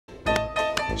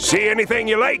See anything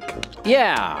you like?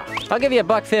 Yeah, I'll give you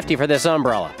 $1.50 for this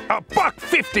umbrella.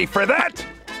 $1.50 for that?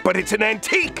 But it's an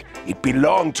antique. It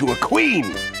belonged to a queen.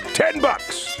 $10.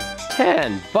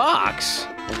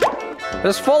 $10?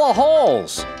 It's full of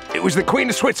holes. It was the Queen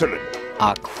of Switzerland.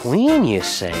 A queen, you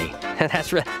say?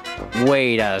 That's right.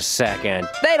 Wait a second.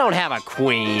 They don't have a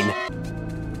queen.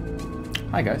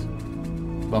 Hi, guys.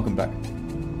 Welcome back.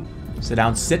 Sit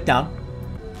down. Sit down.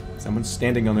 Someone's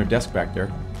standing on their desk back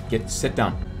there. Sit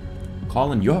down.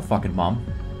 Calling your fucking mom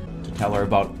to tell her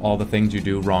about all the things you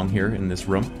do wrong here in this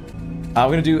room. We're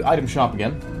gonna do item shop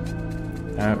again.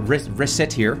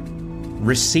 Recettear.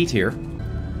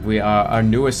 We our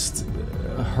newest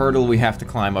hurdle we have to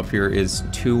climb up here is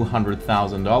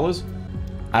 $200,000.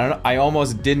 I don't know. I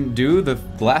almost didn't do the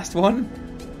last one.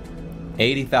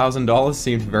 $80,000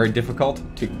 seemed very difficult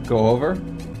to go over.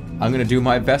 I'm gonna do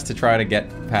my best to try to get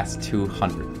past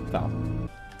 200,000.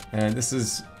 And this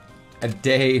is a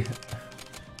day.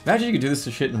 Imagine you could do this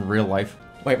shit in real life.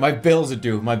 Wait, my bills are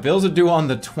due. My bills are due on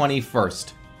the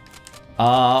 21st.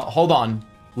 Hold on.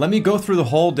 Let me go through the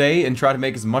whole day and try to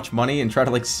make as much money and try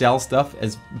to like sell stuff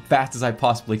as fast as I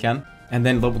possibly can. And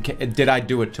then, did I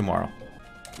do it tomorrow?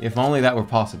 If only that were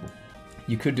possible.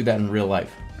 You could do that in real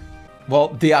life. Well,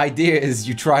 the idea is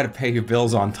you try to pay your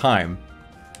bills on time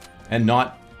and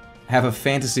not have a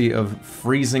fantasy of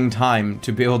freezing time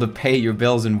to be able to pay your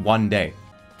bills in one day.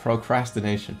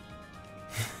 Procrastination.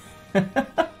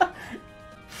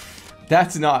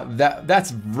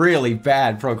 That's really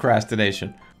bad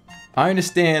procrastination. I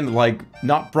understand, like,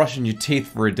 not brushing your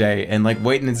teeth for a day and, like,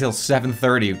 waiting until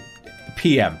 7:30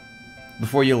 p.m.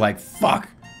 before you're like, fuck,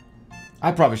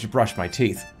 I probably should brush my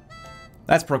teeth.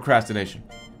 That's procrastination.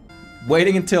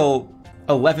 Waiting until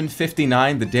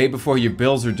 11:59 the day before your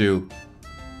bills are due,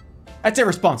 that's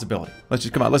irresponsibility. Let's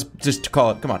just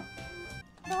call it, come on.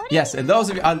 Yes, and those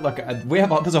of you, look,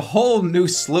 there's a whole new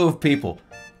slew of people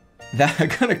that are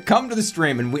gonna come to the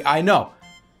stream, and I know,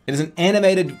 it is an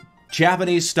animated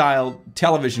Japanese-style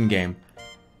television game,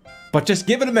 but just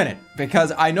give it a minute,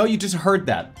 because I know you just heard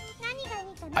that.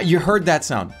 You heard that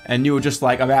sound, and you were just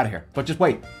like, I'm out of here. But just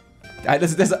wait.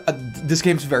 This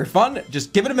game's very fun,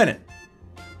 just give it a minute.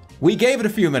 We gave it a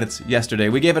few minutes yesterday.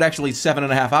 We gave it actually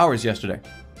 7.5 hours yesterday.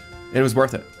 It was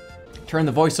worth it. Turn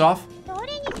the voice off.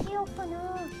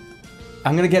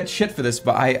 I'm gonna get shit for this,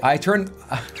 but I turned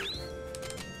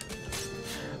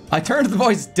the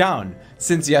voice down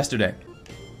since yesterday.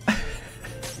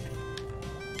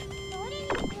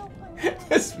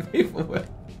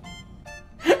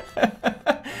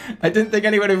 I didn't think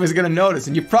anybody was gonna notice,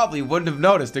 and you probably wouldn't have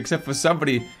noticed except for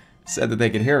somebody said that they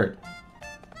could hear it.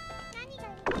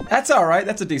 That's alright,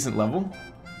 that's a decent level.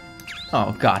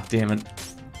 Oh, god damn it.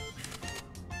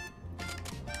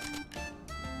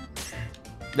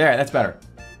 There, that's better.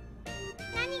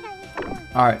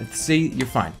 Alright, see, you're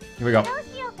fine. Here we go.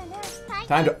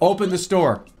 Time to open the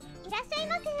store.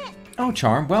 Oh,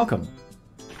 Charm, welcome.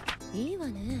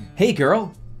 Hey,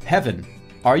 girl. Heaven.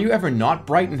 Are you ever not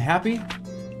bright and happy?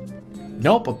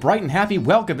 Nope, a bright and happy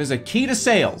welcome is a key to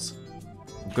sales.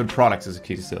 Good products is a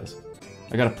key to sales.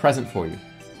 I got a present for you.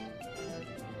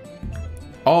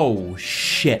 Oh,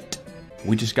 shit.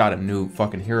 We just got a new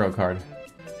fucking hero card.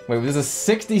 Wait, there's a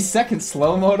 60-second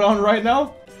slow mode on right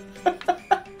now?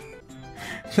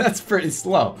 That's pretty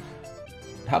slow.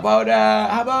 How about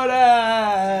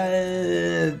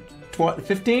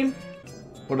 15?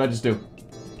 What did I just do?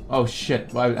 Oh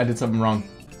shit, I did something wrong.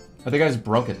 I think I just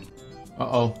broke it.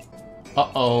 Uh-oh.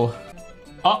 Uh-oh.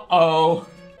 Uh-oh.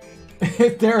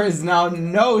 There is now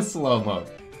no slow mode.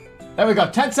 There we go,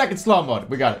 10-second slow mode.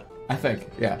 We got it, I think,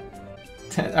 yeah.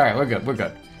 Alright, we're good, we're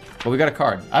good. Well, we got a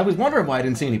card. I was wondering why I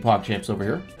didn't see any PogChamps over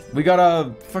here. We got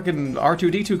a fucking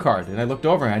R2-D2 card, and I looked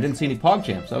over and I didn't see any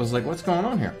PogChamps. I was like, what's going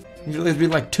on here? Usually there'd be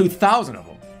like 2,000 of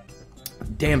them.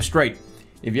 Damn straight.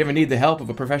 If you ever need the help of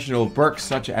a professional Burk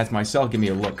such as myself, give me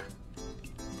a look.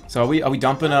 So are we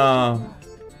dumping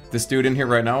this dude in here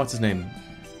right now? What's his name?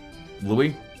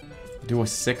 Louis? Do a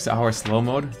 6-hour slow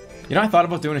mode? You know, I thought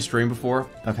about doing a stream before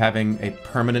of having a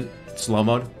permanent slow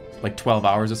mode, like 12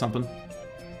 hours or something.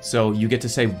 So you get to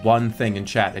say one thing in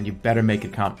chat and you better make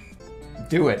it count.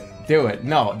 Do it. Do it.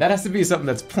 No, that has to be something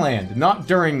that's planned, not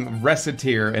during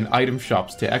Recettear and item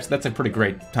shops. Actually, that's a pretty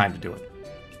great time to do it.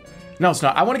 No, it's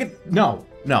not. I want to get... No.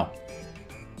 No.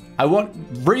 I want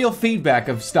real feedback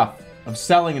of stuff, of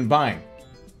selling and buying.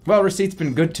 Well, Receipt's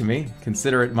been good to me.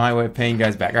 Consider it my way of paying you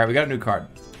guys back. Alright, we got a new card.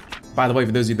 By the way,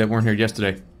 for those of you that weren't here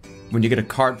yesterday, when you get a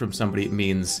card from somebody, it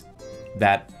means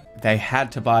that they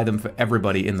had to buy them for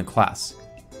everybody in the class.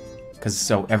 Because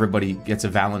so everybody gets a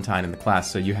Valentine in the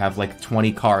class, so you have like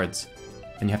 20 cards,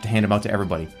 and you have to hand them out to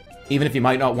everybody. Even if you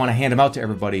might not want to hand them out to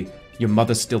everybody, your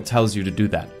mother still tells you to do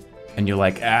that. And you're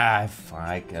like, ah, fine,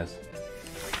 I guess.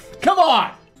 Come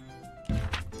on!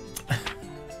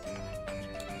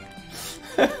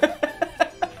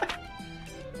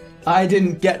 I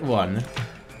didn't get one.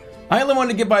 I only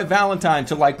wanted to give my Valentine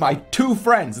to, like, my 2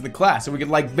 friends in the class so we could,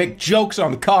 like, make jokes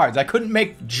on the cards. I couldn't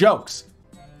make jokes.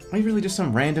 Are you really just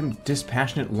some random,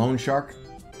 dispassionate loan shark?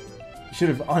 You should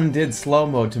have undid slow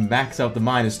mode to max out the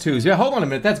 -2s. Yeah, hold on a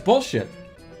minute, that's bullshit.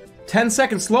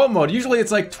 10-second slow mode. Usually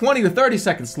it's like 20 to 30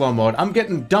 second slow mode. I'm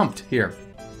getting dumped here.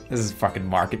 This is fucking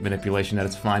market manipulation at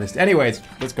its finest. Anyways,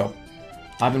 let's go.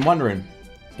 I've been wondering,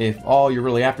 if all you're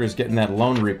really after is getting that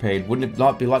loan repaid, wouldn't it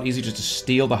not be a lot easier just to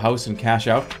steal the house and cash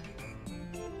out?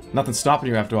 Nothing's stopping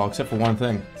you after all, except for one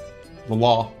thing. The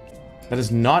law. That is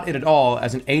not it at all.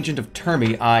 As an agent of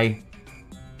Termi, I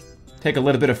take a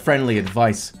little bit of friendly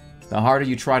advice. The harder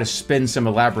you try to spin some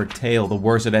elaborate tale, the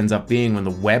worse it ends up being when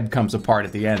the web comes apart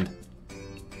at the end.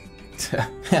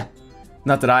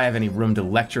 Not that I have any room to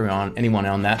lecture on anyone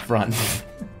on that front.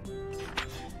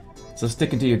 So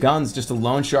sticking to your guns, just a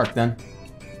loan shark then.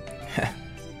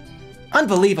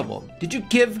 Unbelievable. Did you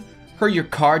give her your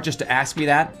card just to ask me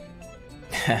that?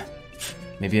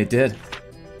 Maybe I did.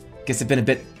 Guess I've been a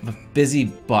bit of a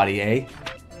busybody, eh?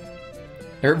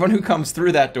 Everyone who comes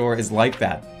through that door is like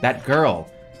that. That girl.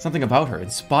 Something about her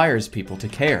inspires people to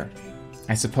care.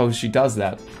 I suppose she does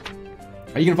that.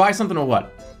 Are you gonna buy something or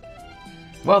what?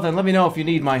 Well then, let me know if you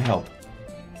need my help.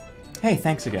 Hey,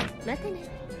 thanks again.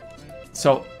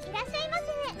 So,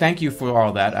 thank you for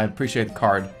all that. I appreciate the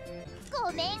card.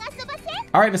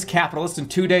 Alright, Miss Capitalist, in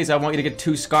 2 days I want you to get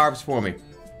 2 scarves for me.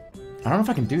 I don't know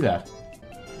if I can do that.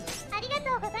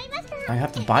 I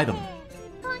have to buy them.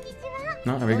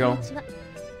 No, there we go.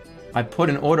 I put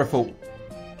an order for...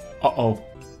 Uh-oh.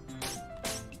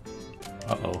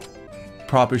 Uh-oh.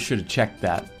 Probably should have checked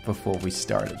that before we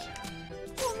started.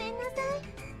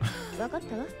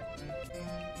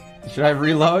 Should I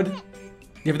reload?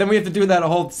 Yeah, but then we have to do that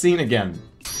whole scene again.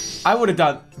 I would have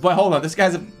done... But hold on, this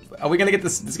guy's... Are we gonna get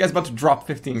this... This guy's about to drop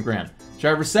 15 grand. Should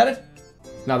I reset it?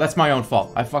 No, that's my own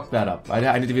fault. I fucked that up.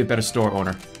 I need to be a better store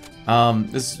owner.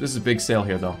 This is a big sale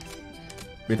here, though.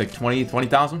 We have like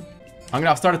 20,000?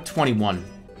 I'll start at 21.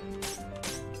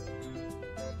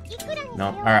 No,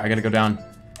 alright, I gotta go down.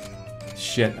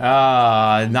 Shit,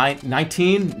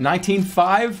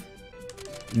 19.5?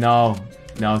 No,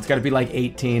 it's gotta be like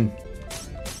 18.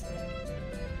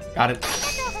 Got it.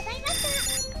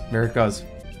 There it goes.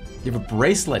 You have a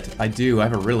bracelet. I do, I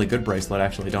have a really good bracelet,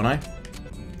 actually, don't I?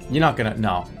 You're not gonna,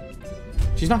 no.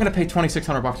 She's not gonna pay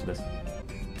 2,600 bucks for this.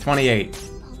 28.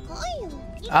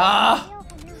 Ah!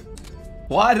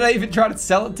 Why did I even try to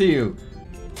sell it to you?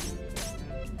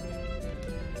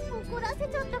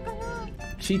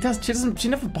 She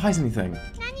never buys anything.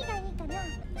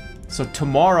 So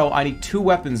tomorrow, I need 2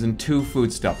 weapons and 2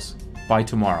 foodstuffs. By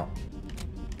tomorrow.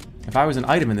 If I was an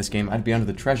item in this game, I'd be under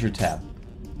the treasure tab.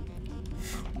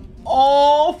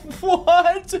 Oh,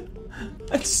 what?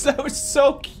 That was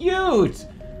so cute.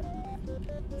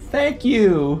 Thank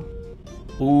you.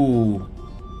 Ooh.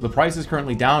 The price is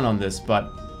currently down on this,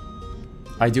 but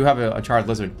I do have a charred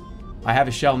lizard. I have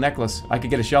a shell necklace. I could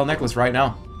get a shell necklace right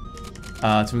now.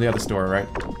 It's from the other store, right?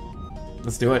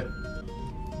 Let's do it.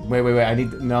 Wait, I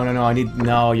need... No, I need...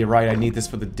 No, you're right. I need this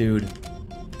for the dude.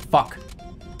 Fuck.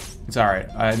 It's alright.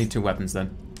 I need 2 weapons then.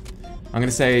 I'm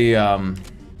gonna say,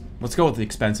 let's go with the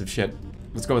expensive shit.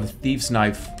 Let's go with the thief's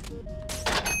knife.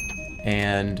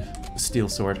 And a steel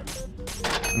sword.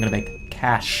 I'm gonna make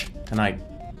cash tonight.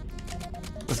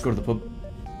 Let's go to the pub.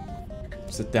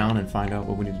 Sit down and find out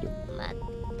what we need to do.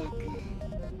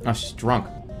 Oh, she's drunk.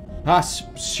 Ah,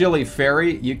 silly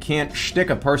fairy, you can't stick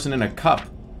a person in a cup.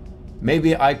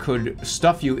 Maybe I could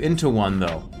stuff you into one,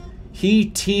 though.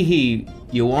 Tee-hee,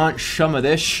 you want some of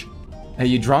this? Are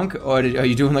you drunk, or are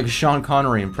you doing like a Sean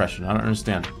Connery impression? I don't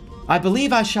understand. I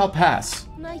believe I shall pass.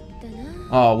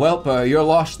 Oh, well, you're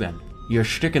lost then. You're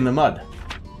stuck in the mud.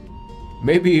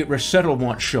 Maybe Recettear will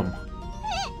want some.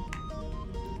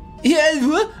 Yeah,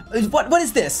 what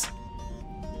is this?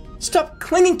 Stop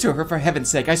clinging to her, for heaven's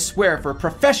sake. I swear, for a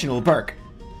professional Burke.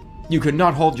 You could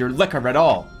not hold your liquor at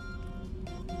all.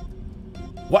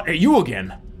 What are you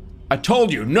again? I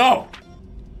told you, no!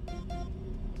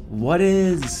 What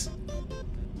is...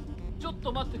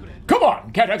 Come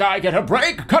on, can't a guy get a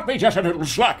break? Cut me just a little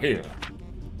slack here.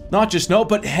 Not just no,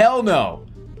 but hell no.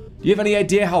 Do you have any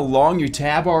idea how long your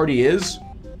tab already is?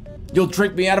 You'll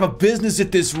drink me out of a business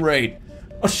at this rate.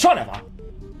 Oh, son of a...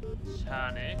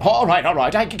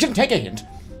 Alright, I can take a hint.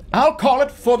 I'll call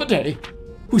it for the day.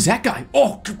 Who's that guy?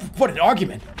 Oh, what an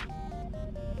argument.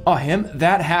 Oh, him?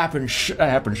 That happens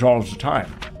all the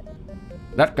time.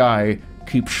 That guy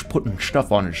keeps putting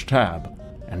stuff on his tab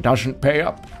and doesn't pay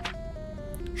up.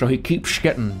 So he keeps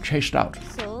getting chased out.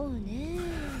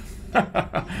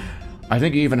 I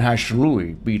think he even has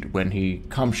Louis beat when he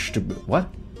comes to... What?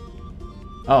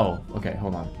 Oh, okay,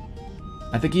 hold on.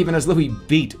 I think he even has Louis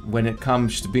beat when it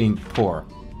comes to being poor.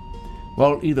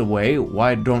 Well, either way,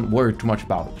 why don't worry too much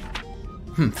about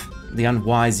it? The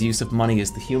unwise use of money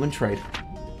is the human trait,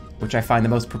 which I find the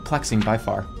most perplexing by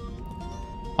far.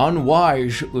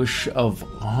 Unwise use of,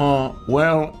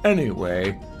 well,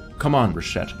 anyway. Come on,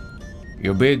 Recette.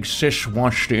 Your big sis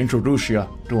wants to introduce you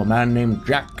to a man named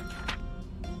Jack.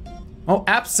 Oh,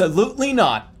 absolutely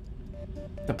not!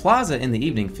 The plaza in the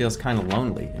evening feels kind of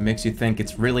lonely. It makes you think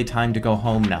it's really time to go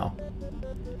home now.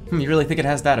 You really think it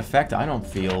has that effect? I don't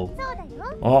feel...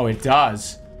 Oh, it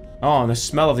does. Oh, and the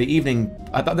smell of the evening...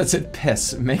 I thought that said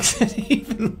piss. It makes it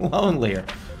even lonelier.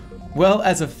 Well,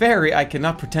 as a fairy, I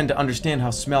cannot pretend to understand how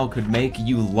smell could make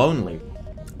you lonely.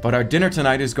 But our dinner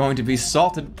tonight is going to be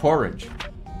salted porridge.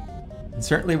 It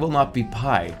certainly will not be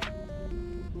pie.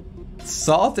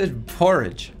 Salted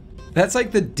porridge. That's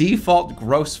like the default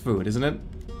gross food, isn't it?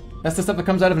 That's the stuff that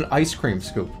comes out of an ice cream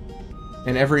scoop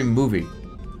in every movie.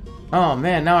 Oh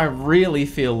man, now I really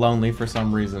feel lonely for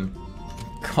some reason.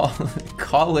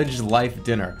 College life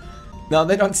dinner. No,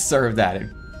 they don't serve that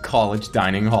in college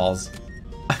dining halls.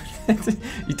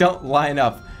 You don't line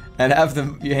up and have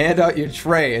them, you hand out your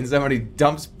tray and somebody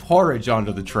dumps porridge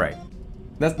onto the tray.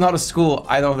 That's not a school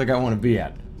I don't think I want to be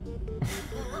at.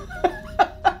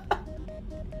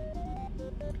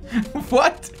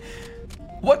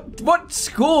 What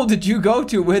school did you go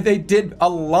to where they did a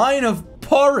line of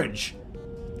porridge?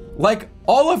 Like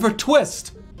Oliver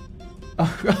Twist.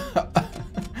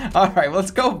 Alright,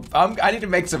 let's go. I need to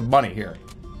make some money here.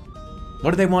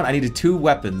 What do they want? I needed 2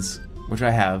 weapons, which I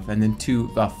have, and then 2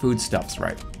 foodstuffs,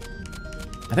 right?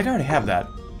 I think I already have that.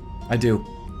 I do.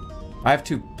 I have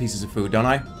 2 pieces of food, don't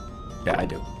I? Yeah, I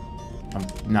do. I'm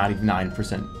not even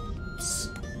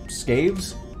 9%.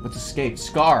 Scaves? What's a scave?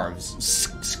 Scarves.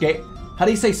 How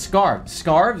do you say scarves?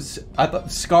 Scarves? I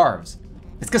thought scarves.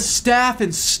 It's because staff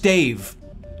and stave.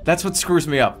 That's what screws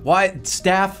me up. Why?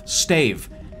 Staff, stave.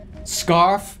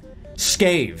 Scarf,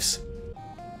 scaves.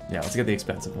 Yeah, let's get the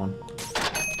expensive one.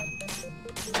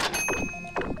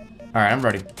 Alright, I'm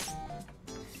ready.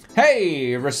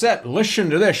 Hey, Recette, listen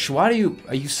to this. Are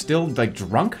you still, like,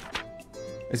 drunk?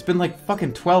 It's been, like,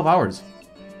 fucking 12 hours.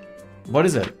 What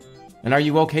is it? And are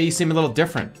you okay? You seem a little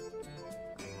different.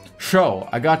 So,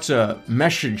 I got a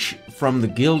message from the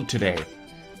guild today.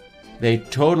 They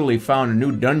totally found a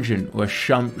new dungeon with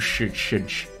some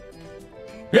shit.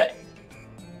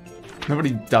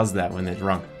 Nobody does that when they're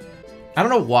drunk. I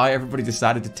don't know why everybody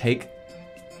decided to take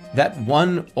that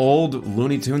one old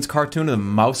Looney Tunes cartoon of the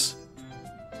mouse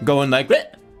going like...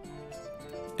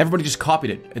 Everybody just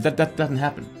copied it. That doesn't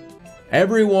happen.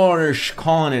 Everyone is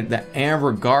calling it the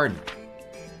Amber Garden.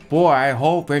 Boy, I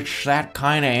hope it's that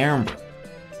kind of amber.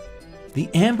 The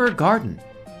Amber Garden.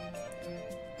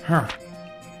 Huh.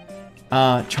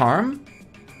 Charm?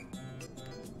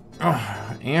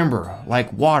 Amber,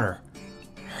 like water.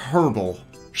 Herbal.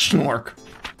 Snork.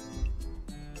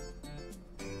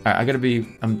 Alright, I gotta be...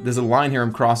 there's a line here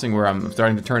I'm crossing where I'm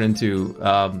starting to turn into,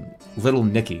 Little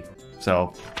Nicky.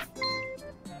 So...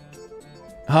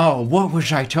 Oh, what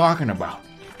was I talking about?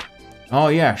 Oh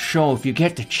yeah, so if you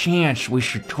get the chance, we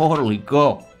should totally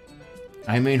go.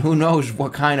 I mean, who knows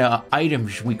what kind of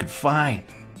items we could find.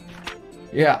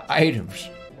 Yeah, items.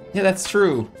 Yeah, that's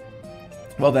true.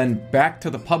 Well then, back to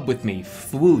the pub with me.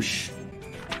 Fwoosh.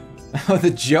 Oh, the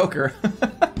Joker.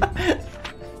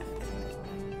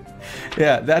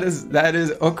 Yeah, that is,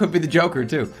 oh, it could be the Joker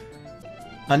too.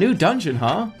 A new dungeon,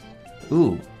 huh?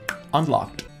 Ooh,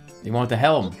 unlocked. You want the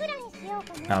helm?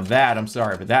 Now that, I'm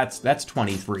sorry, but that's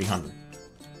 2,300.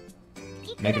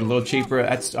 Make it a little cheaper.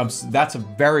 That's a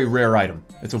very rare item.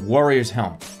 It's a warrior's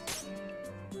helm.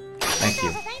 Thank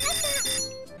you.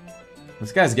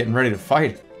 This guy's getting ready to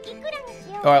fight.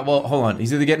 Alright, well, hold on.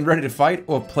 He's either getting ready to fight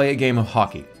or play a game of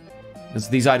hockey.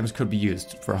 These items could be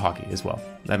used for hockey as well.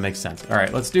 That makes sense.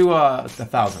 Alright, let's do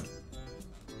 1,000.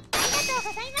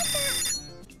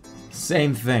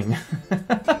 Same thing.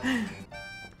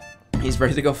 He's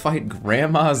ready to go fight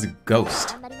Grandma's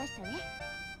ghost.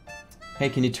 Hey,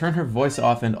 can you turn her voice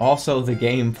off and also the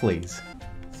game, please?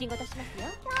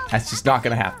 That's just not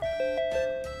gonna happen.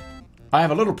 I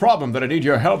have a little problem that I need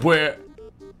your help with.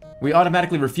 We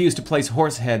automatically refuse to place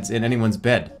horse heads in anyone's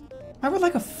bed. Why would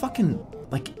like a fucking,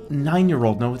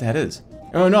 9-year-old know what that is?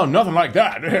 Oh no, nothing like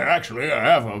that. Actually, I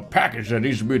have a package that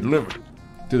needs to be delivered.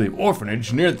 To the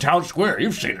orphanage near the town square.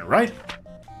 You've seen it, right?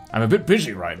 I'm a bit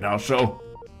busy right now, so...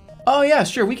 Oh yeah,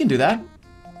 sure, we can do that.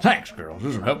 Thanks, girls.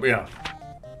 This will help me out.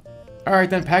 Alright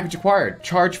then, package acquired.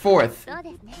 Charge forth.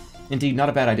 Indeed, not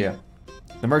a bad idea.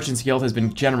 The Merchants Guild has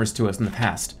been generous to us in the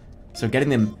past, so getting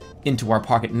them into our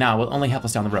pocket now will only help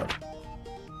us down the road.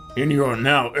 In your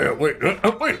now... wait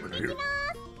a minute here.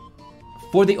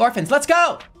 For the orphans, let's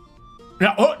go!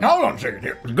 Now, hold on a second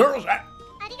here. Girls,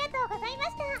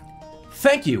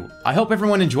 Thank you. I hope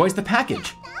everyone enjoys the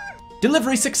package.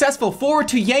 Delivery successful. Forward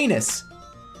to Yanus.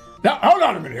 Now, hold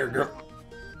on a minute here, girl.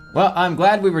 Well, I'm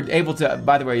glad we were able to...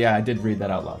 By the way, yeah, I did read that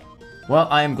out loud. Well,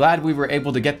 I am glad we were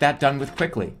able to get that done with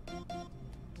quickly.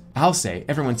 I'll say,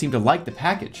 everyone seemed to like the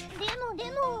package.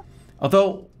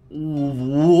 Although,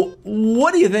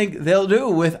 what do you think they'll do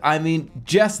with, I mean,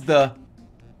 just the...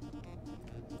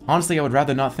 Honestly, I would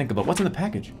rather not think about what's in the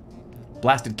package.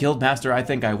 Blasted Guildmaster, I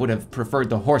think I would have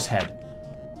preferred the horse head.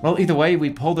 Well, either way,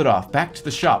 we pulled it off. Back to the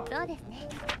shop.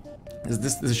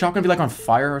 Is the shop gonna be like on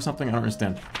fire or something? I don't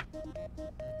understand.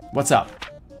 What's up?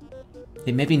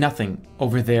 It may be nothing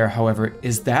over there, however.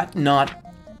 Is that not...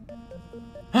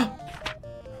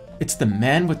 It's the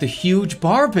man with the huge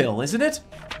bar bill, isn't it?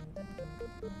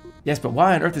 Yes, but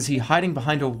why on earth is he hiding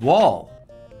behind a wall?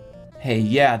 Hey,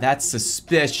 yeah, that's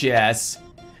suspicious.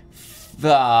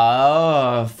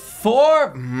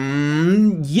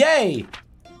 Yay!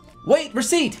 Wait,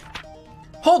 receipt!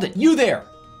 Hold it, you there!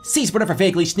 Cease whatever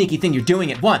vaguely sneaky thing you're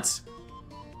doing at once.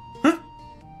 Huh?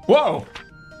 Whoa!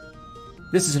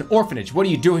 This is an orphanage. What are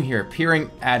you doing here, peering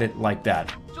at it like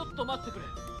that?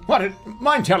 What?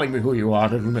 Mind telling me who you are,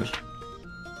 little miss?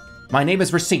 My name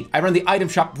is Receipt. I run the item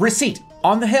shop Receipt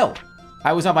on the hill.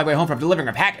 I was on my way home from delivering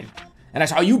a package, and I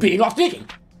saw you being off sneaking.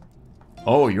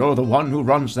 Oh, you're the one who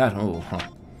runs that. Oh, huh.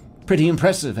 Pretty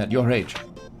impressive at your age.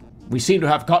 We seem to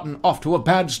have gotten off to a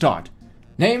bad start.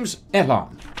 Name's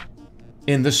Elon.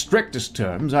 In the strictest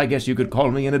terms, I guess you could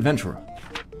call me an adventurer.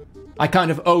 I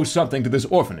kind of owe something to this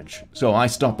orphanage, so I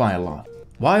stop by a lot.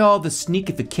 Why all the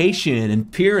sneakification and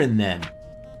peering then?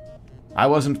 I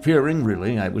wasn't peering,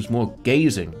 really. I was more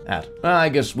gazing at, I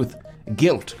guess, with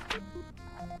guilt.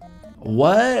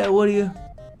 What do you...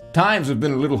 Times have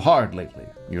been a little hard lately.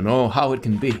 You know how it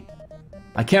can be.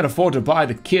 I can't afford to buy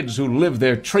the kids who live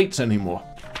there treats anymore.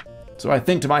 So I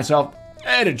think to myself,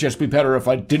 it'd just be better if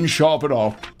I didn't show up at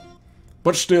all.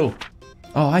 But still.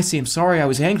 Oh, I see. I'm sorry I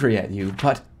was angry at you,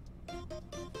 but...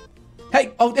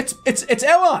 Hey, oh, it's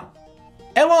Elon!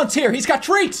 Elon's here. He's got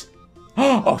treats!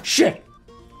 Oh, shit!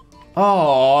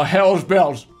 Oh, hell's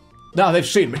bells. Now they've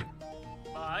seen me.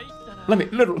 Let me,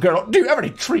 little girl, do you have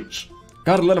any treats?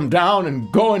 Gotta let them down and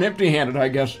go in empty-handed, I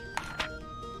guess.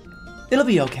 It'll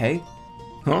be okay.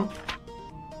 Huh?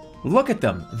 Look at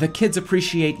them. The kids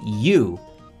appreciate you,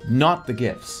 not the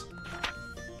gifts.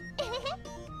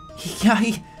 Yeah,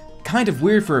 kind of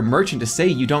weird for a merchant to say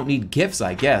you don't need gifts,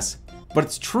 I guess. But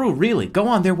it's true, really. Go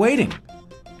on, they're waiting.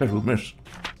 Little miss.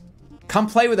 Come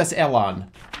play with us,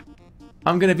 Elon.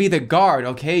 I'm gonna be the guard,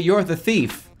 okay? You're the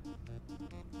thief.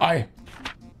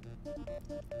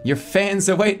 Your fans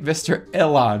await, Mr.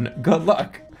 Elon. Good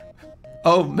luck.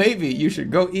 Oh, maybe you should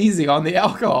go easy on the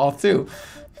alcohol, too.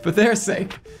 For their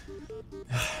sake.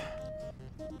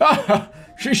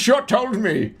 She sure told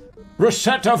me.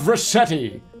 Recette of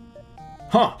Recettear.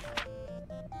 Huh.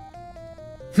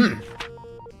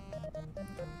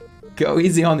 Go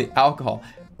easy on the alcohol.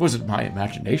 Was it my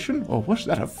imagination, or was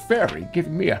that a fairy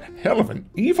giving me a hell of an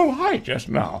evil eye just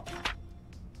now?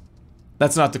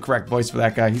 That's not the correct voice for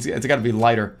that guy. It's got to be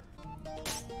lighter.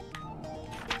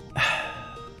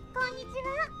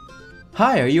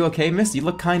 Hi, are you okay, miss? You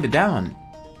look kinda down.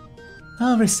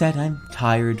 Oh, Recette, I'm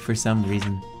tired for some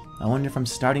reason. I wonder if I'm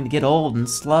starting to get old and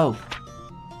slow.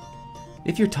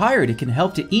 If you're tired, it can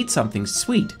help to eat something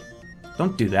sweet.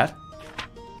 Don't do that.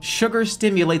 Sugar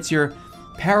stimulates your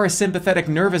parasympathetic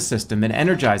nervous system and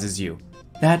energizes you.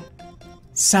 That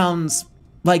sounds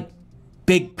like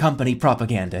big company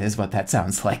propaganda is what that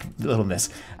sounds like, little miss.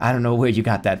 I don't know where you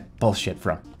got that bullshit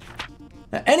from.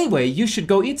 Anyway, you should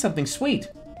go eat something sweet.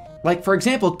 Like, for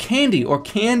example, candy or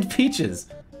canned peaches.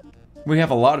 We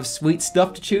have a lot of sweet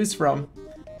stuff to choose from.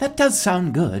 That does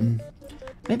sound good.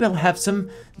 Maybe I'll have some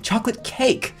chocolate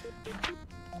cake.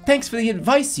 Thanks for the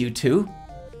advice, you two.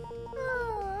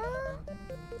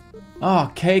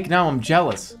 Oh, cake, now I'm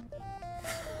jealous.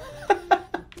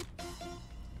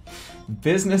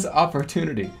 Business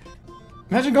opportunity.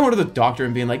 Imagine going to the doctor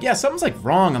and being like, yeah, something's like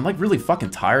wrong. I'm like really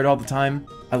fucking tired all the time.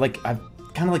 I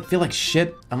kind of like feel like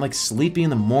shit. I'm like sleepy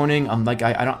in the morning. I'm like,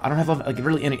 I don't have like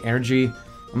really any energy.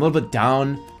 I'm a little bit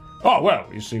down. Oh, well,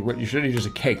 you see, what you should eat is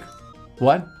a cake.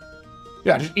 What?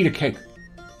 Yeah, just eat a cake.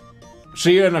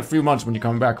 See you in a few months when you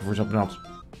come back for something else.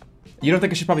 You don't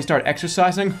think I should probably start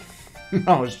exercising?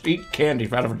 No, just eat candy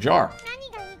out of a jar.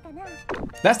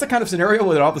 That's the kind of scenario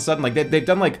where all of a sudden, like, they've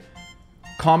done, like,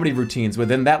 comedy routines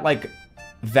within that, like,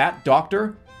 that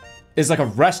doctor is, like,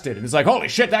 arrested. And it's like, holy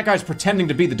shit, that guy's pretending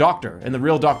to be the doctor. And the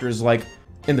real doctor is, like,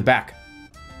 in the back.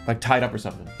 Like, tied up or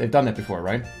something. They've done that before,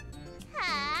 right?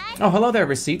 Oh, hello there,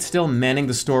 Receipt. Still manning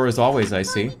the store as always, I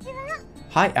see.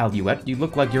 Hi, Alouette. You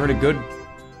look like you're in a good...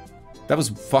 That was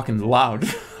fucking loud.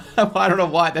 I don't know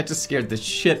why. That just scared the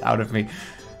shit out of me.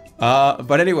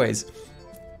 But anyways,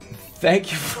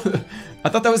 thank you for... I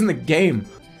thought that was in the game.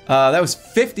 That was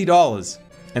 $50.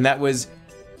 And that was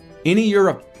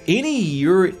Inuria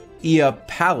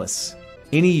Palace.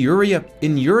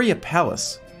 Inuria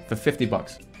Palace for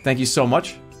 $50. Thank you so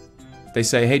much. They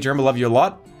say, hey, Jerma, love you a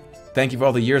lot. Thank you for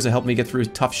all the years that helped me get through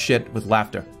tough shit with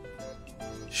laughter.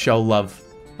 Show love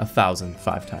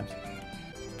 1,005 times.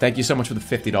 Thank you so much for the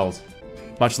 $50.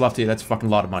 Much love to you. That's a fucking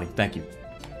lot of money. Thank you.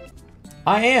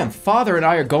 I am. Father and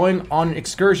I are going on an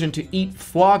excursion to eat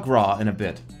foie gras in a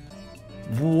bit.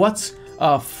 What's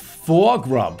a foie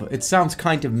gras? It sounds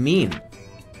kind of mean.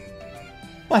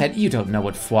 What? You don't know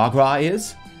what foie gras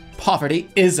is? Poverty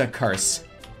is a curse.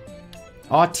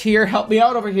 Aw, Tear, help me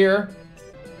out over here.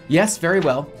 Yes, very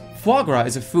well. Foie gras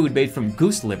is a food made from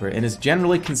goose liver and is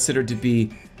generally considered to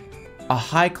be a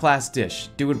high-class dish,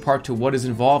 due in part to what is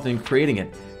involved in creating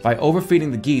it. By overfeeding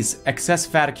the geese, excess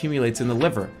fat accumulates in the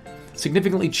liver,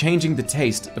 significantly changing the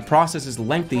taste. The process is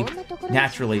lengthy,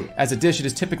 naturally. As a dish, it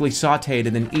is typically sautéed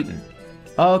and then eaten.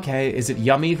 Okay, is it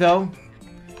yummy, though?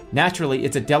 Naturally,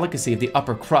 it's a delicacy of the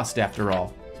upper crust, after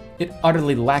all. It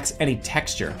utterly lacks any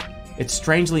texture. It's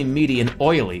strangely meaty and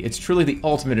oily. It's truly the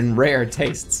ultimate in rare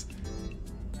tastes.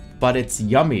 But it's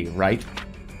yummy, right?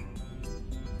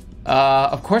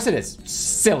 Of course it is,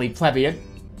 silly plebeian.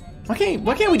 Why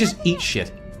can't we just eat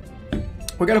shit?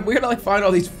 We're gonna like find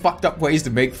all these fucked up ways to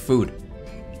make food.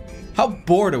 How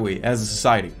bored are we as a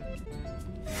society?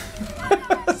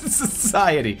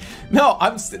 Society. No,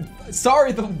 I'm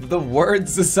sorry. The word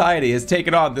society has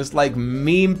taken on this like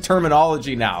meme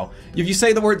terminology now. If you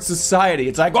say the word society,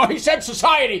 it's like, oh, he said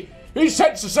society. He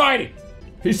said society.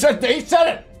 He said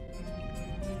it.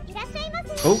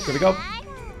 Oh, here we go.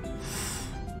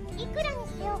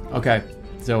 Okay,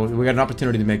 so we got an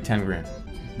opportunity to make 10 grand.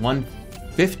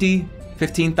 150,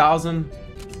 15,000.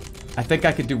 I think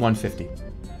I could do 150.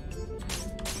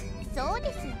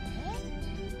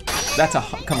 That's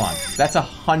come on. That's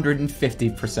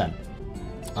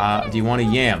 150%. Do you want a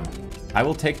yam? I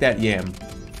will take that yam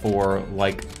for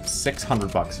like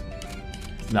 600 bucks.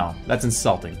 No, that's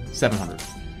insulting. 700.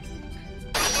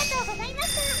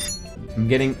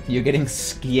 You're getting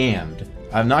scammed.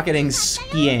 I'm not getting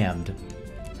scammed.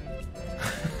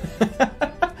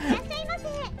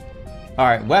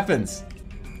 Alright, weapons.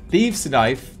 Thieves'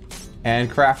 knife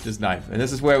and crafter's knife. And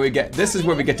this is where we get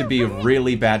to be a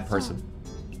really bad person.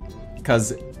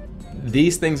 Because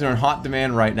these things are in hot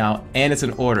demand right now and it's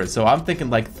an order. So I'm thinking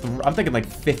like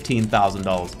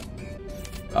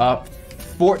 $15,000.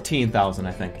 14,000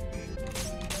 I think.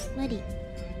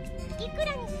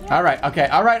 Alright, okay,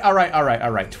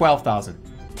 alright. 12,000.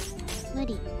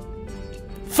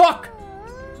 Fuck!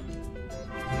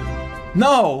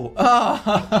 No!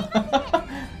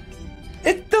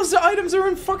 Those items are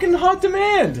in fucking hot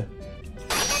demand!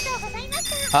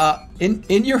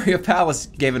 Inuria Palace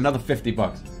gave another 50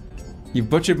 bucks. You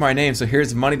butchered my name, so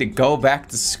here's money to go back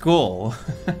to school.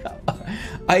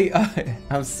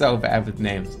 I'm so bad with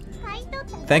names.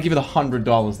 Thank you for the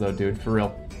 $100 though, dude, for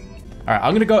real. Alright,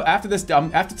 I'm gonna go, after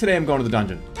today I'm going to the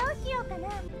dungeon.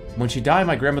 When she died,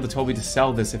 my grandmother told me to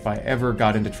sell this if I ever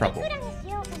got into trouble.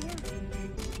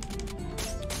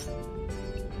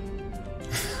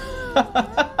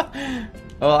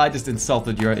 Well, I just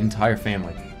insulted your entire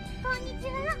family.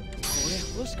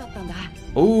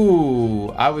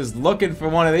 Ooh, I was looking for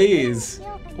one of these.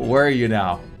 Where are you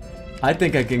now? I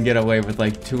think I can get away with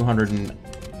like 200%,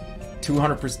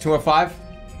 205?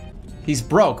 He's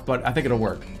broke, but I think it'll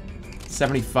work.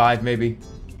 75 maybe.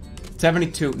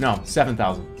 72, no,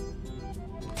 7,000.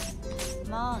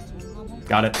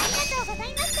 Got it.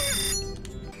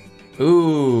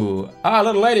 Ooh. Ah,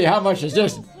 little lady, how much is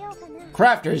this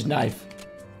crafter's knife?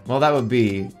 Well, that would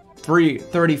be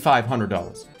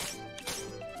 $3,500.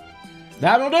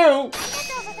 That'll do!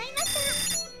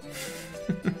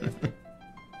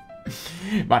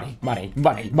 Money, money,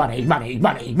 money, money, money,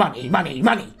 money, money, money,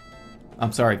 money!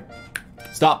 I'm sorry.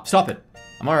 Stop it.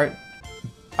 I'm alright.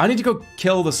 I need to go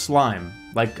kill the slime,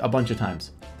 like, a bunch of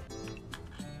times.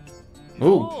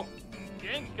 Ooh.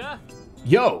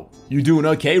 Yo, you doing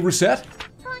okay, Recette?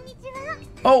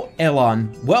 Oh,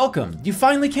 Elon, welcome. You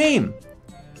finally came.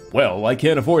 Well, I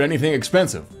can't afford anything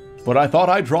expensive, but I thought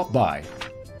I'd drop by.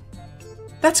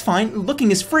 That's fine.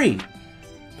 Looking is free.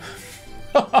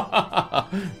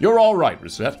 You're all right,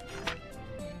 Recette.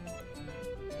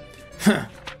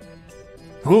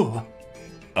 Ooh.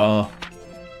 Oh,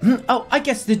 I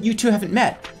guess that you two haven't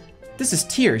met. This is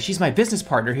Tyr. She's my business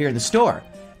partner here in the store.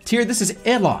 Tyr, this is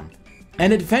Elon,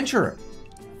 an adventurer.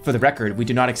 For the record, we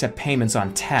do not accept payments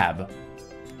on tab.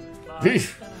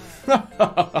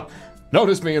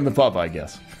 Notice me in the pub, I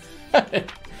guess.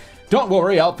 Don't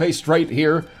worry, I'll pay straight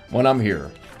here when I'm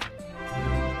here.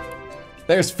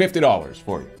 There's $50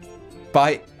 for you.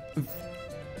 By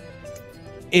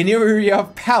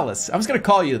Inuria Palace. I was gonna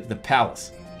call you the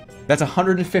Palace. That's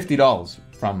 $150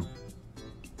 from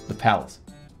the Palace.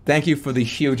 Thank you for the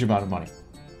huge amount of money.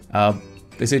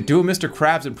 They say do a Mr.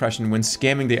 Krabs impression when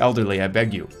scamming the elderly, I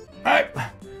beg you. I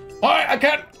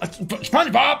can't.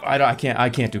 SpongeBob. I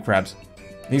can't do Krabs.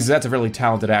 That's a really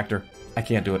talented actor. I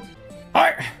can't do it.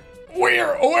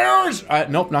 Where's?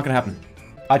 Nope, not gonna happen.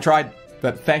 I tried,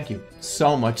 but thank you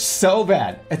so much. So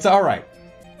bad. It's alright.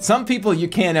 Some people you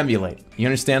can't emulate. You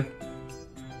understand?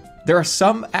 There are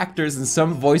some actors and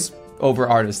some voice-over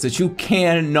artists that you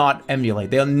cannot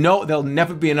emulate. There'll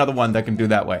never be another one that can do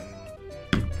that way.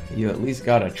 You at least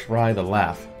gotta try the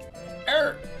laugh.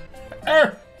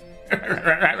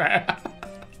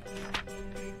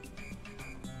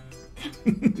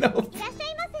 No.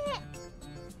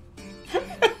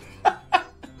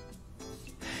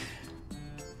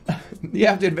 You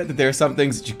have to admit that there are some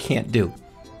things that you can't do.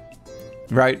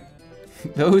 Right?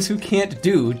 Those who can't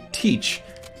do, teach.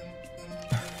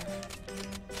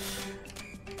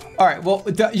 Alright, well,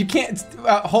 you can't...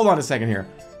 hold on a second here.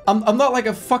 I'm not like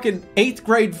a fucking 8th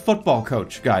grade football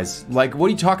coach, guys. Like, what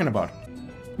are you talking about?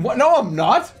 What? No, I'm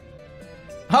not!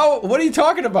 How? What are you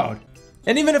talking about?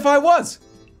 And even if I was,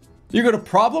 you got a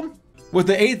problem with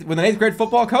an 8th grade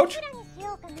football coach?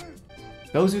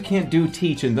 Those who can't do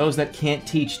teach, and those that can't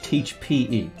teach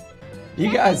PE.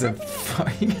 You guys are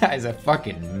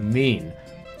fucking mean.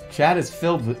 Chat is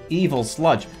filled with evil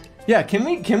sludge. Yeah, can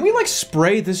we like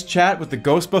spray this chat with the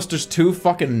Ghostbusters 2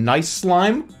 fucking nice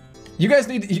slime? You guys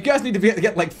need to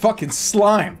get like fucking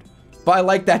slimed by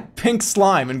like that pink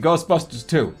slime in Ghostbusters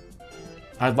 2.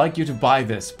 I'd like you to buy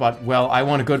this, but well, I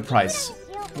want a good price.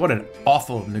 What an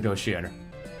awful negotiator.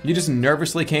 You just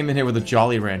nervously came in here with a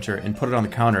Jolly Rancher and put it on the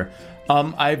counter.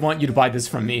 I want you to buy this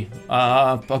from me.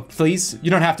 Please?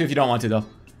 You don't have to if you don't want to, though.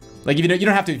 Like, you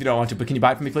don't have to if you don't want to, but can you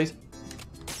buy it for me, please?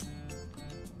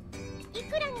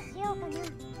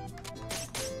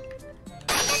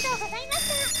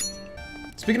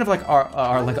 Speaking of, like,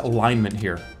 our like, alignment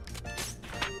here.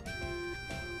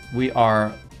 We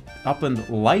are up in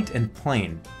light and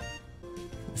plain.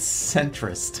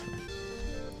 Centrist.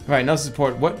 Right, no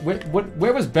support.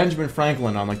 Where was Benjamin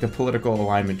Franklin on, like, the political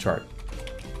alignment chart?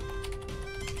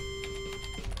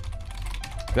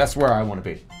 That's where I want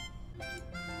to be.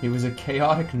 He was a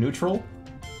chaotic neutral?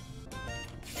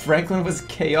 Franklin was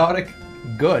chaotic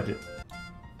good.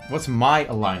 What's my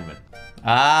alignment?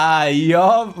 Ah,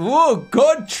 yo, ooh,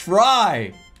 good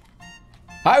try!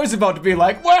 I was about to be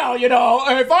like, well, you know,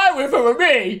 if it were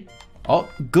me! Oh,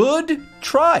 good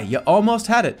try. You almost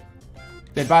had it.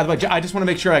 And by the way, I just want to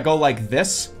make sure I go like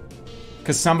this,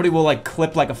 because somebody will like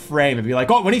clip like a frame and be like,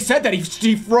 oh, when he said that,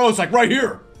 he froze like right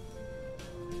here.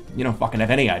 You don't fucking have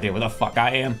any idea where the fuck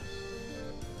I am.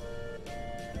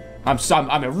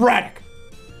 I'm erratic.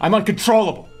 I'm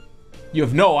uncontrollable. You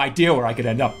have no idea where I could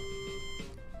end up.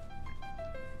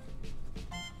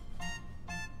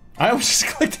 I almost just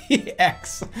clicked the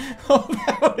X. Oh,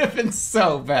 that would have been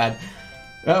so bad.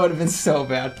 That would have been so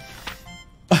bad.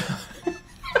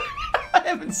 I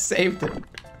haven't saved it.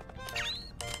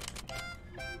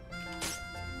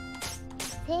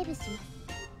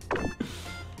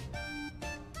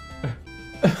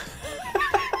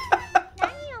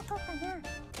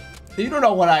 You don't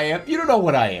know what I am. You don't know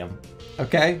what I am.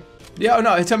 Okay? Yeah,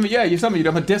 no, you tell me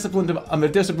I'm a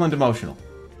disciplined emotional.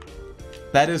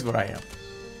 That is what I am.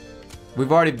 We've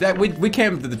already we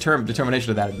came to the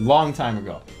determination of that a long time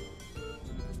ago.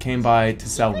 Came by to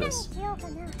sell this.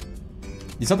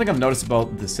 Something I've noticed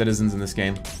about the citizens in this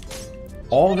game,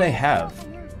 all they have,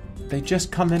 they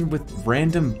just come in with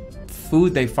random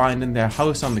food they find in their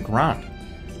house on the ground.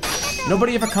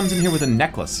 Nobody ever comes in here with a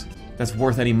necklace that's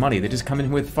worth any money. They just come in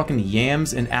with fucking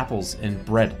yams and apples and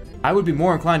bread. I would be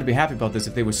more inclined to be happy about this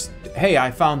if they was, hey,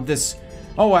 I found this,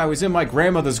 oh, I was in my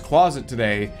grandmother's closet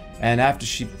today, and after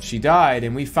she died,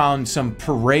 and we found some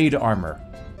parade armor.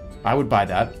 I would buy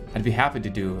that. I'd be happy to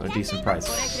do a decent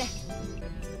price.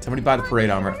 Somebody buy the parade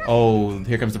armor. Oh,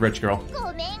 here comes the rich girl.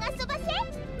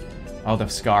 Oh, the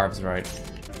scarves, right.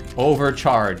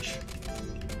 Overcharge.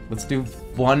 Let's do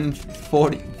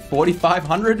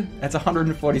 4,500? That's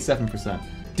 147%.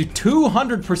 Do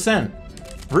 200%.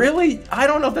 Really? I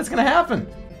don't know if that's gonna happen.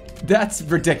 That's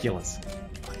ridiculous.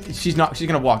 She's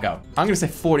gonna walk out. I'm gonna say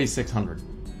 4,600.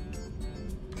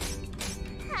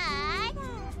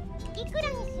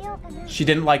 She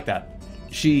didn't like that.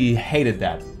 She hated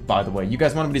that, by the way. You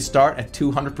guys wanted me to start at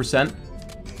 200%?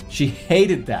 She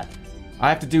hated that. I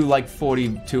have to do like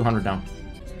 4,200 now.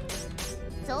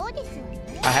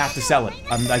 I have to sell it.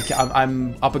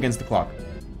 I'm up against the clock.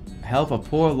 Help a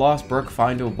poor lost Burke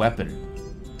find a weapon.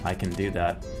 I can do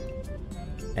that.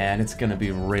 And it's gonna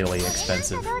be really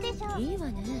expensive.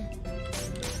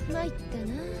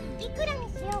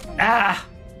 Ah!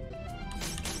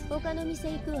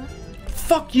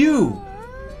 Fuck you!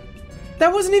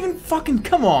 That wasn't even fucking,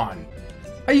 come on!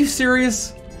 Are you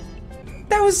serious?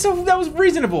 That was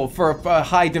reasonable for a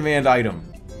high demand item.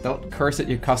 Don't curse at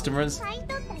your customers.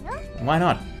 Why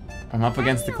not? I'm up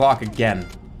against the clock again.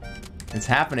 It's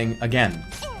happening again.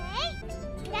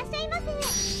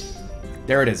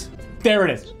 There it is. There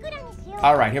it is.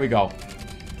 All right, here we go.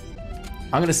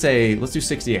 I'm gonna say, let's do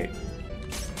 68.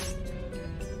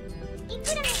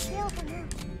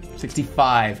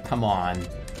 65, come on.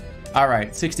 All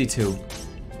right, 62.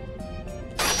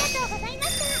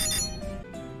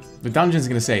 The dungeon's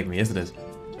gonna save me, yes it is.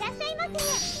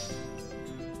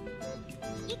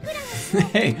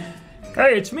 Hey.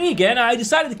 Hey, it's me again. I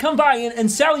decided to come by and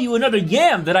sell you another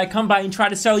yam that I come by and try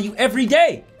to sell you every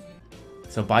day.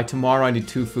 So by tomorrow I need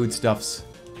 2 foodstuffs.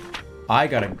 I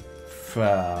gotta,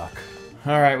 fuck.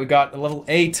 All right, we got a level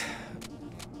 8.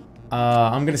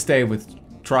 I'm gonna stay with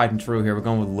tried and true here. We're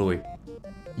going with Louis.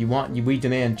 We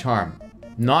demand charm.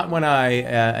 Not when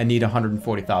I need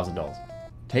 $140,000.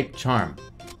 Take charm.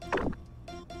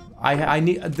 I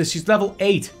need, she's level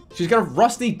 8. She's got a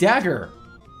rusty dagger.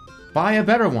 Buy a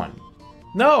better one.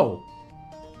 No.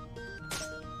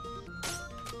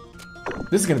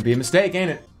 This is gonna be a mistake,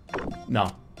 ain't it?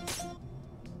 No.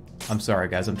 I'm sorry,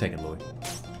 guys. I'm taking Louis.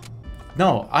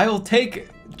 No, I will take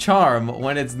charm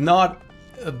when it's not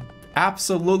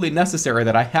absolutely necessary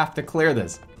that I have to clear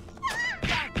this.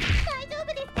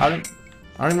 I don't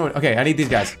even know what, okay, I need these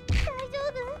guys.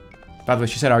 By the way,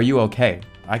 she said, "Are you okay?"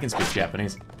 I can speak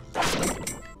Japanese.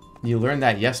 You learned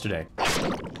that yesterday.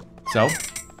 So,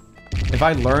 if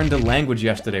I learned a language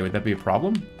yesterday, would that be a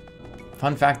problem?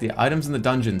 Fun fact, the items in the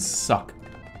dungeon suck.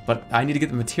 But I need to get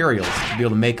the materials to be able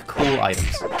to make cool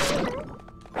items.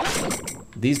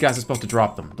 These guys are supposed to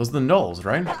drop them. Those are the gnolls,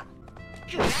 right?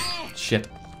 Shit.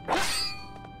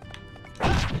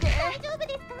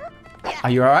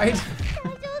 Are you alright?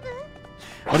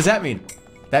 What does that mean?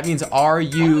 That means, are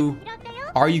you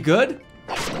good?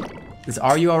 It's,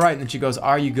 are you alright? And then she goes,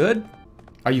 are you good?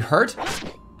 Are you hurt?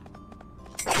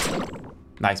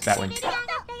 Nice, Batwing.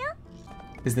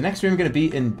 Is the next stream going to be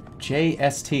in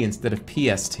JST instead of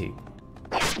PST?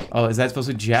 Oh, is that supposed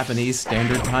to be Japanese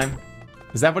Standard Time?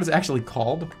 Is that what it's actually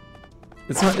called?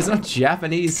 It's not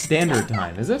Japanese Standard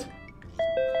Time, is it?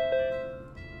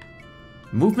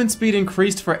 Movement speed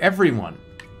increased for everyone.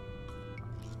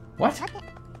 What?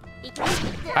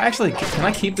 Actually, can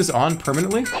I keep this on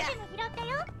permanently?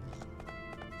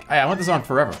 I want this on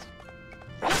forever.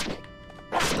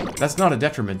 That's not a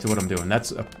detriment to what I'm doing.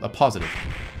 That's a positive.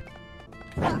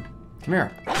 Come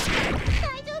here.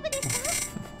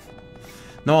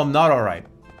 No, I'm not alright.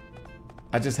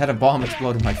 I just had a bomb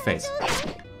explode in my face.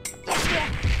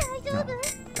 No.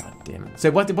 God damn it. Say,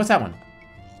 what's that one?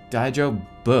 Daijo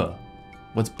buh.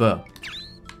 What's buh?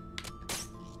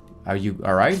 Are you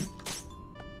alright?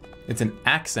 It's an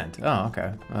accent. Oh,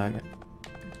 okay.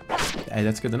 Hey,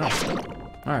 that's good to know.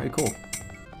 Alright, cool.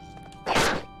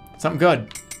 Something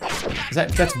good.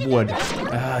 That's wood.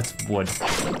 It's wood.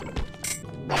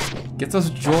 Get those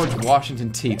George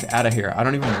Washington teeth out of here. I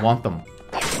don't even want them.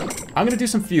 I'm gonna do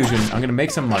some fusion. I'm gonna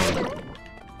make some money.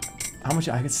 How much?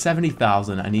 I get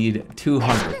 70,000. I need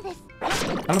 200. I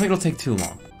don't think it'll take too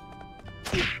long.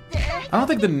 I don't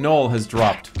think the gnoll has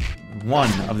dropped one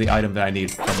of the item that I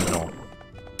need from the gnoll.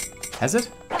 Has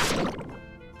it?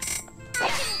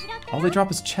 All they drop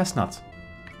is chestnuts.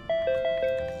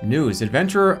 News.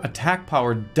 Adventurer attack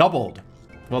power doubled.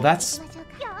 Well, that's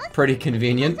pretty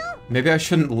convenient. Maybe I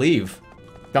shouldn't leave.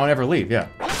 Don't ever leave, yeah.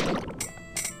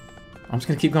 I'm just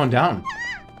gonna keep going down.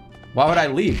 Why would I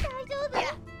leave?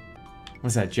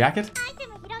 What's that, jacket?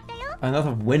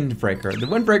 Another windbreaker. The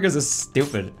windbreakers are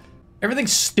stupid.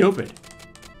 Everything's stupid.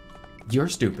 You're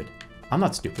stupid. I'm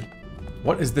not stupid.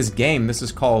 What is this game? This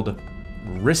is called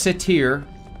Recettear.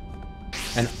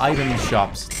 an item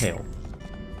shop's tail.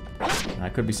 And I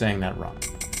could be saying that wrong.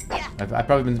 I've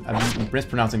probably been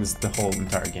mispronouncing this the whole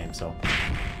entire game, so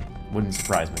wouldn't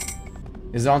surprise me.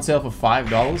 Is it on sale for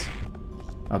 $5?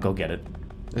 I'll go get it.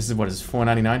 This is what is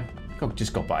 $4.99?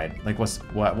 Just go buy it. Like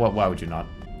why would you not?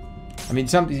 I mean,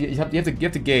 you have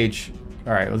to gauge.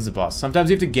 All right, well, this is a boss. Sometimes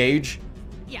you have to gauge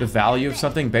the value of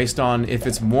something based on if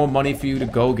it's more money for you to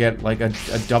go get like a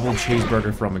double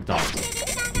cheeseburger from McDonald's.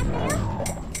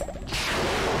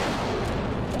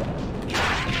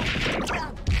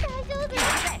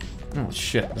 Oh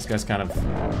shit, this guy's kind of...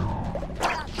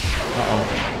 Uh-oh.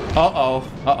 Uh-oh.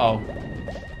 Uh-oh.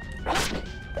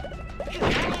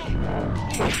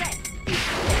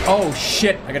 Oh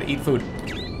shit, I gotta eat food.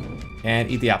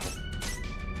 And eat the apple.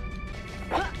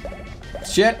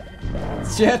 Shit.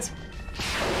 Shit.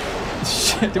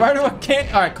 Shit. Do I know I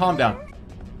can't? Alright, calm down.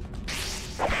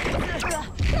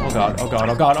 Oh god, oh god,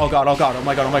 oh god, oh god, oh god, oh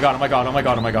my god, oh my god, oh my god, oh my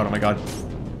god, oh my god, oh my god.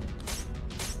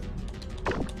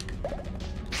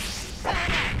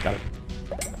 Got it.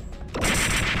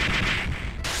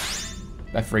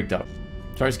 I freaked out.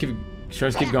 Should I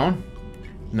just keep going?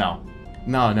 No.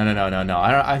 No. I'm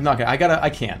not gonna, I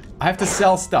can't. I have to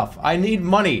sell stuff. I need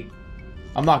money.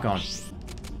 I'm not going.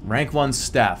 Rank 1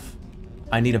 staff.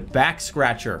 I need a back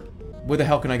scratcher. Where the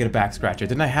hell can I get a back scratcher?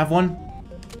 Didn't I have one?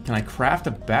 Can I craft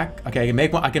a back? Okay, I can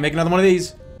make one. I can make another one of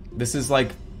these. This is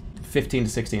like 15 to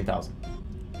 16,000.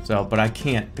 So, but I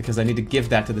can't because I need to give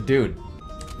that to the dude.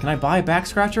 Can I buy a back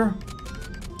scratcher?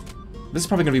 This is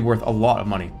probably gonna be worth a lot of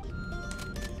money.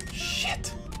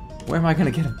 Shit. Where am I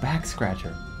gonna get a back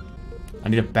scratcher? I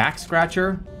need a back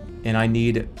scratcher, and I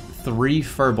need 3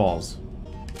 fur balls.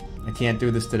 I can't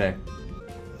do this today.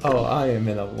 Oh, I am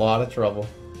in a lot of trouble.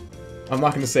 I'm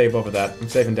not gonna save over that. I'm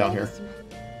saving down here.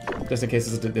 Just in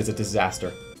case it's a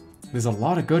disaster. There's a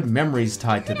lot of good memories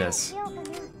tied to this.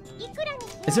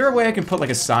 Is there a way I can put like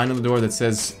a sign on the door that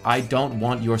says, I don't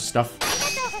want your stuff?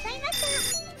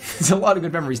 There's a lot of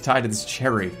good memories tied to this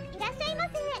cherry.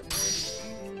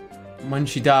 When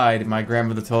she died, my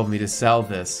grandmother told me to sell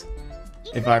this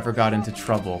if I ever got into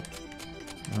trouble.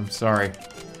 I'm sorry.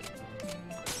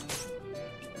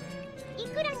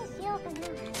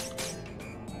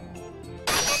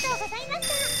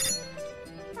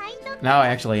 Now I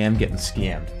actually am getting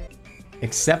scammed.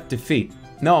 Accept defeat.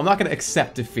 No, I'm not gonna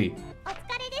accept defeat.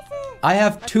 I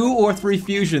have 2 or 3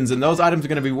 fusions, and those items are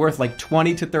gonna be worth like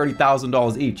 $20,000 to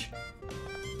 $30,000 each.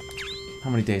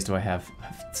 How many days do I have?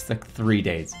 It's like 3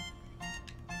 days.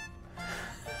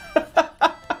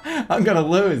 I'm gonna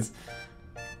lose.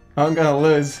 I'm gonna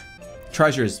lose.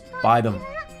 Treasures, buy them.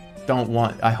 Don't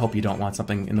want. I hope you don't want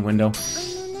something in the window.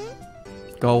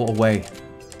 Go away.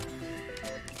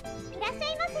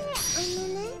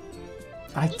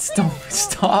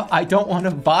 Stop. I don't want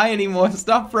to buy any more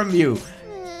stuff from you.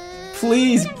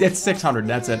 Please. It's 600.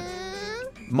 That's it.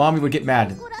 Mommy would get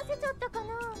mad.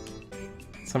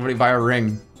 Somebody buy a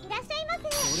ring.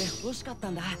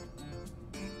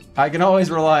 I can always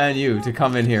rely on you to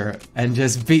come in here and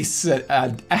just be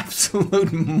an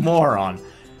absolute moron.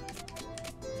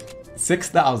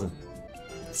 6,000.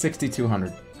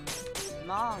 6,200.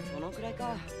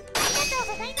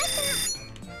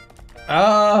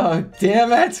 Oh,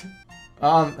 damn it!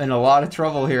 I'm in a lot of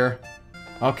trouble here.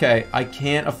 Okay, I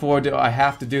can't afford to. I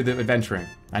have to do the adventuring.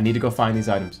 I need to go find these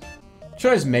items.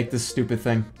 Should I just make this stupid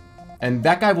thing? And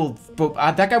that guy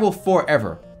will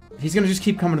forever. He's gonna just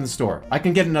keep coming to the store. I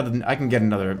can get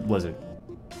another lizard.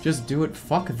 Just do it.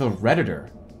 Fuck the Reddittear.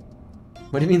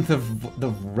 What do you mean the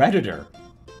Reddittear?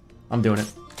 I'm doing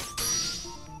it.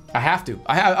 I have to.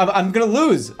 I'm gonna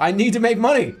lose. I need to make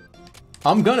money.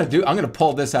 I'm gonna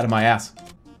pull this out of my ass.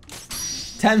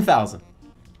 10,000.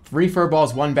 3 fur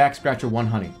balls, 1 back scratcher, 1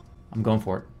 honey. I'm going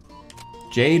for it.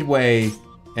 Jade Way,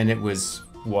 and it was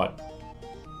what?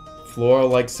 Floor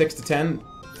like 6 to 10,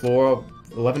 floor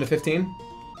 11 to 15.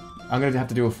 I'm gonna have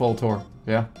to do a full tour.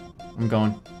 Yeah, I'm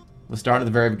going. We'll start at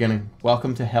the very beginning.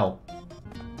 Welcome to hell.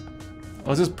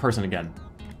 Oh, it's this person again.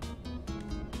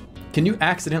 Can you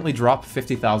accidentally drop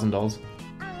 $50,000?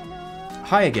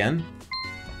 Hi again.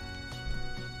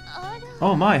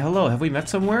 Oh my, hello, have we met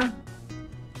somewhere?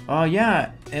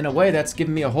 Yeah, in a way that's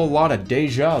given me a whole lot of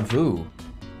deja vu.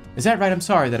 Is that right? I'm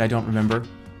sorry that I don't remember.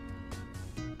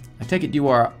 I take it you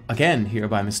are again here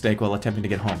by mistake while attempting to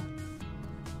get home.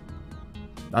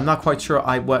 I'm not quite sure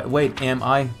wait, am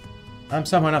I? I'm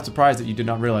somehow not surprised that you did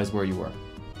not realize where you were.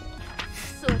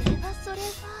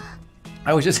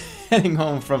 I was just heading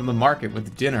home from the market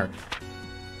with dinner.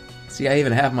 See, I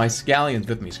even have my scallions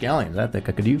with me. Scallions, I think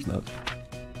I could use those.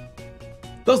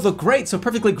 Those look great, so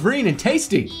perfectly green and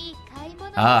tasty.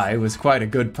 Ah, it was quite a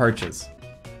good purchase.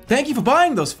 Thank you for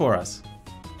buying those for us.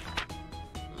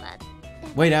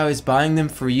 Wait, I was buying them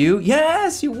for you?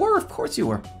 Yes, you were. Of course you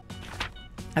were.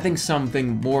 I think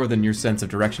something more than your sense of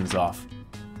direction is off.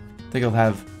 I think I'll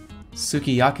have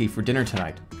sukiyaki for dinner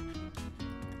tonight.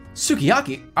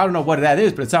 Sukiyaki? I don't know what that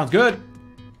is, but it sounds good.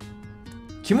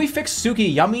 Can we fix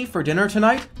sukiyummy for dinner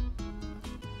tonight?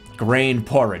 Grain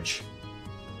porridge.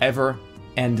 Ever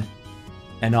and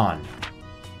on.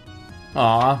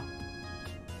 Aww.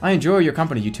 I enjoy your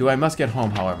company, you two. I must get home,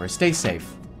 however. Stay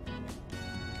safe.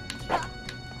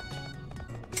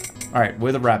 Alright,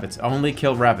 we're the rabbits. Only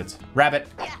kill rabbits. Rabbit!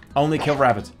 Only kill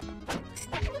rabbits.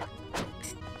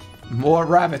 More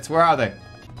rabbits. Where are they?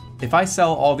 If I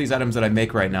sell all these items that I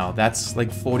make right now, that's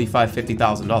like $45,000,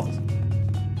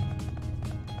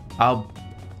 $50,000.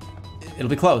 It'll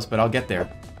be close, but I'll get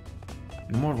there.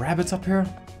 No more rabbits up here?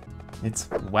 It's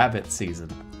wabbit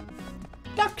season.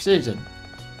 Duck season.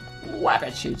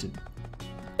 Wabbit season.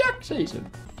 Duck season.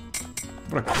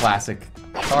 What a classic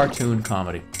cartoon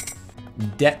comedy.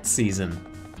 Debt season.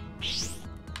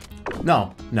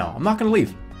 No, I'm not gonna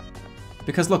leave.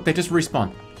 Because look, they just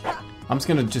respawn. I'm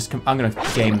gonna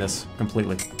game this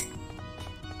completely.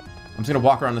 I'm just gonna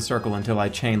walk around the circle until I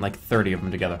chain like 30 of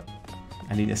them together.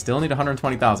 I still need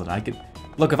 120,000. I could,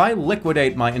 look, if I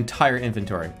liquidate my entire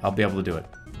inventory, I'll be able to do it.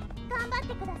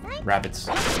 Rabbits.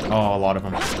 Oh, a lot of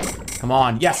them. Come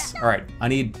on, yes! Alright, I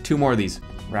need 2 more of these.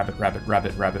 Rabbit, rabbit,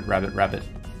 rabbit, rabbit, rabbit, rabbit.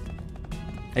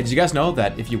 Hey, did you guys know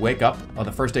that if you wake up on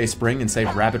the first day of spring and say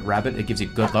rabbit, rabbit, it gives you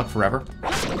good luck forever?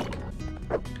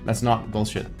 That's not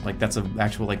bullshit. Like, that's an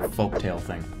actual, like, folktale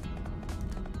thing.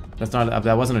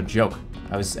 That wasn't a joke.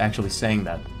 I was actually saying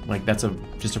that. Like, that's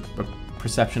just a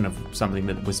perception of something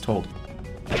that was told.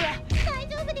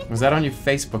 Was that on your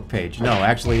Facebook page? No,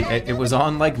 actually, it was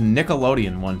on, like,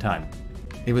 Nickelodeon one time.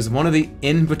 It was one of the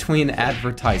in-between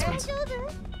advertisements.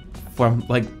 From,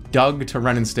 like, Doug to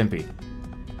Ren and Stimpy.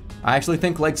 I actually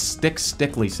think, like,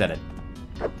 Stickly said it.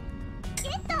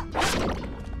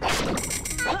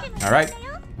 Alright,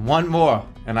 1 more,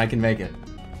 and I can make it.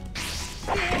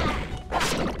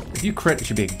 If you crit, it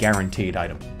should be a guaranteed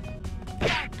item.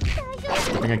 I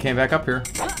think I came back up here.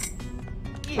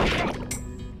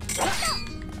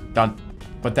 Done.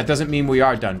 But that doesn't mean we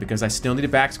are done, because I still need a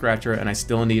back scratcher, and I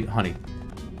still need honey.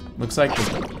 Looks like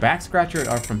the back scratcher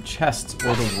are from chests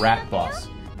or the rat boss.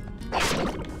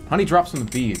 Honey drops from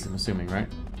the bees, I'm assuming, right?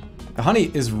 The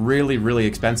honey is really, really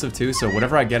expensive too, so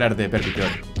whatever I get out of it better be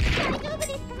good.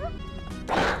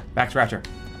 Back scratcher.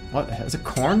 What? Is it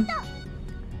corn?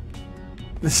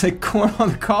 It's like corn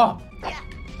on the cob.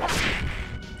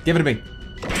 Give it to me.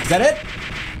 Is that it?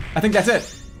 I think that's it.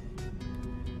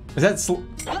 Is that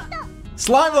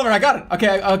slime liver? I got it.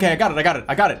 Okay, I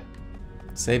got it.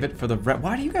 Save it for the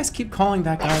why do you guys keep calling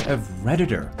that guy a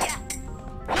Reddittear?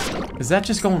 Is that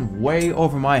just going way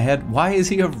over my head? Why is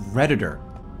he a Reddittear?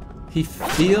 He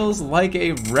feels like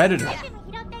a Reddittear.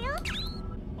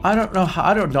 I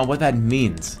don't know what that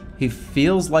means. He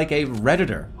feels like a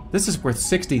Reddittear. This is worth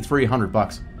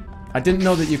 $6,300. I didn't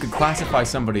know that you could classify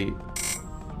somebody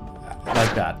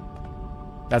like that.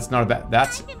 That's not a bad,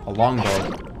 that's a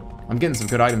longbow. I'm getting some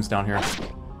good items down here.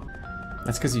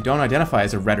 That's because you don't identify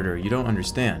as a Reddittear. You don't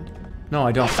understand. No,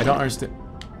 I don't understand.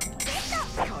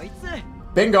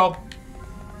 Bingo!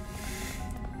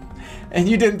 And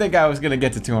you didn't think I was gonna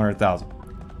get to 200,000.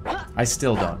 I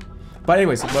still don't. But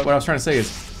anyways, what I was trying to say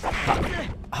is,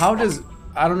 how does,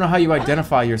 I don't know how you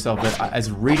identify yourself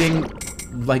as reading,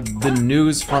 like, the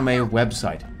news from a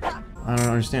website. I don't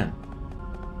understand.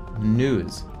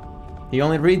 News. He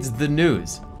only reads the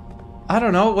news. I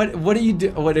don't know, what do you do,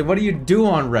 what do you do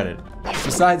on Reddit?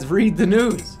 Besides read the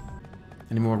news?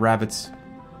 Any more rabbits?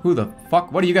 Who the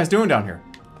fuck, what are you guys doing down here?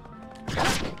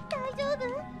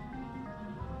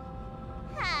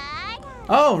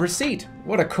 Oh, Receipt!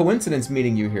 What a coincidence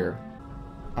meeting you here.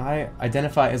 I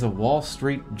identify as a Wall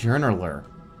Street journaler.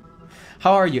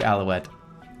 How are you, Alouette?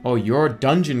 Oh, you're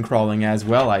dungeon crawling as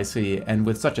well, I see, and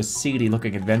with such a seedy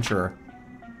looking adventurer.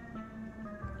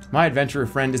 My adventurer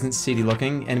friend isn't seedy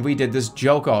looking, and we did this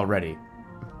joke already.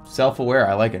 Self-aware,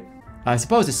 I like it. I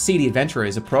suppose a seedy adventurer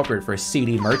is appropriate for a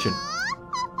seedy merchant.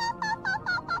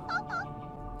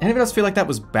 Anybody else feel like that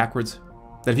was backwards?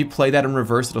 That if you play that in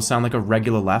reverse, it'll sound like a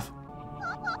regular laugh?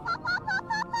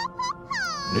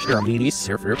 That's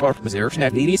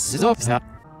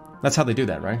how they do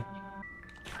that, right?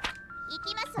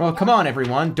 Well, come on,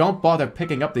 everyone. Don't bother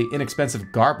picking up the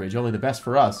inexpensive garbage. Only the best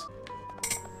for us.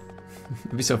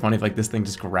 It'd be so funny if, like, this thing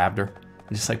just grabbed her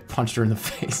and just, like, punched her in the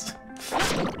face.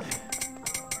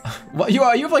 What? You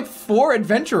have, like, 4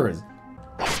 adventurers.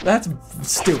 That's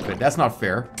stupid. That's not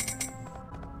fair.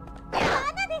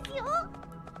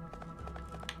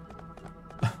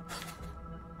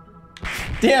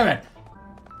 damn it!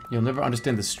 You'll never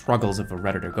understand the struggles of a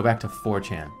Redditor. Go back to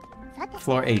 4chan.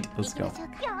 Floor 8, let's go.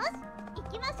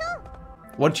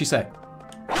 What did she say?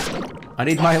 I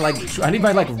need my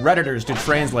Redditors to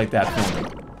translate that for me.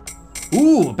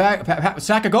 Ooh,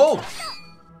 sack of gold!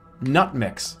 Nut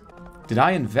mix. Did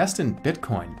I invest in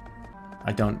Bitcoin?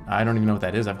 I don't even know what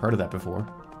that is. I've heard of that before.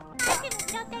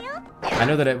 I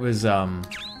know that it was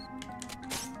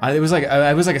it was like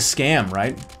a scam,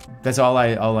 right? That's all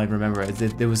I remember.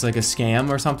 It was like a scam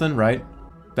or something, right?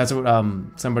 That's what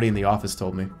somebody in the office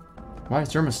told me. Why is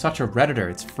Jerma such a Redditor?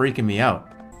 It's freaking me out.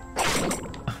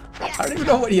 I don't even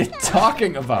know what you're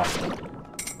talking about.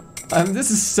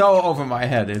 This is so over my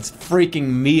head. It's freaking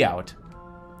me out.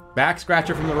 Back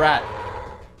scratcher from the rat.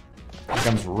 Here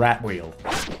comes rat wheel.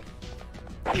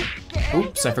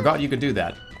 Oops, I forgot you could do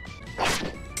that.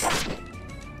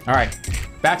 Alright,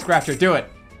 back scratcher, do it.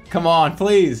 Come on,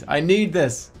 please. I need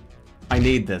this. I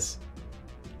need this.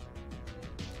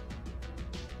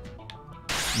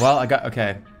 Well,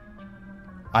 okay.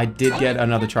 I did get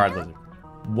another charred lizard.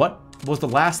 What was the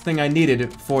last thing I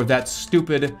needed for that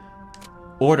stupid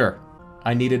order?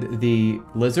 I needed the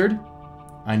lizard.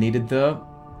 I needed the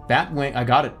bat wing. I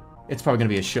got it. It's probably gonna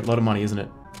be a shitload of money, isn't it?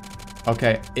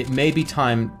 Okay, it may be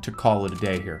time to call it a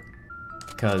day here.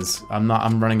 Because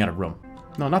I'm running out of room.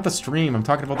 No, not the stream. I'm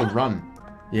talking about the run.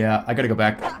 Yeah, I gotta go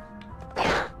back.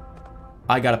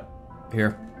 I gotta...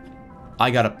 Here.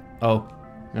 I gotta... Oh. You know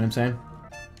what I'm saying?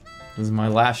 This is my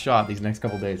last shot these next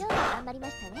couple days.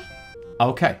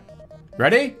 Okay.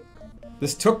 Ready?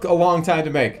 This took a long time to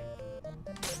make.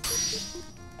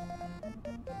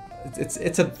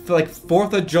 It's a like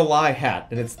 4th of July hat,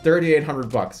 and it's 3,800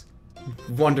 bucks.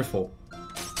 Wonderful.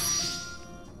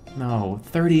 No,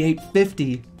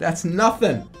 3,850. That's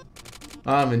nothing.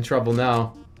 I'm in trouble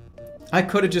now. I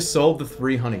could have just sold the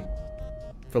 3 honey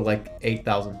for like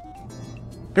 8,000.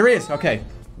 There he is. Okay,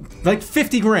 like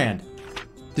 50 grand.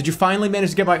 Did you finally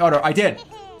manage to get my order? I did.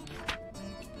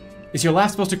 Is your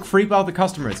laugh supposed to creep out the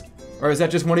customers? Or is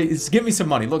that just one of give me some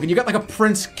money. Look, and you got like a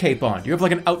prince cape on. You have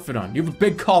like an outfit on. You have a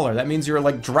big collar. That means you're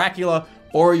like Dracula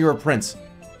or you're a prince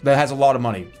that has a lot of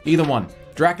money. Either one.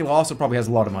 Dracula also probably has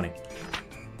a lot of money.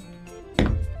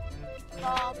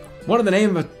 What in the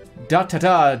name of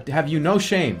da-ta-da have you no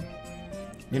shame?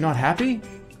 You're not happy?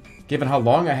 Given how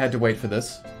long I had to wait for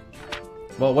this.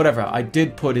 Well, whatever. I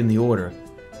did put in the order.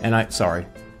 And sorry.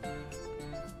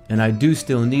 And I do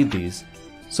still need these.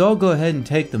 So I'll go ahead and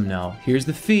take them now. Here's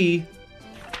the fee.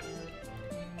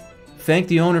 Thank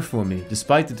the owner for me.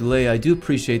 Despite the delay, I do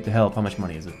appreciate the help. How much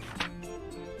money is it?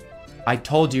 I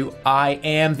told you, I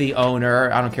am the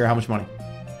owner. I don't care how much money.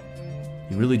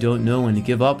 You really don't know when to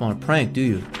give up on a prank, do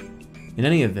you? In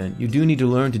any event, you do need to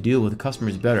learn to deal with the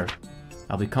customers better.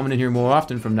 I'll be coming in here more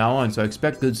often from now on, so I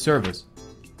expect good service.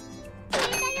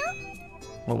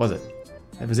 What was it?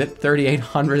 That was it?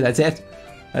 3,800? That's it?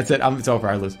 That's it. It's over.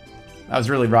 I lose. I was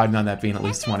really riding on that being at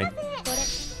least 20.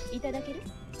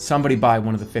 Somebody buy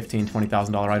one of the $15,000,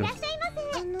 $20,000 items.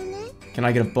 Can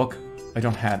I get a book? I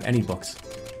don't have any books.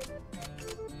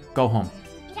 Go home.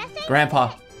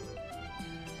 Grandpa.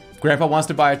 Grandpa wants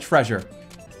to buy a treasure.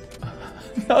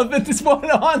 No, this one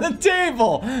on the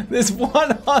table! This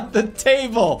one on the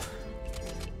table!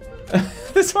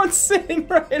 This one's sitting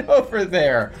right over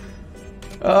there.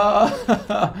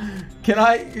 Can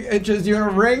I just, you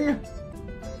want a ring?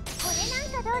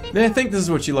 I think this is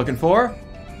what you're looking for.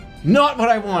 Not what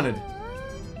I wanted.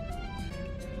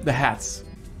 The hats.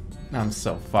 I'm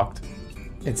so fucked.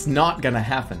 It's not gonna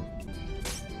happen.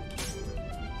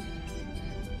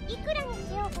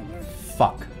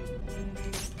 Fuck.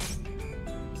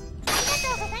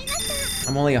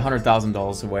 I'm only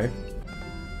 $100,000 away.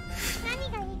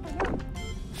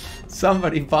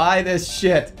 Somebody buy this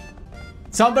shit.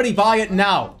 Somebody buy it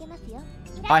now.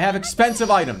 I have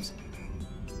expensive items.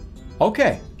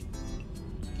 Okay.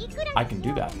 I can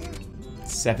do that.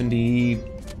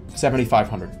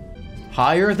 7,500.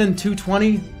 Higher than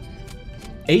 220?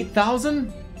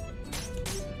 8,000?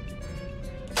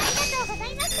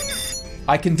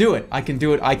 I can do it. I can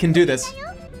do it. I can do this.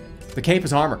 The cape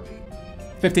is armor.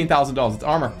 $15,000. It's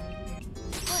armor.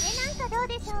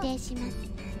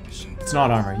 It's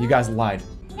not armor. You guys lied.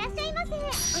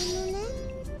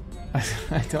 I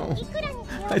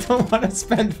don't want to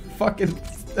spend fucking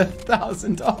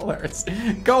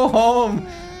 $1,000. Go home.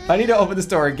 I need to open the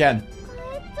store again.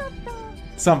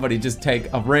 Somebody just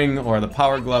take a ring or the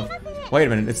power glove. Wait a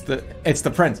minute. It's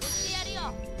the prince.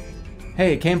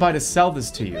 Hey, I came by to sell this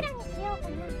to you.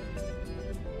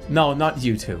 No, not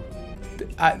you two.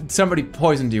 Somebody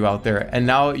poisoned you out there, and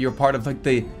now you're part of like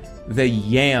the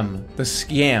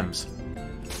scams.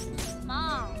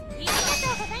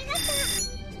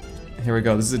 Here we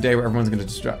go. This is a day where everyone's gonna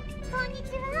distract.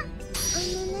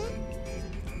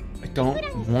 I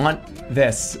don't want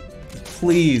this.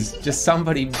 Please, just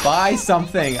somebody buy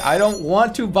something. I don't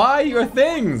want to buy your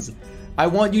things. I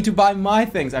want you to buy my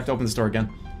things. I have to open the store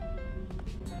again.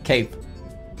 Cape.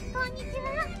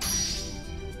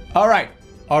 All right.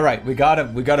 We got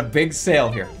a big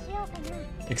sale here.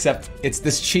 Except it's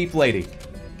this cheap lady.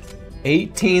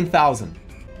 18,000.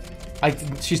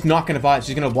 She's not gonna buy it.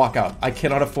 She's gonna walk out. I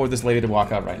cannot afford this lady to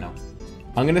walk out right now.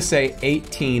 I'm gonna say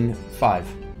 18.5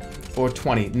 or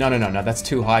 20. No. That's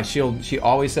too high. She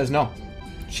always says no.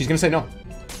 She's gonna say no.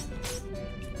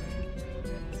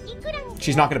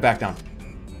 She's not gonna back down.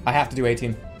 I have to do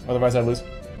 18, otherwise I lose.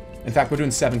 In fact, we're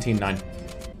doing 17.9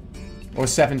 or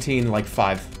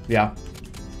 17.5. Yeah.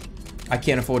 I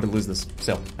can't afford to lose this.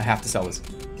 So I have to sell this.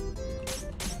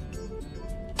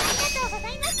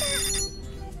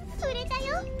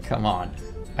 Come on.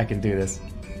 I can do this.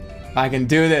 I can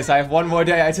do this. I have one more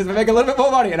day. I just have to make a little bit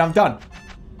more money and I'm done.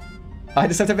 I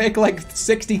just have to make like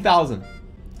 60,000.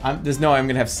 There's no way I'm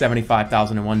gonna have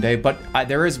 75,000 in one day, but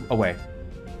there is a way.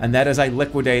 And that is I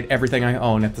liquidate everything I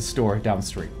own at the store down the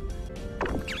street.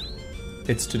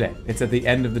 It's today. It's at the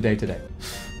end of the day today.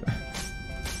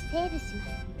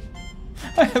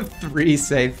 I have 3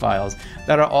 save files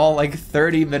that are all like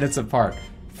 30 minutes apart.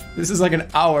 This is like an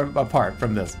hour apart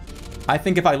from this. I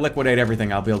think if I liquidate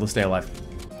everything, I'll be able to stay alive.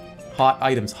 Hot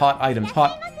items, hot.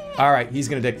 All right, he's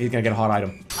gonna get a hot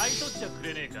item.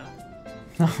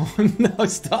 Oh no,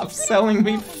 stop selling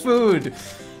me food.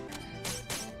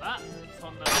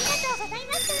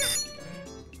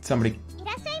 Somebody,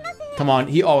 come on,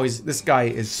 this guy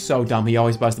is so dumb. He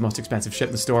always buys the most expensive shit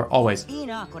in the store, always.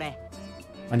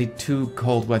 I need 2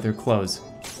 cold weather clothes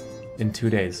in 2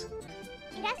 days.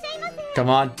 Come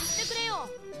on.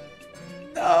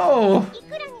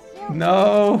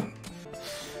 No.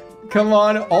 Come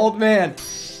on, old man.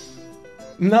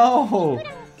 No.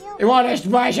 You want us to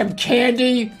buy some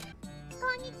candy?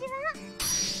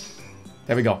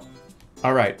 There we go.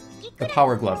 All right, the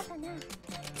power glove.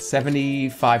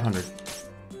 7,500.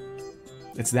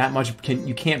 It's that much.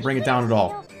 You can't bring it down at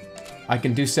all. I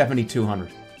can do 7,200.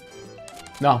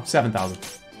 No, 7,000.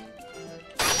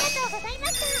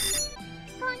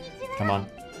 Come on,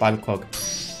 buy the cloak.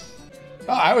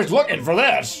 Oh, I was looking for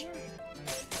this.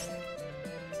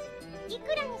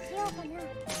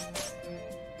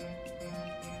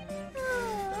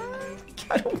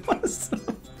 I don't want to sell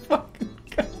the fucking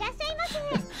gun.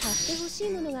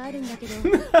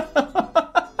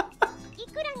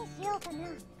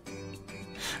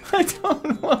 I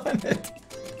don't want it.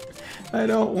 I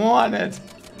don't want it.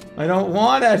 I don't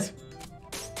want it.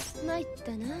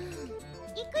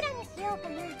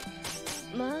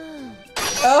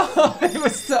 Oh, it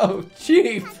was so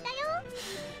cheap.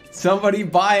 Somebody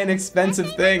buy an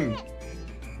expensive thing.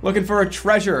 Looking for a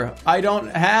treasure. I don't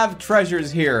have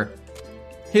treasures here.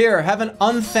 Here, have an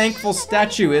unthankful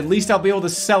statue. At least I'll be able to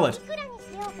sell it.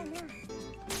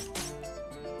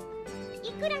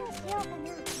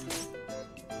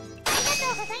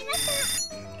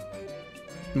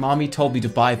 Mommy told me to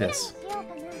buy this.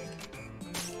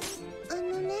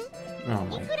 Oh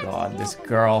my god, this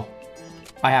girl.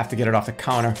 I have to get it off the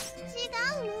counter.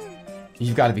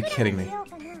 You've got to be kidding me.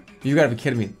 You've got to be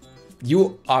kidding me.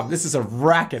 This is a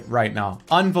racket right now.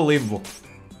 Unbelievable.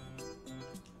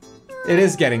 It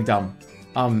is getting dumb.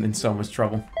 I'm in so much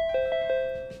trouble.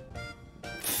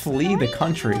 Flee the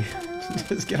country.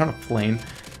 Just get on a plane.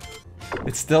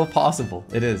 It's still possible.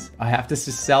 It is. I have to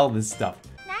just sell this stuff.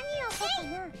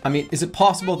 I mean, is it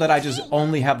possible that I just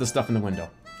only have the stuff in the window?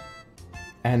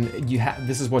 And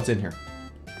this is what's in here.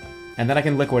 And then I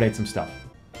can liquidate some stuff.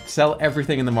 Sell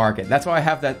everything in the market. That's why I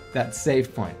have that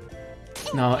save point.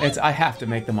 No, I have to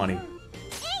make the money.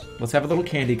 Let's have a little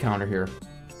candy counter here.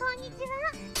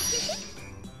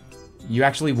 You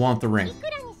actually want the ring.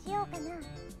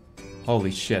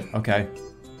 Holy shit, okay.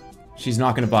 She's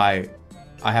not gonna buy.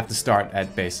 I have to start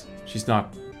at base. She's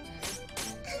not.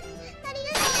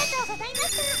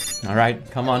 Alright,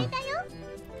 come on.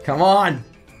 Come on!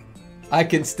 I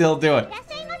can still do it.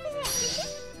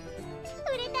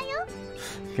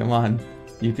 Come on.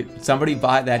 You could. Somebody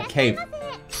buy that cape.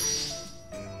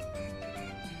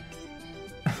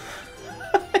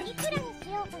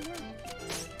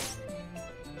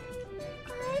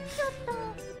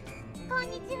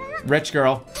 Rich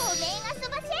girl.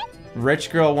 Rich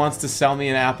girl wants to sell me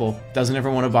an apple. Doesn't ever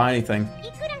want to buy anything.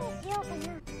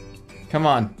 Come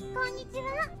on.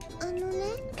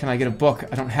 Can I get a book?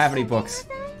 I don't have any books.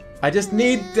 I just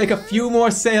need like a few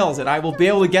more sales and I will be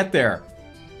able to get there.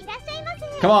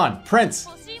 Come on, Prince.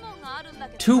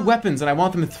 2 weapons and I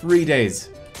want them in 3 days.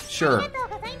 Sure.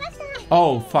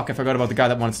 Oh, fuck, I forgot about the guy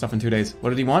that wanted stuff in 2 days. What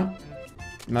did he want?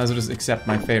 Might as well just accept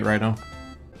my fate right now.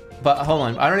 But hold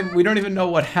on, we don't even know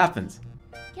what happens.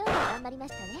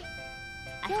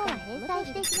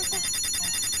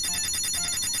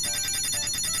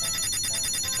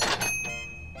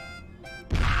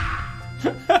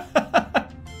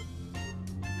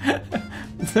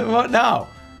 What now?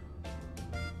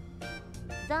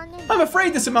 I'm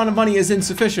afraid this amount of money is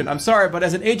insufficient. I'm sorry, but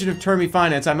as an agent of Termi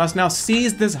Finance, I must now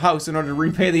seize this house in order to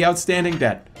repay the outstanding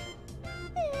debt.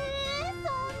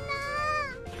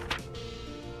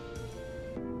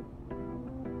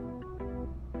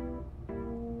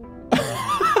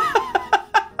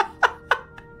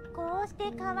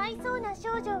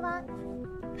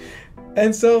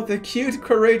 And so the cute,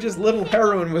 courageous little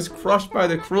heroine was crushed by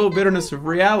the cruel bitterness of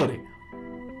reality.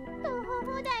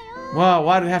 Wow,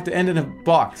 why did it have to end in a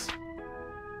box?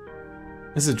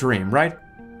 This is a dream, right?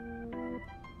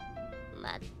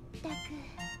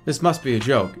 This must be a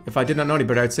joke. If I did not know any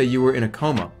better, I'd say you were in a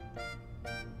coma.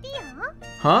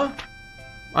 Huh?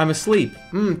 I'm asleep.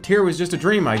 Tear was just a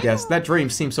dream, I guess. That dream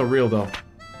seems so real, though.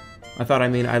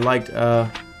 I liked,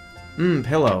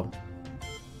 pillow.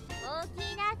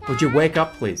 Would you wake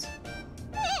up, please?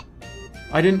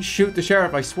 I didn't shoot the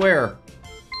sheriff, I swear.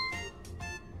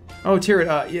 Oh, Tear,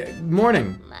 yeah,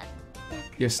 morning.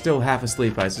 You're still half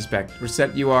asleep, I suspect.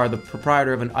 Recette, you are the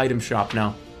proprietor of an item shop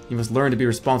now. You must learn to be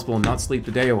responsible and not sleep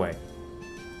the day away.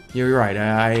 You're right,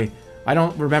 I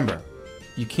don't remember.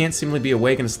 You can't seemingly be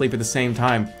awake and asleep at the same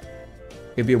time.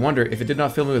 It'd be a wonder if it did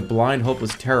not fill me with blind,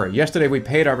 hopeless terror. Yesterday we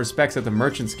paid our respects at the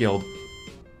Merchants Guild,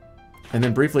 and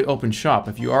then briefly opened shop.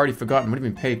 If you already forgotten, what do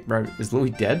you mean paid? Right, is Louis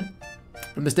dead?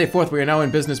 From this day forth, we are now in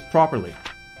business properly.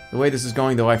 The way this is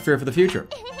going, though, I fear for the future.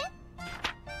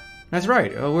 That's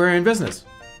right, we're in business.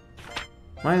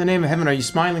 Why in the name of heaven are you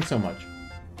smiling so much?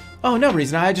 Oh, no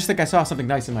reason, I just think I saw something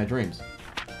nice in my dreams.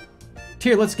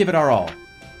 Tear, let's give it our all.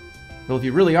 Well, if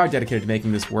you really are dedicated to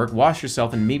making this work, wash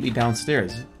yourself and meet me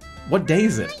downstairs. What day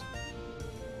is it?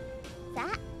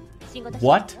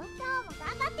 What?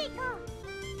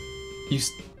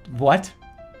 What?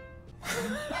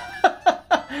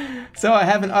 So I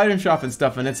have an item shop and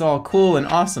stuff, and it's all cool and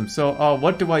awesome. So,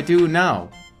 what do I do now?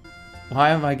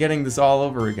 Why am I getting this all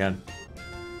over again?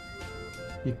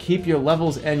 You keep your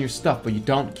levels and your stuff, but you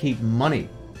don't keep money.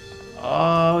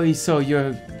 Oh, so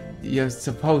you're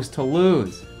supposed to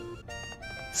lose.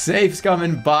 Save scum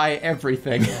and buy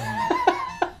everything.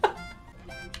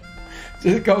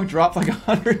 Just go drop like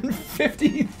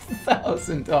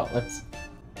 $150,000.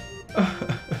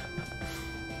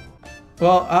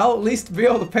 Well, I'll at least be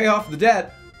able to pay off the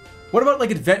debt. What about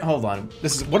like hold on.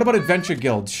 What about Adventure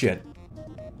Guild shit?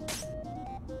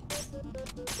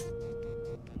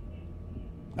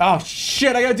 Oh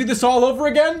shit, I gotta do this all over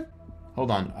again?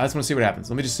 Hold on, I just wanna see what happens.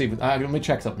 Let me just see, let me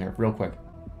check something here real quick.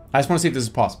 I just wanna see if this is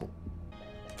possible.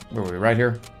 Where were we, right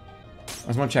here? I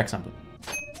just wanna check something.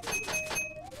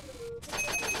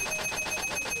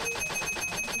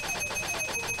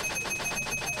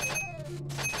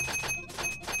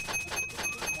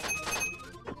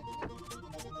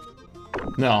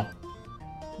 No.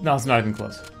 No, it's not even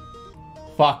close.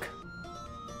 Fuck.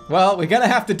 Well, we're gonna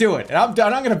have to do it, and I'm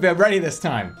done. I'm gonna be ready this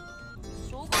time.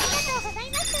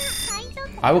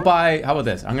 I will buy, how about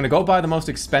this? I'm gonna go buy the most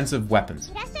expensive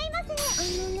weapons.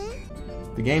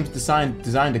 The game's designed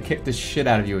to kick the shit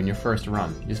out of you in your first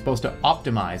run. You're supposed to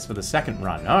optimize for the second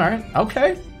run. Alright,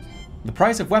 okay. The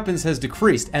price of weapons has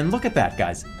decreased, and look at that,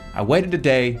 guys. I waited a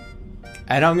day,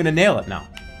 and I'm gonna nail it now.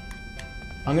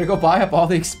 I'm gonna go buy up all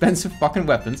the expensive fucking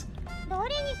weapons.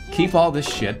 Keep all this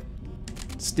shit.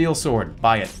 Steel sword,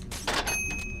 buy it.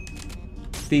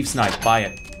 Thief's knife, buy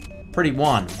it. Pretty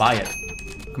wand, buy it.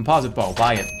 Composite bow,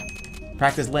 buy it.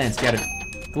 Practice lance, get it.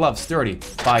 Gloves, sturdy,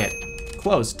 buy it.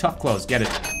 Clothes, tough clothes, get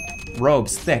it.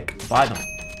 Robes, thick, buy them.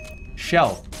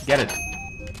 Shell, get it.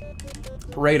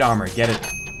 Parade armor, get it.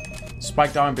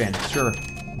 Spiked armband, sure.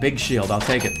 Big shield, I'll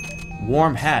take it.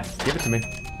 Warm hat, give it to me.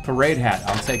 Parade hat,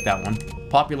 I'll take that one.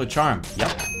 Popular charm,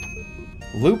 yep.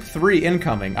 Loop 3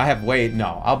 incoming.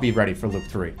 No, I'll be ready for loop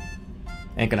 3.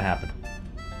 Ain't gonna happen.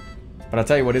 But I'll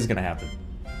tell you what is gonna happen.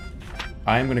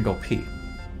 I am gonna go pee.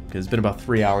 Because it's been about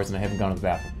 3 hours and I haven't gone to the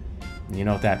bathroom. And you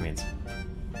know what that means.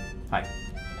 Hi.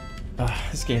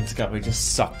 This game's got me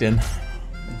just sucked in.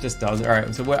 It just does.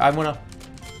 Alright, so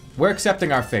we're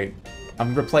accepting our fate.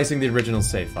 I'm replacing the original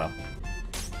save file.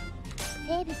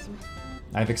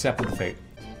 I've accepted the fate.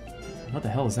 What the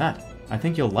hell is that? I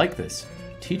think you'll like this.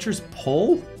 Teacher's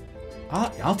poll?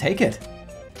 I'll take it.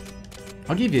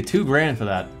 I'll give you $2 grand for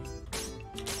that.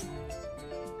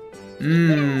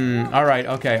 Alright,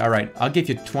 okay, alright. I'll give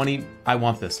you 20. I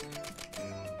want this.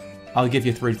 I'll give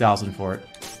you 3,000 for it.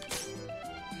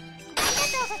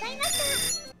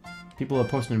 People are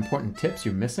posting important tips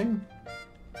you're missing?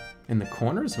 In the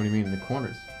corners? What do you mean in the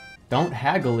corners? Don't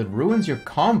haggle, it ruins your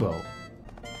combo.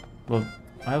 Well,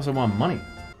 I also want money.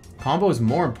 Combo is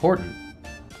more important.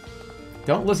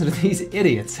 Don't listen to these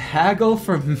idiots. Haggle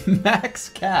for max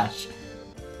cash.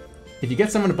 If you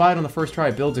get someone to buy it on the first try,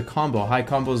 it builds a combo. High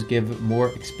combos give more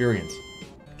experience.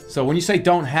 So when you say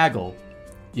don't haggle,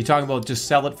 you're talking about just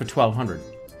sell it for 1,200.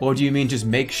 Or do you mean just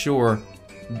make sure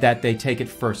that they take it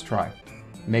first try?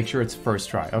 Make sure it's first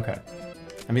try. Okay.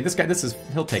 I mean, this guy,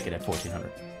 he'll take it at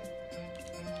 1,400.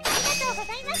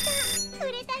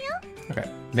 Okay.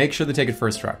 Make sure they take it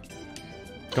first try.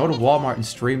 Go to Walmart and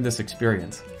stream this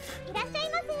experience.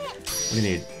 What do you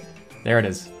need? There it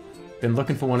is. Been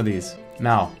looking for one of these.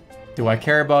 Now, do I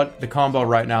care about the combo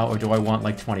right now, or do I want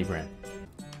like 20 grand?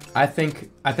 I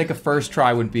think a first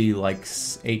try would be like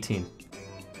 18.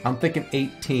 I'm thinking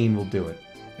 18 will do it.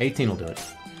 18 will do it.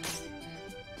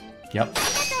 Yep.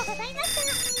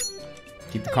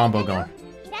 Keep the combo going.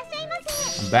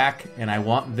 I'm back, and I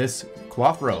want this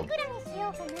cloth robe.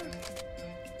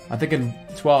 I'm thinking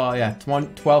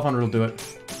 1,200 will do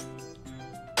it.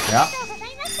 Yeah.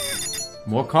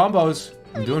 More combos.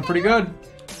 I'm doing pretty good.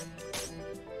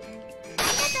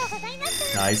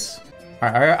 Nice.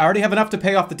 Alright, I already have enough to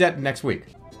pay off the debt next week.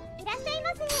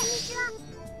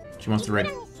 She wants to raid.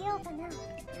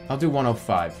 I'll do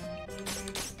 105.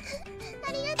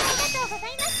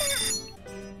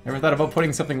 Ever thought about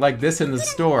putting something like this in the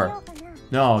store?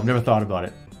 No, I've never thought about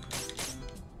it.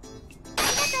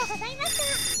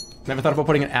 Never thought about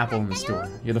putting an apple in the store.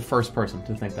 You're the first person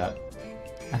to think that.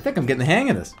 I think I'm getting the hang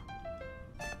of this.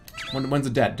 When's the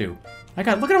debt due? Look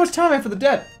at how much time I have for the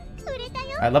debt.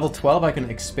 At level 12, I can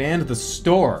expand the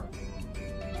store.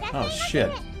 Oh, shit.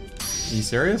 Are you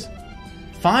serious?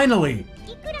 Finally!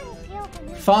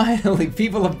 Finally,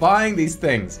 people are buying these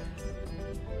things.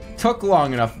 Took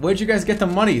long enough. Where'd you guys get the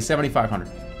money? 7,500.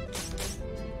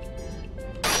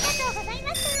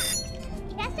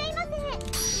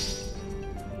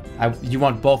 You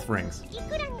want both rings.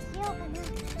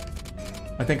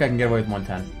 I think I can get away with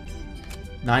 110.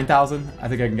 9,000? I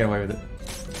think I can get away with it.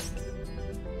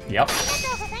 Yep.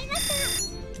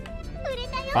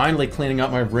 Finally cleaning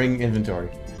up my ring inventory.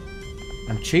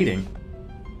 I'm cheating.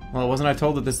 Well, wasn't I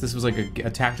told that this was like a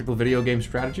tactical video game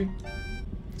strategy?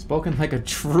 Spoken like a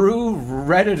true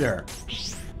Redditor.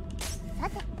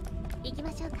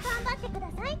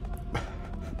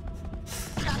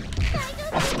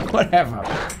 Whatever.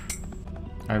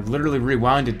 I literally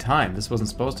rewinded time. This wasn't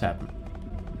supposed to happen.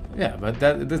 Yeah, but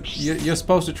you're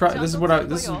supposed to try. This is what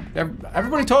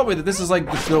everybody told me that this is like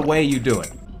the way you do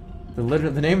it. The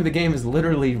name of the game is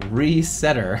literally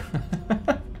Recettear.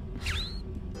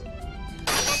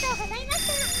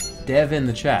 Dev in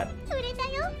the chat.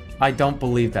 I don't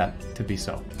believe that to be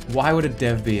so. Why would a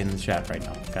dev be in the chat right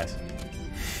now, guys?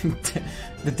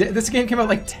 This game came out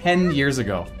like 10 years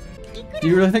ago. Do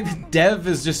you really think the dev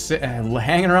is just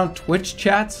hanging around Twitch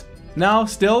chats now,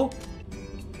 still?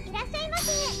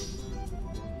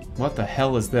 What the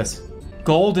hell is this?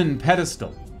 Golden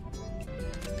pedestal.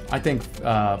 I think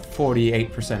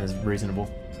 48% is reasonable.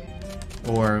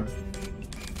 Or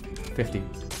 50.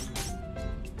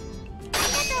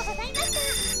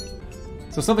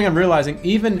 So something I'm realizing,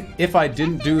 even if I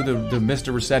didn't do the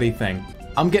Mr. Recettear thing,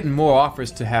 I'm getting more offers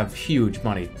to have huge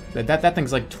money. That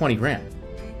thing's like 20 grand.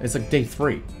 It's like day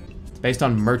 3. It's based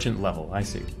on merchant level, I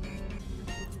see.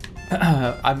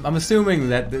 I'm assuming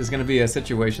that there's gonna be a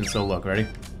situation, so look, ready?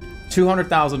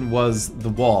 200,000 was the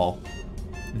wall.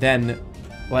 Then,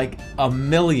 like, $1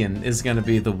 million is gonna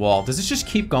be the wall. Does this just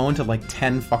keep going to like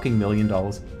 $10 fucking million? And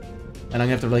I'm gonna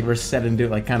have to like reset and do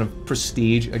like kind of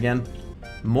prestige again?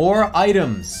 More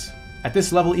items! At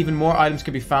this level, even more items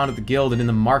can be found at the guild and in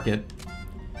the market.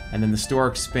 And then the store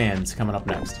expands, coming up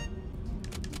next.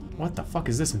 What the fuck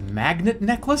is this? Magnet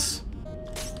necklace?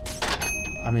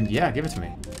 I mean, yeah, give it to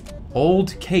me.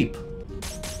 Old cape.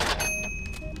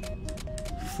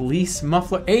 Fleece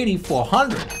muffler,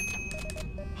 8,400.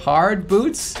 Hard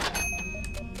boots.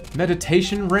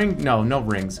 Meditation ring, no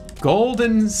rings.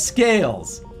 Golden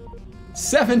scales,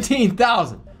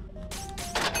 17,000.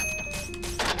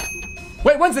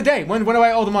 Wait, when's the day? When do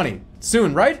I owe the money?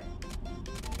 Soon, right?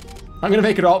 I'm gonna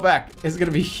make it all back. It's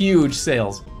gonna be huge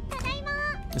sales.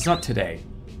 It's not today.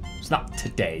 It's not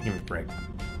today. Give me a break.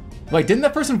 Wait, didn't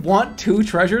that person want 2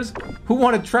 treasures? Who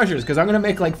wanted treasures? Because I'm gonna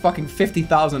make like fucking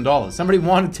 $50,000. Somebody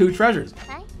wanted 2 treasures.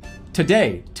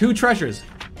 Today, 2 treasures.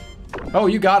 Oh,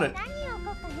 you got it.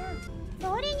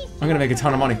 I'm gonna make a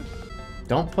ton of money.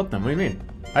 Don't put them. What do you mean?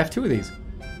 I have 2 of these.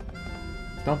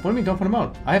 What do you mean don't put them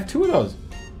out? I have 2 of those.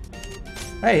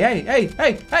 Hey, hey, hey,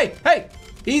 hey, hey, hey!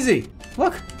 Easy!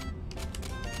 Look!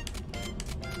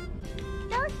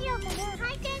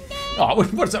 Oh,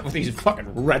 what's up with these fucking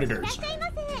Redditors?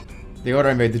 The order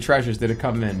I made, the treasures, did it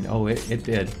come in? Oh, it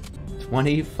did.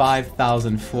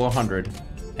 25,400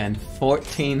 and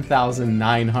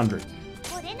 14,900.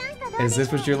 Is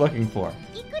this what you're looking for?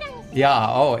 Yeah,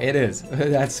 oh, it is.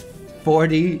 That's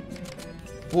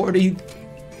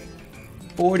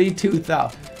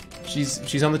 42,000.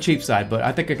 She's on the cheap side, but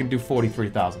I think I can do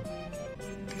 43,000.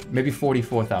 Maybe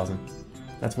 44,000.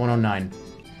 That's 109.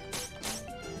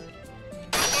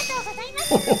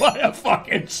 What a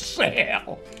fucking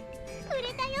sale!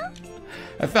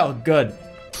 I felt good.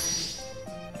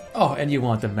 Oh, and you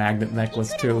want the magnet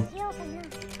necklace too.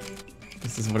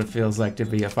 This is what it feels like to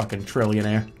be a fucking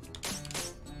trillionaire.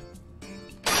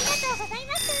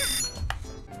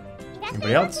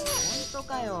 Anybody else?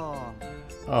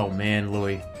 Oh man,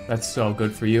 Louis. That's so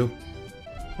good for you.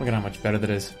 Look at how much better that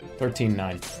is.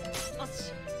 13.9.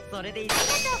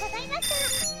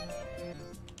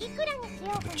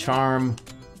 The charm.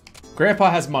 Grandpa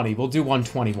has money. We'll do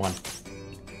 121.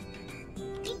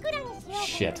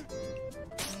 Shit.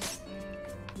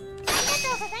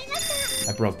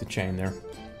 I broke the chain there.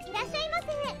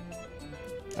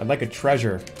 I'd like a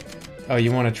treasure. Oh,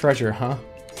 you want a treasure, huh?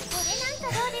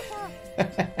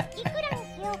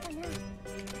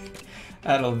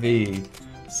 That'll be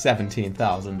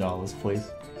 $17,000, please.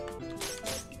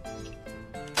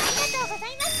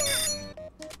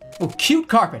 Oh, cute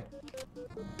carpet!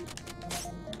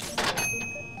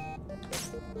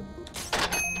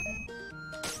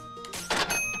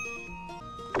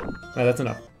 Oh, that's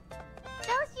enough.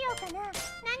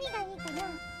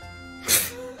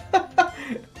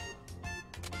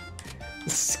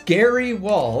 Scary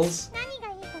walls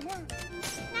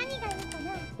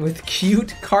with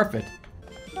cute carpet.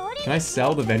 Can I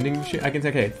sell the vending machine? I can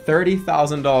take, okay,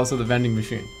 $30,000 for the vending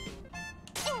machine.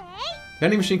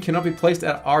 Vending machine cannot be placed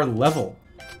at our level.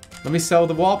 Let me sell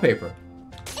the wallpaper.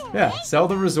 Yeah, sell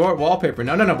the resort wallpaper.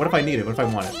 No, no, no, what if I need it? What if I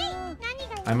want it?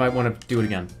 I might want to do it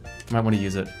again. I might want to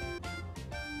use it.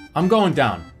 I'm going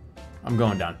down. I'm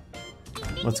going down.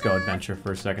 Let's go adventure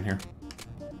for a second here.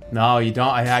 No, you don't.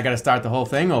 I gotta start the whole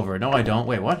thing over. No, I don't.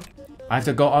 Wait, what? I have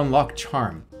to go unlock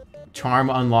Charm.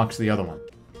 Charm unlocks the other one.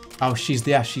 Oh, she's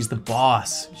the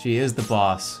boss. She is the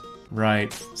boss.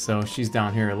 Right. So she's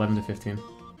down here, 11 to 15.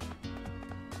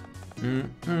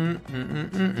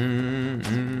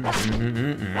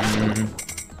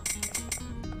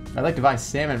 I'd like to buy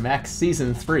Salmon Max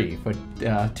Season 3 for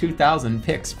 2,000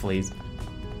 picks, please.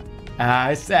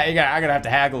 I'm gonna have to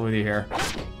haggle with you here.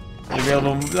 It's gonna be a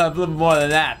little more than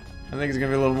that. I think it's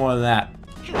gonna be a little more than that.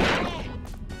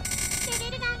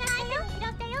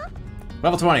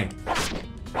 Level 20.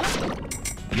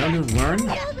 You didn't learn?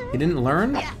 You didn't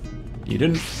learn? You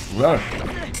didn't learn.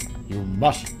 You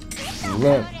must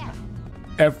learn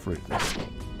everything.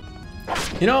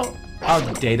 You know, our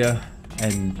data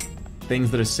and things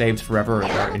that are saved forever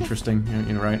are interesting,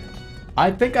 you know, right?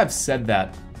 I think I've said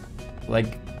that,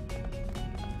 like,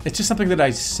 it's just something that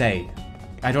I say.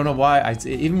 I don't know why,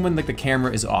 even when like the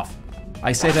camera is off.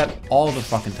 I say that all the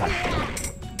fucking time.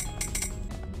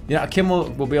 You know, Kim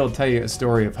will be able to tell you a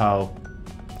story of how,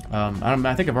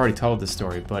 I think I've already told this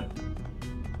story, but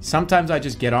sometimes I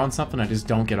just get on something, I just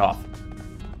don't get off.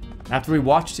 After we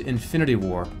watched Infinity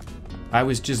War, I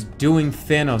was just doing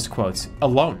Thanos quotes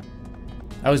alone.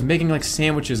 I was making like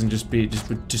sandwiches and just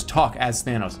talk as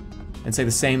Thanos and say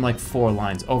the same like 4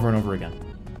 lines over and over again.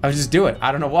 I would just do it.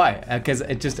 I don't know why, because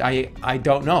it just I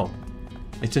don't know.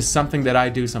 It's just something that I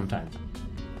do sometimes.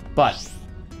 But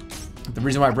the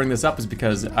reason why I bring this up is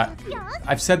because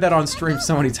I've said that on stream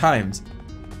so many times.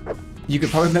 You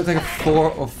could probably make like a 4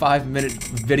 or 5 minute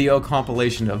video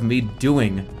compilation of me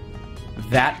doing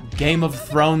that Game of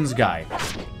Thrones guy.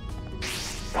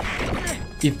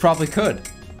 You probably could.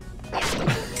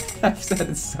 I've said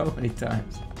it so many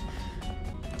times.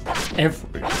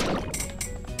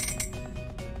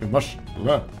 You must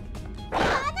learn.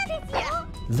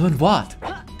 Learn what?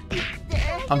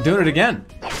 I'm doing it again.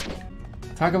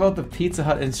 Talk about the Pizza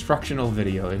Hut instructional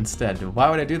video instead. Why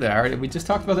would I do that? We just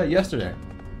talked about that yesterday.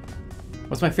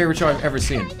 What's my favorite show I've ever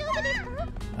seen?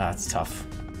 That's tough.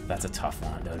 That's a tough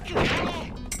one, dude.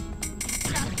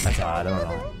 I don't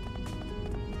know.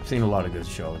 I've seen a lot of good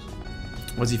shows.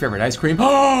 What's your favorite ice cream?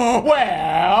 Oh,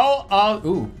 well,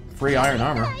 ooh, free iron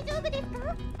armor.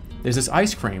 There's this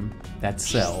ice cream that's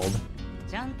sold.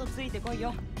 I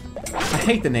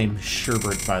hate the name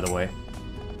sherbet, by the way.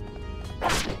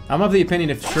 I'm of the opinion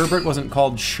if sherbet wasn't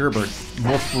called sherbet,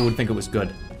 most people would think it was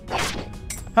good.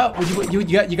 Oh, you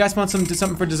guys want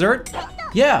something for dessert?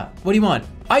 Yeah, what do you want?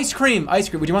 Ice cream, ice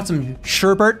cream. Would you want some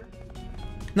sherbet?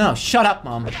 No, shut up,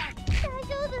 Mom.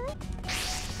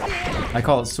 I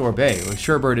call it sorbet. Well,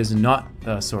 sherbet is not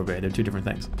sorbet. They're two different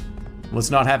things.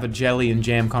 Let's not have a jelly and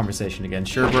jam conversation again.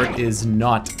 Sherbet is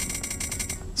not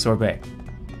sorbet.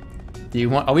 Do you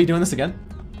want? Are we doing this again?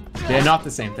 They're not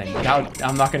the same thing. Now,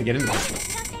 I'm not gonna get into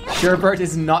this. Sherbet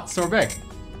is not sorbet.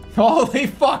 Holy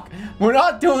fuck! We're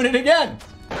not doing it again.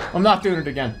 I'm not doing it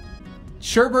again.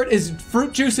 Sherbet is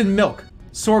fruit juice and milk.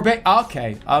 Sorbet.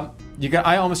 Okay.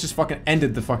 I almost just fucking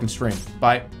ended the fucking stream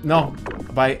by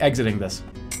exiting this.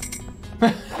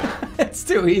 It's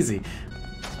too easy.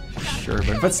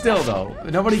 Sherbet, but still though,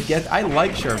 nobody gets. I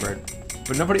like sherbet,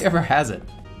 but nobody ever has it.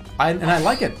 And I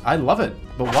like it. I love it.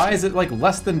 But why is it like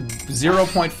less than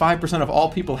 0.5% of all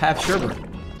people have sherbet?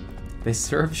 They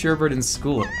serve sherbet in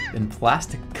school in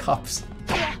plastic cups.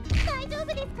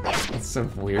 That's so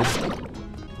weird.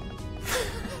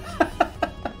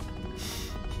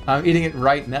 I'm eating it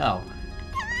right now.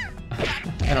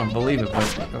 I don't believe it, but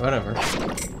whatever.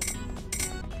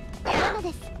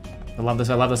 I love this,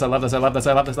 I love this, I love this, I love this,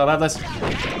 I love this, I love this.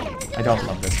 I don't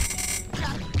love this.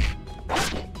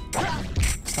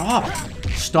 Stop!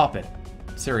 Stop it.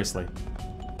 Seriously.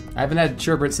 I haven't had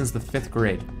sherbet since the 5th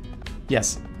grade.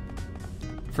 Yes.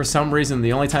 For some reason,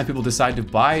 the only time people decide to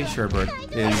buy sherbet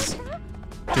is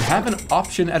to have an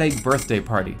option at a birthday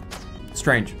party.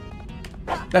 Strange.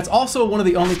 That's also one of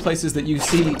the only places that you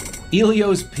see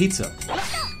Elio's Pizza.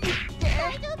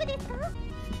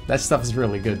 That stuff is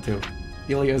really good too.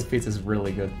 Elio's Pizza is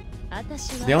really good.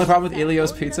 The only problem with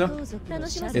Elio's Pizza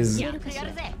is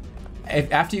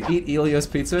after you eat Elio's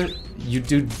Pizza, you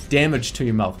do damage to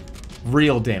your mouth.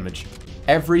 Real damage.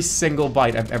 Every single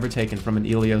bite I've ever taken from an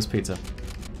Elio's Pizza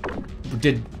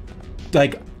did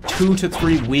like 2 to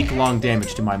 3 week-long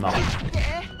damage to my mouth.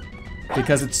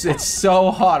 Because it's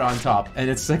so hot on top, and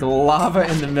it's like lava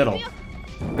in the middle.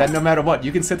 That no matter what,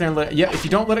 you can sit there and if you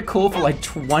don't let it cool for like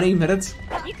 20 minutes,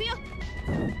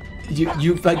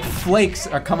 you like flakes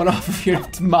are coming off of your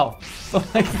mouth for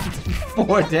like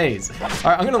 4 days.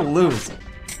 Alright, I'm gonna lose.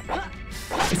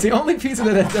 It's the only pizza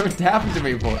that has ever happened to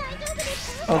me before.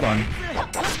 Hold on.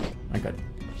 I got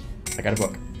a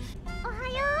book.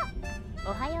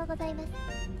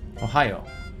 Ohio.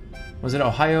 Was it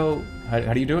Ohio?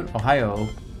 How do you do it? Ohio.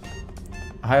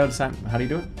 Ohio, how do you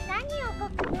do it?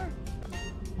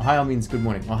 Ohio means good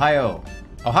morning. Ohio.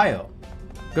 Ohio.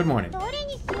 Good morning.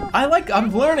 I'm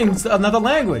learning another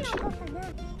language.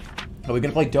 Are we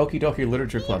gonna play Doki Doki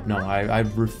Literature Club? No, I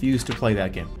refuse to play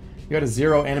that game. You got a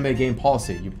 0 anime game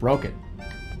policy. You broke it.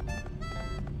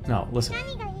 No, listen.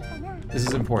 This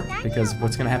is important because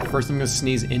what's gonna happen first, I'm gonna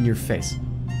sneeze in your face.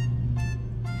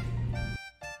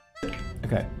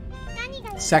 Okay.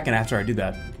 Second, after I do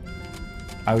that,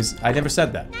 I never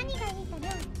said that.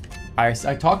 I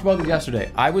talked about it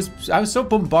yesterday. I was so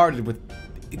bombarded with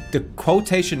the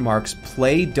quotation marks,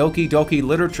 play Doki Doki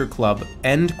Literature Club,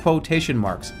 end quotation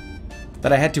marks,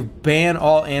 that I had to ban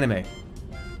all anime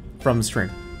from the stream.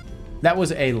 That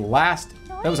was a last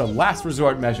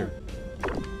resort measure.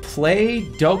 Play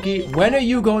Doki, when are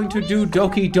you going to do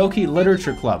Doki Doki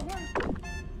Literature Club?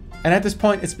 And at this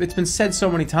point, it's been said so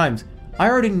many times, I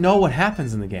already know what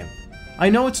happens in the game. I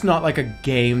know it's not like a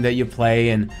game that you play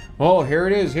and, oh, here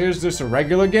it is, here's just a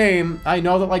regular game. I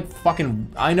know that like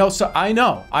fucking, I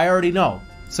already know.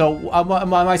 So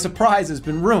my surprise has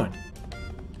been ruined.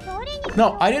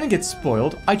 No, I didn't get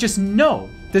spoiled, I just know.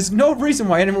 There's no reason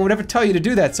why anyone would ever tell you to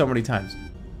do that so many times.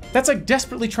 That's like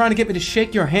desperately trying to get me to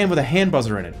shake your hand with a hand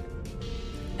buzzer in it.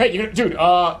 Hey, dude, you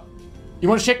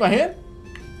wanna shake my hand?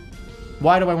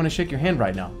 Why do I wanna shake your hand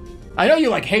right now? I know you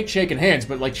like hate shaking hands,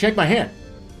 but like shake my hand.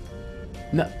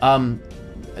 No,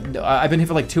 I've been here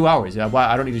for like 2 hours.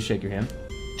 I don't need to shake your hand.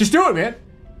 Just do it, man.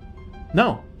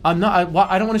 No, I'm not.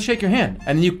 I don't want to shake your hand.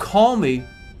 And then you call me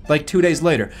like 2 days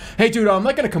later. Hey, dude, I'm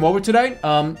not gonna come over today.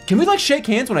 Can we like shake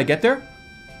hands when I get there?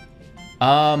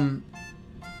 I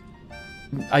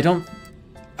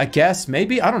guess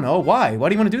maybe. I don't know. Why? Why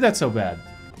do you want to do that so bad?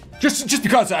 Just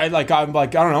because I'm like I don't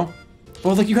know.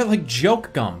 Well, like you got like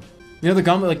joke gum. You know the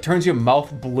gum that like turns your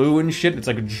mouth blue and shit? It's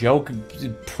like a joke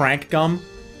prank gum.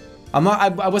 I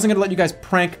wasn't gonna let you guys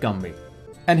prank gum me.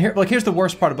 And here's the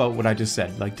worst part about what I just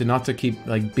said. Like not to keep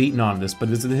like beating on this, but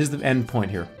this is the end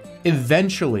point here.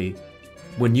 Eventually,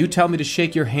 when you tell me to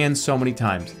shake your hand so many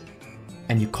times,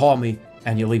 and you call me,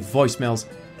 and you leave voicemails,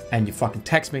 and you fucking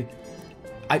text me,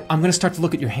 I'm gonna start to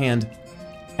look at your hand,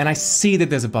 and I see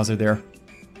that there's a buzzer there.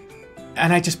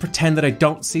 and I just pretend that I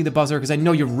don't see the buzzer because I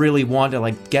know you really want to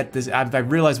like get this. I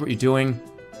realize what you're doing.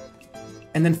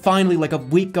 And then finally, like a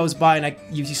week goes by and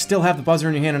you still have the buzzer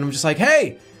in your hand and I'm just like,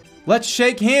 hey, let's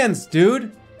shake hands,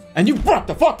 dude. And you brought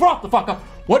the fuck up.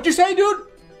 What'd you say, dude?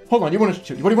 Hold on, what do you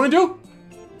want to do?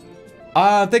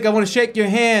 I think I want to shake your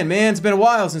hand, man. It's been a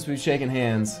while since we've shaken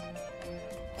hands.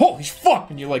 Holy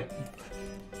fuck! And you're like,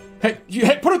 hey,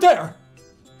 put it there.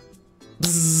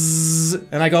 Bzzz,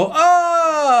 and I go,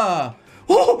 ah!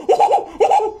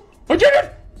 I did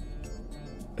it!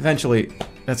 Eventually,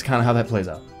 that's kind of how that plays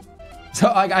out. So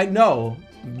I know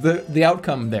the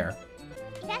outcome there.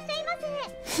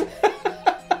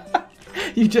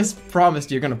 You just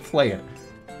promised you're gonna play it.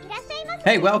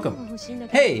 Hey, welcome.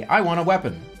 Hey, I want a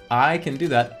weapon. I can do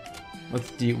that.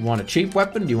 Do you want a cheap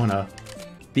weapon? Do you want a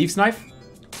thieves knife?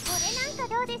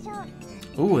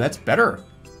 Ooh, that's better.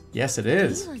 Yes, it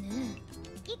is.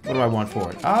 What do I want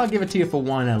for it? I'll give it to you for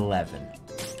 111.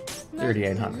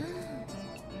 3,800.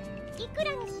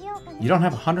 You don't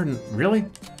have 100 and... Really?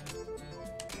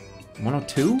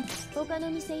 102?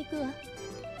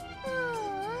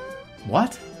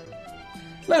 What?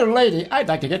 Little lady, I'd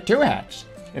like to get 2 hats.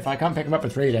 If I come pick them up in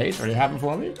 3 days, will you have them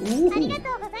for me? Ooh.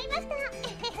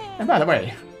 And by the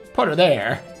way, put her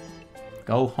there.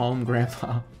 Go home,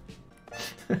 Grandpa.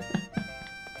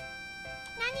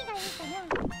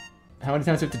 How many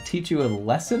times do I have to teach you a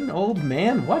lesson, old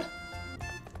man? What?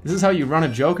 This is how you run a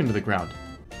joke into the ground.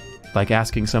 Like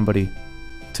asking somebody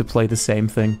to play the same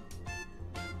thing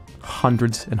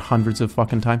hundreds and hundreds of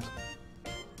fucking times.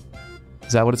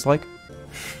 Is that what it's like?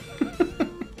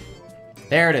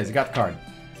 There it is, you got the card.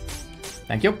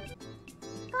 Thank you.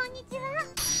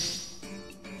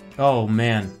 Oh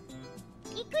man.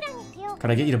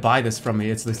 Could I get you to buy this from me?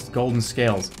 It's this golden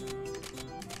scales.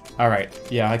 Alright,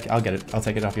 yeah, I'll get it. I'll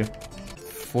take it off you.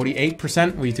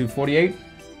 48%? Will you do 48?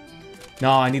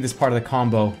 No, I need this part of the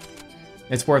combo.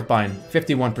 It's worth buying.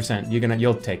 51%.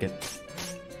 You'll take it.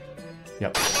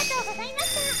 Yep.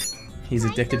 He's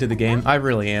addicted to the game. I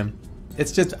really am.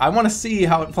 It's just, I want to see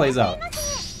how it plays out.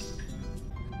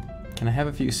 Can I have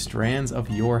a few strands of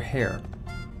your hair?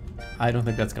 I don't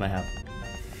think that's gonna happen.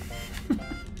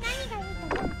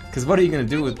 Because what are you gonna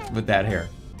do with that hair?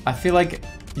 I feel like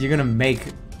you're gonna make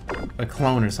a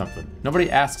clone or something.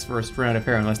 Nobody asks for a strand of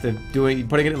hair unless they're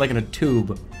putting it like in a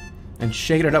tube and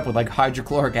shaking it up with like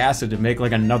hydrochloric acid to make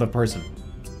like another person.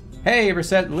 Hey,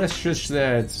 Recette, let's just,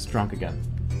 it's drunk again.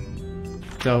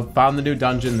 So, found the new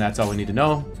dungeon, that's all we need to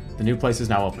know. The new place is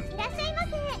now open.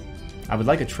 I would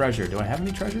like a treasure. Do I have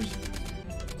any treasures?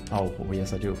 Oh, well,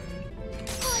 yes I do.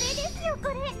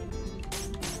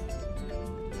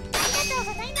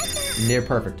 Near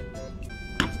perfect.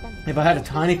 If I had a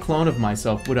tiny clone of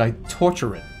myself, would I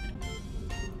torture it?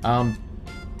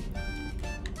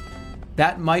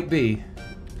 That might be...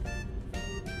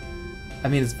 I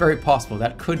mean, it's very possible.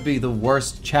 That could be the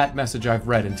worst chat message I've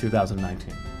read in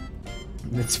 2019.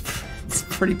 It's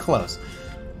pretty close.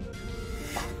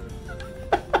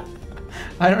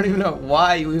 I don't even know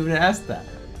why you even asked that.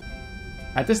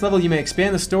 At this level, you may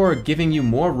expand the store, giving you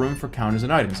more room for counters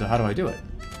and items. So how do I do it?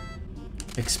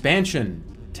 Expansion.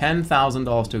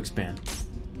 $10,000 to expand.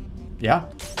 Yeah?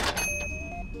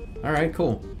 Alright,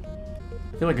 cool.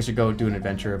 I feel like I should go do an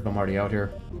adventure if I'm already out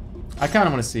here. I kind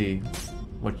of want to see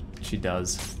what she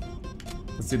does.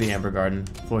 Let's do the Amber Garden.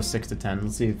 Floor 6 to 10.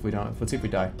 Let's see if we don't. Let's see if we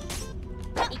die.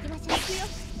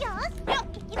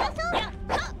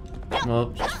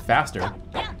 Well, faster.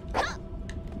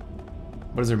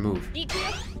 What is her move?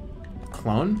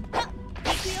 Clone?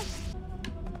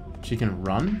 She can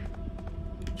run?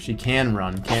 She can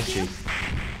run, can't she?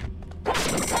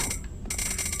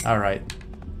 Alright.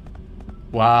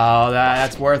 Wow,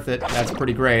 that's worth it. That's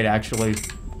pretty great, actually.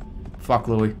 Fuck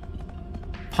Louie.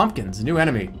 Pumpkins, new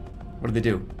enemy. What do they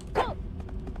do?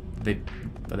 Are they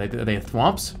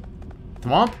thwomps?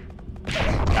 Thwomp?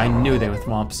 I knew they were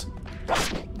thwomps.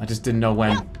 I just didn't know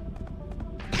when.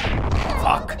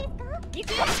 Fuck.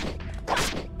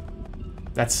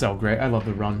 That's so great. I love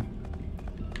the run.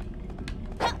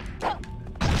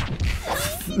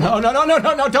 No,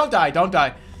 don't die, don't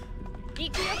die.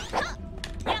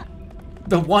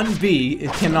 The 1B,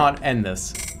 it cannot end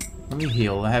this. Let me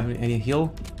heal. I have any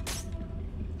heal?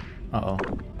 Uh-oh.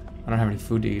 I don't have any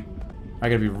food to eat. I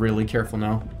gotta be really careful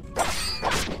now.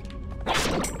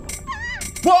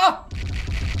 Whoa!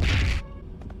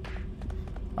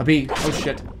 A B. Oh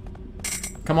shit.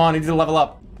 Come on, I need to level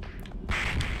up.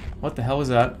 What the hell was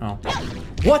that? Oh.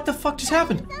 What the fuck just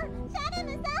happened?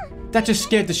 That just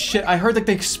scared the shit. I heard like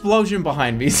the explosion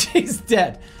behind me. She's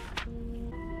dead.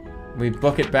 We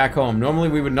book it back home. Normally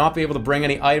we would not be able to bring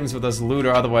any items with us, loot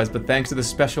or otherwise, but thanks to the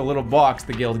special little box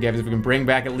the guild gave us, we can bring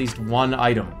back at least one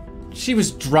item. She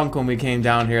was drunk when we came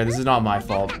down here. This is not my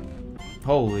fault.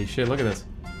 Holy shit, look at this.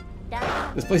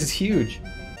 This place is huge.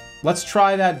 Let's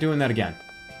try doing that again.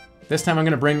 This time I'm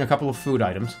gonna bring a couple of food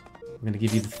items. I'm gonna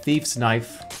give you the thief's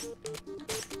knife.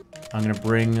 I'm gonna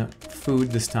bring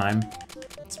food this time.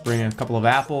 Let's bring a couple of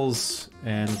apples,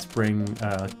 and let's bring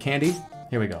candy.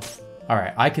 Here we go.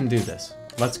 Alright, I can do this.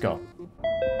 Let's go.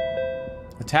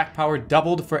 Attack power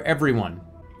doubled for everyone.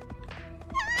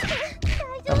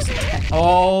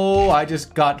 Oh, I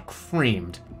just got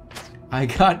creamed. I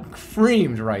got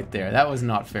creamed right there. That was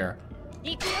not fair.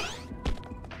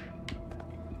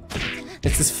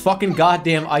 It's this fucking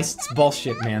goddamn ice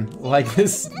bullshit, man. Like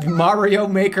this Mario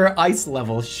Maker ice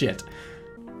level shit.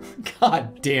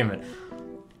 God damn it.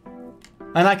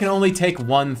 And I can only take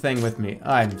one thing with me.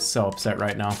 I'm so upset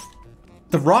right now.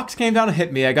 The rocks came down and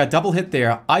hit me. I got double hit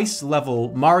there. Ice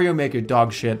level Mario Maker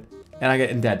dog shit. And I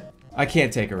get dead. I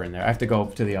can't take her in there. I have to go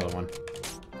to the other one.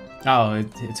 Oh,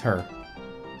 it's her.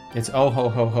 It's oh ho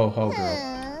ho ho ho girl.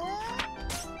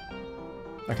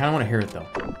 I kind of want to hear it though.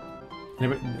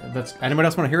 Anybody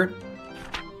else want to hear it?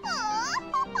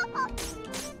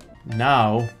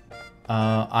 Now,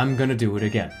 I'm gonna do it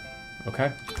again.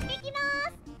 Okay?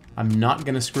 I'm not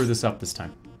gonna screw this up this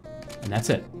time. And that's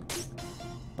it.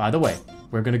 By the way,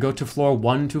 we're gonna go to floor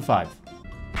 1 to 5.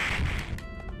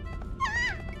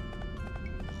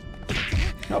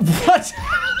 What?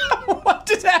 What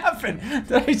just happened?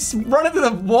 Did I just run into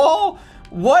the wall?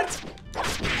 What?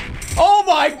 Oh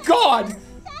my god!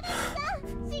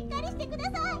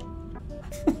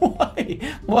 Why?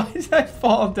 Why did I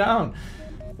fall down?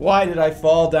 Why did I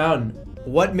fall down?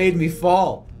 What made me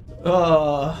fall?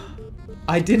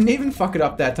 I didn't even fuck it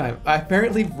up that time. I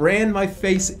apparently ran my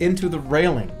face into the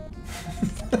railing.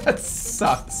 That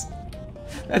sucks.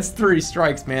 That's 3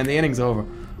 strikes, man. The inning's over.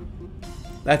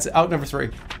 That's out number 3.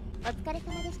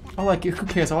 Who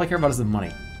cares? All I care about is the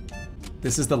money.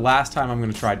 This is the last time I'm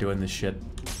gonna try doing this shit.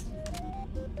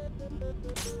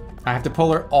 I have to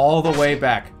pull her all the way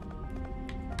back.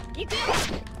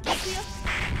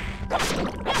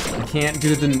 I can't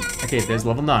do the... Okay, there's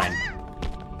level 9.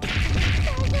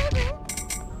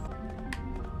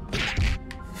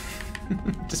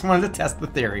 Just wanted to test the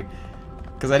theory.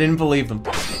 Because I didn't believe them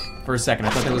for a second. I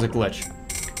thought that was a glitch.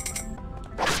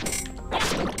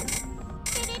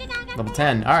 Level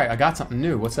 10. Alright, I got something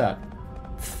new. What's that?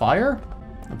 Fire?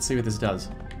 Let's see what this does.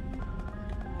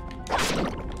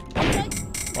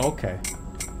 Okay.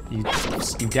 You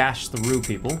dash through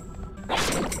people.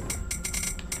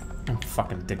 I'm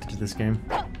fucking addicted to this game.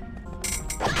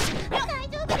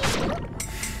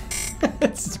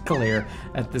 It's clear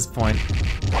at this point.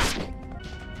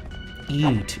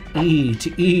 Eat,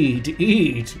 eat, eat,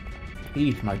 eat.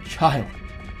 Eat, my child.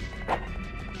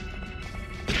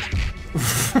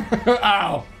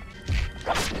 Ow!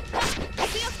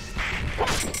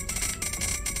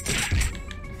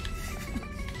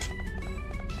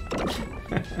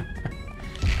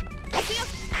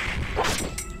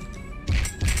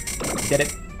 Get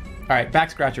it. Alright,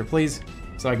 back scratcher, please.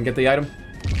 So I can get the item.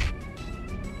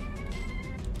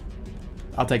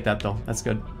 I'll take that though. That's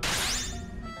good.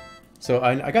 So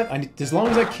as long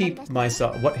as I keep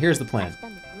myself... Here's the plan.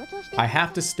 I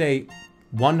have to stay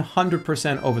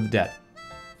 100% over the debt.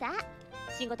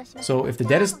 So if the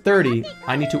debt is 30,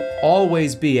 I need to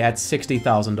always be at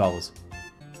 $60,000.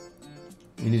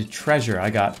 You need a treasure. I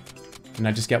got... Can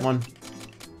I just get one?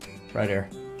 Right here.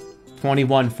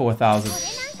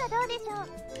 4,000.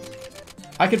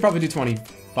 I could probably do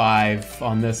 25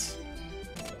 on this.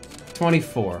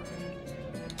 24.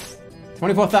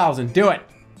 24,000. Do it!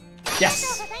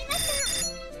 Yes!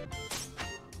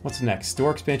 What's next? Store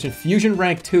expansion. Fusion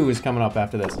rank 2 is coming up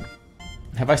after this.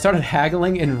 Have I started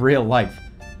haggling in real life?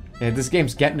 Yeah, this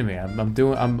game's getting to me.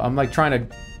 I'm like trying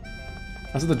to...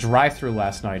 I was at the drive-thru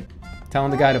last night,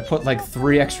 telling the guy to put like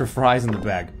 3 extra fries in the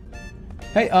bag.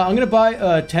 Hey, I'm gonna buy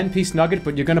a 10-piece nugget,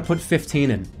 but you're gonna put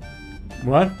 15 in.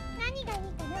 What?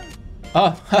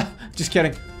 Oh, just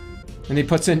kidding. And he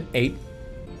puts in 8.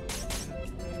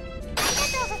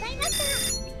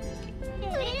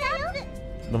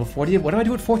 Level 40, what do I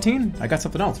do at 14? I got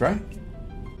something else, right?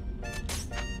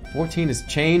 14 is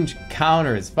change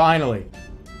counters, finally.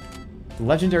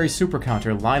 Legendary super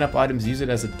counter, line up items, use it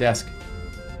as a desk.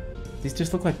 These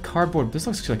just look like cardboard, this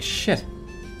looks like shit.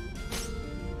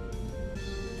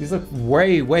 These look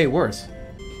way, way worse.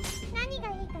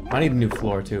 I need a new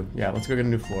floor too. Yeah, let's go get a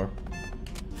new floor.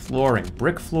 Flooring,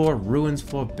 brick floor, ruins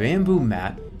floor, bamboo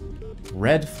mat,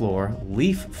 red floor,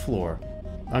 leaf floor.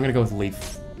 I'm gonna go with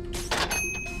leaf.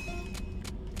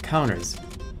 counters.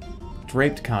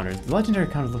 Draped counters. The legendary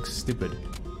counter looks stupid.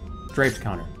 Draped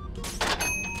counter.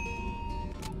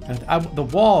 And the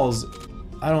walls,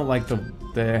 I don't like the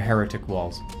heretic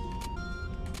walls.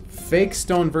 Fake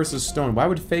stone versus stone. Why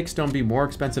would fake stone be more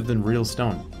expensive than real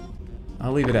stone?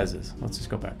 I'll leave it as is. Let's just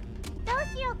go back.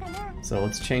 So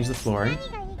let's change the flooring.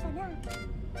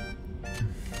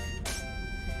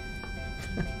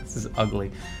 This is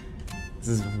ugly. This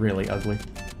is really ugly.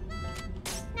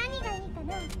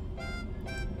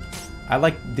 I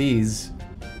like these.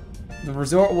 The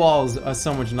resort walls are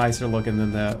so much nicer looking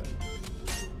than the...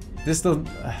 This the...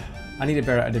 I need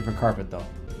a different carpet though.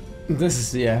 This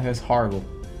is, yeah, it's horrible.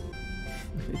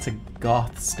 It's a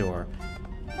goth store.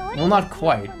 Well, not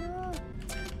quite.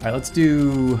 Alright, let's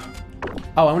do...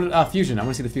 Oh, I want fusion. I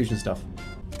want to see the fusion stuff.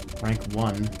 Rank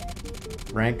 1.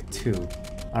 Rank 2.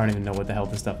 I don't even know what the hell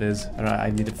this stuff is. I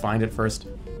need to find it first.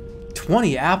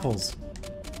 20 apples!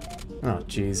 Oh,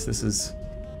 jeez, this is...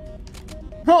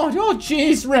 Oh,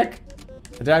 jeez, Rick!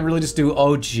 Did I really just do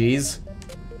oh, jeez?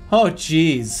 Oh,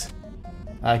 jeez.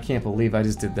 I can't believe I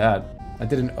just did that. I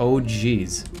did an oh,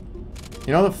 jeez.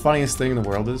 You know the funniest thing in the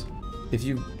world is? If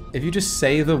you just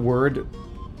say the word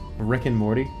Rick and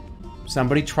Morty,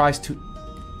 somebody tries to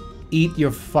eat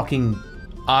your fucking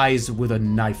eyes with a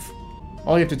knife.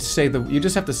 All you have to say you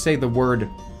just have to say the word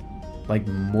like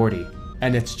Morty,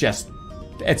 and it's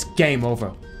game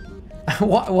over.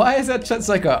 Why is that just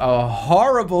like a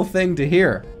horrible thing to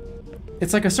hear?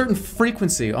 It's like a certain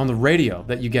frequency on the radio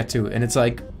that you get to, and it's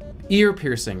like ear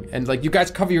piercing, and like you guys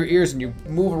cover your ears and you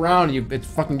move around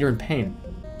and you're in pain.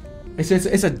 It's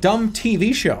a dumb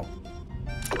TV show.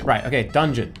 Right, okay,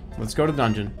 dungeon. Let's go to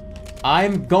dungeon.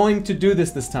 I'm going to do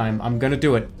this time. I'm gonna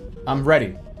do it. I'm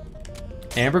ready.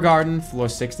 Amber Garden, floor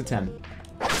 6 to 10.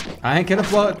 I ain't gonna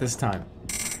blow it this time.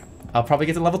 I'll probably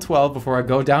get to level 12 before I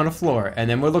go down a floor, and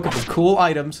then we're looking for cool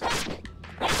items.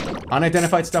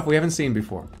 Unidentified stuff we haven't seen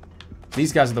before.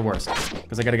 These guys are the worst,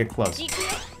 because I gotta get close.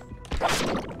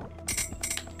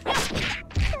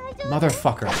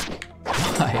 Motherfucker.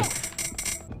 Why?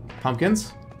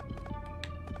 Pumpkins?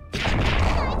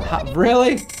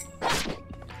 Really?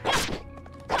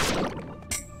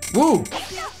 Woo!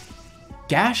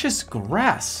 Gaseous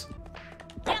grass.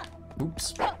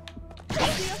 Oops.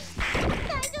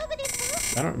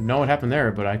 I don't know what happened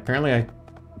there, but apparently I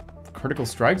critical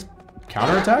strikes,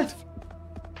 counterattacked.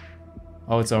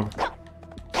 Oh, it's over.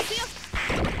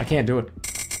 I can't do it.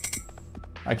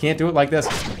 I can't do it like this.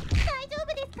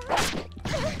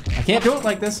 I can't do it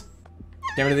like this.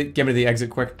 Get me to the exit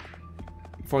quick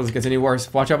before this gets any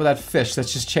worse. Watch out for that fish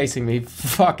that's just chasing me.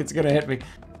 Fuck, it's gonna hit me.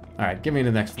 All right, get me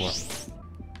to the next floor.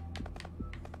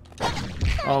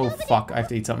 Oh fuck, I have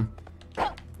to eat something.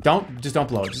 Just don't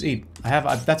blow it. Just eat.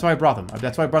 That's why I brought them.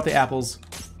 That's why I brought the apples.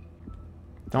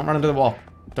 Don't run into the wall.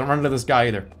 Don't run into this guy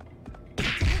either.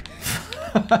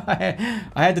 I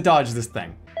had to dodge this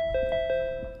thing.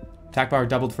 Attack power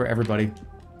doubled for everybody.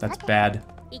 That's bad.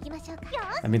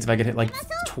 That means if I get hit like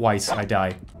twice, I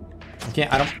die.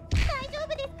 I don't.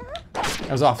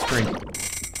 That was off screen.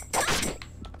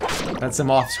 That's some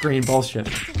off screen bullshit.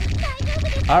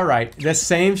 Alright, the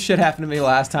same shit happened to me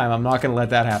last time. I'm not gonna let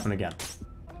that happen again.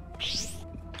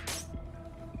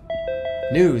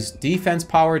 News, defense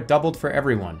power doubled for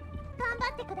everyone.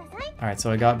 Alright,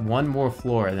 so I got one more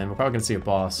floor, and then we're probably gonna see a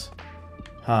boss.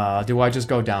 Do I just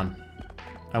go down?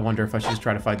 I wonder if I should just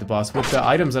try to fight the boss with the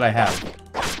items that I have.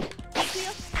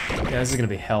 Yeah, this is gonna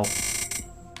be hell.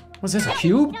 What's this, a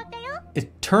cube?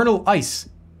 Eternal ice.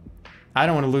 I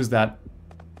don't want to lose that.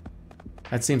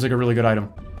 That seems like a really good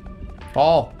item.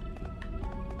 Fall.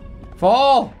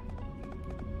 Fall!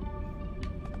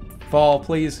 Fall,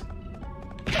 please.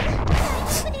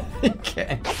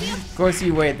 Okay. Of course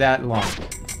you wait that long.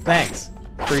 Thanks.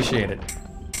 Appreciate it.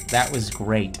 That was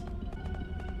great.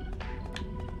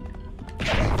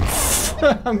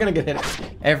 I'm gonna get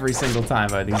hit every single time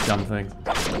by these dumb things.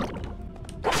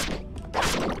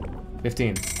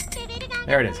 15.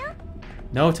 There it is.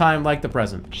 No time like the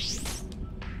present.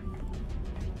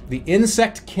 The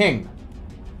Insect King.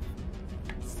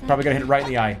 Probably gonna hit it right in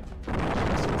the eye.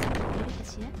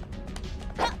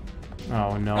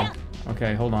 Oh no.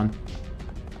 Okay, hold on.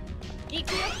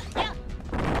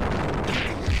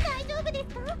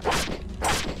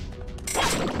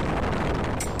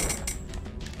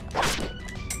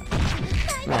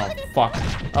 Oh, fuck.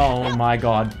 Oh my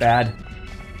god, bad.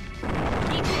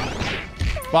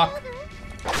 Fuck.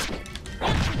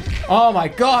 Oh my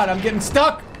god, I'm getting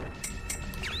stuck!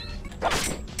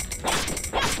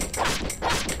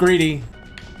 Greedy.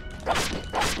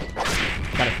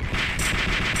 Got it.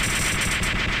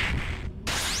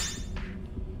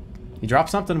 He dropped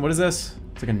something. What is this?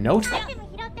 It's like a note?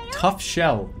 Tough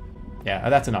shell. Yeah,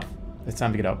 that's enough. It's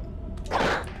time to get out.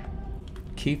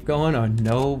 Keep going or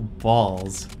no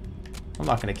balls. I'm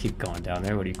not gonna keep going down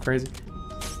there. What are you, crazy?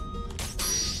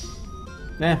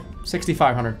 Nah,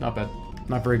 6,500. Not bad.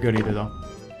 Not very good either, though.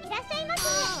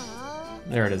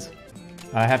 There it is.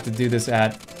 I have to do this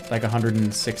at like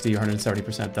 160 or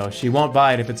 170% though. She won't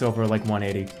buy it if it's over like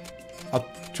 180. I'll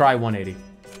try 180.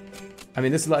 I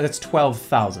mean, that's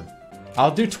 12,000.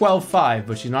 I'll do 12.5,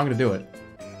 but she's not gonna do it.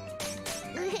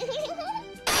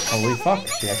 Holy fuck,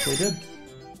 she actually did.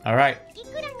 All right,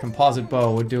 composite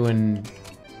bow. We're doing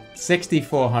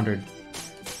 6,400.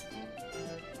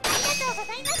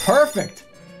 Perfect.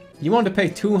 You wanted to pay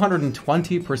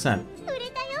 220%.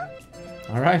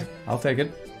 All right, I'll take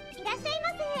it.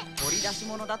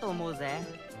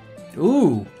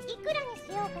 Ooh.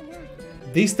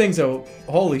 These things are,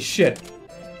 holy shit.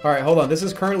 All right, hold on. This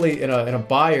is currently in a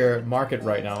buyer market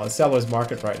right now, a seller's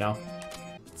market right now.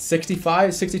 65,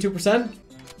 62%?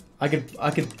 I could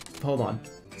hold on.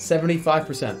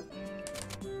 75%.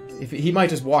 If he might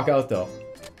just walk out though.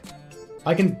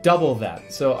 I can double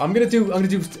that. So I'm gonna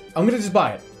just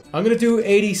buy it. I'm gonna do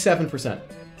 87%.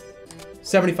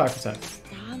 75%.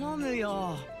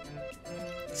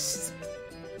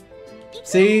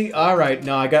 See, all right.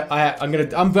 No, I'm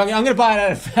gonna buy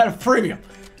it at a premium.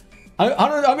 I'm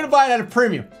gonna buy it at a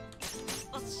premium.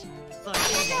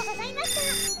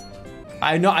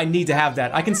 I know I need to have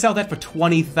that. I can sell that for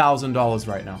 $20,000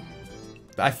 right now.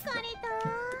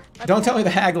 Don't tell me the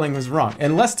haggling was wrong.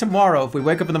 Unless tomorrow, if we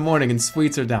wake up in the morning and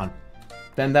sweets are down,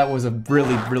 then that was a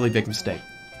really, really big mistake.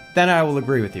 Then I will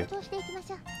agree with you.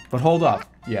 But hold off.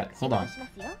 Yeah, hold on.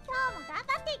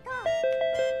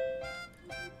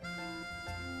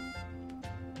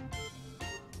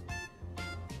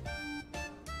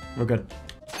 We're good.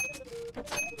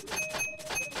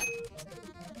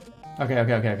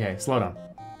 Okay. Slow down.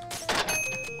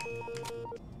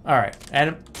 Alright,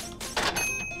 and...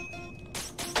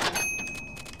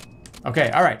 Okay,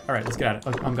 alright, let's get at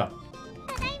it. I'm gone.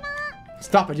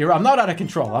 Stop it, I'm not out of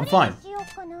control, I'm fine.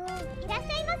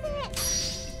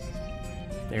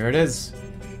 There it is.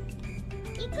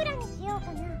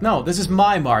 No, this is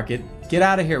my market. Get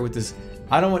out of here with this.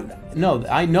 I don't want... No,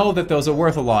 I know that those are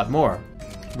worth a lot more.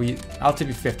 I'll tip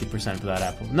you 50% for that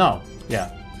apple. No,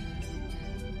 yeah.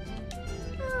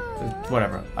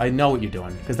 Whatever. I know what you're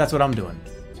doing, because that's what I'm doing.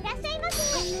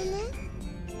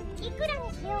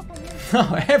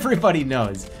 No, everybody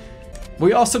knows.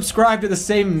 We all subscribe to the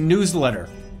same newsletter.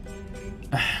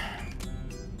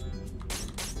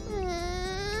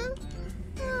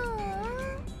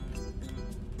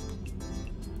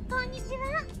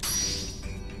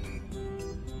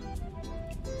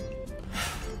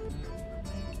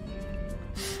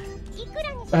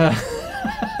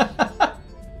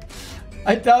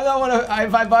 I don't know what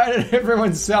if I buy it,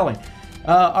 everyone's selling.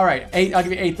 All right, I'll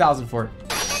give you 8,000 for it.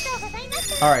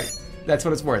 All right, that's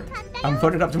what it's worth. I'm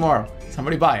putting it up tomorrow.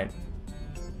 Somebody buy it.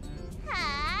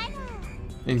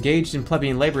 Engaged in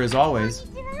plebeian labor as always.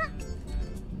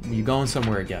 You going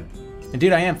somewhere again?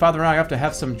 Indeed, I am. Father and I have to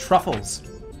have some truffles.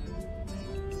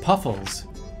 Puffles.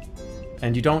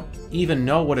 And you don't even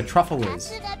know what a truffle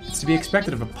is. It's to be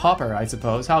expected of a pauper, I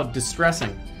suppose. How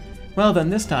distressing. Well, then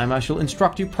this time I shall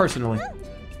instruct you personally.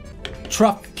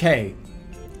 Truff K.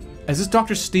 Is this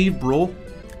Dr. Steve Brule?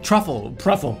 Truffle,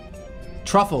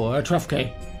 Truff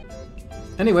K.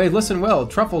 Anyway, listen well.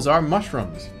 Truffles are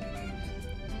mushrooms.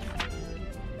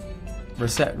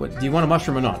 Recette, what, do you want a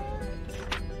mushroom or not?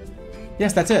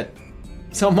 Yes, that's it.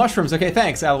 So mushrooms. Okay,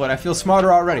 thanks, Alouette. I feel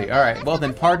smarter already. All right. Well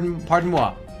then, pardon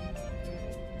moi.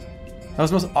 That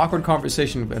was the most awkward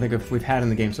conversation I think we've had in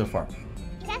the game so far.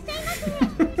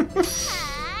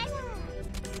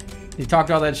 He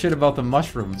talked all that shit about the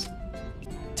mushrooms.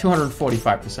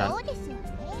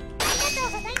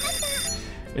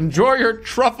 245%. Enjoy your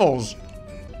truffles.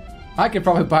 I could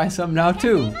probably buy some now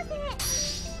too.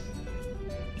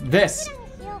 This.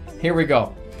 Here we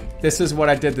go. This is what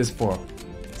I did this for.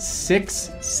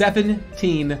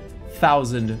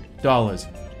 $17,000.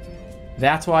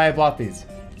 That's why I bought these.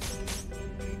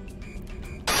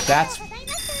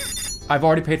 I've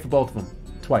already paid for both of them.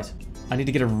 Twice. I need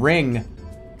to get a ring.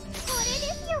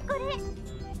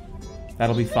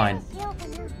 That'll be fine.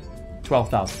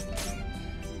 12,000.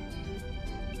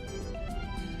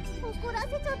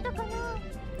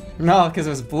 No, because it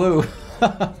was blue.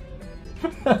 I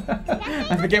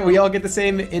forget we all get the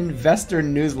same investor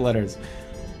newsletters.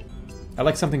 I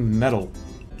like something metal.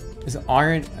 Is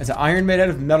iron made out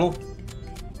of metal?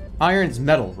 Iron's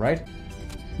metal, right?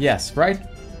 Yes, right?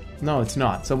 No, it's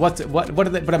not. So what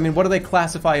do they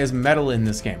classify as metal in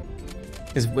this game?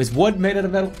 Is wood made out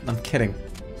of metal? I'm kidding.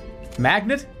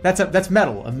 Magnet? That's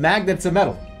metal. A magnet's a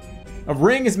metal. A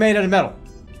ring is made out of metal.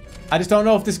 I just don't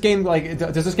know if this game, like,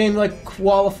 does this game, like,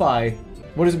 qualify?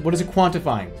 What is it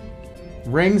quantifying?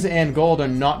 Rings and gold are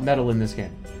not metal in this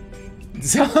game.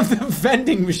 Sell the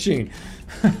vending machine.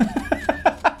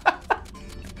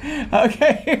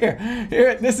 Okay,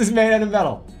 here, this is made out of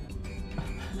metal.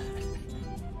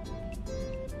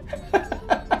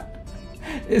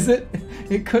 Is it?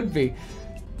 It could be.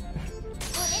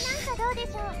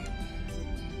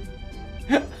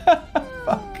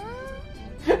 Fuck.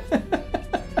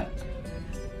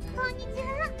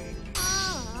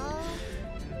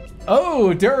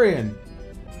 Oh, durian.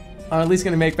 I'm at least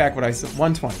gonna make back what I said.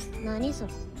 120.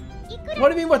 What do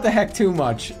you mean, what the heck, too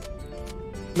much?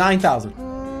 9,000.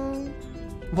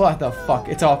 What the fuck?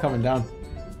 It's all coming down.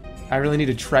 I really need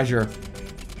a treasure.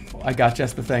 I got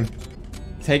just the thing.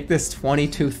 Take this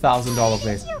 $22,000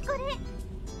 vase.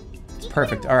 It's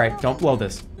perfect. All right, don't blow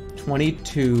this.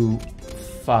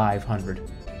 22,500.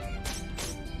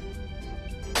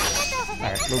 All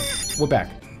right, we're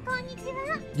back.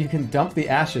 You can dump the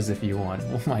ashes if you want.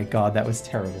 Oh my god, that was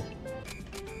terrible.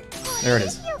 There it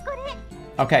is.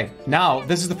 Okay, now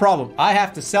this is the problem. I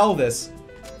have to sell this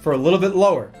for a little bit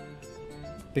lower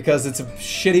because it's a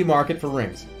shitty market for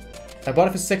rings. I bought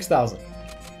it for 6,000.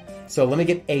 So let me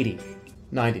get 80.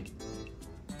 90.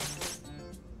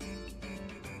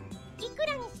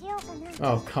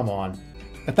 Oh, come on.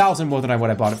 1,000 more than what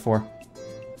I bought it for.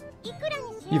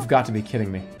 You've got to be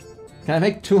kidding me. Can I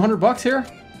make 200 bucks here?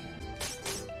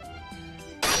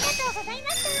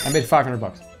 I made 500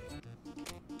 bucks.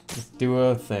 Let's do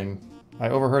a thing. I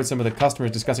overheard some of the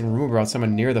customers discussing a rumor about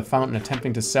someone near the fountain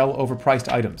attempting to sell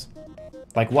overpriced items.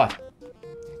 Like what?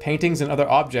 Paintings and other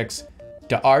objects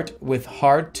to art with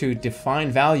hard to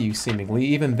define value seemingly.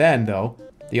 Even then, though,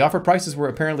 the offer prices were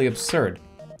apparently absurd.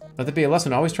 Let there be a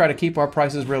lesson, always try to keep our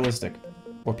prices realistic,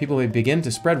 or people may begin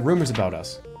to spread rumors about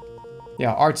us.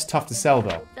 Yeah, art's tough to sell,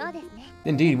 though.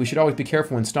 Indeed, we should always be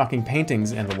careful when stocking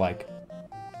paintings and the like.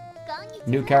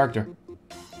 New character.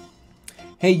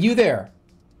 Hey, you there!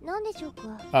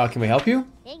 Can we help you?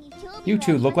 You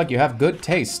two look like you have good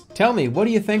taste. Tell me, what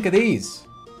do you think of these?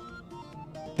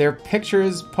 They're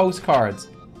pictures, postcards.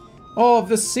 Oh, of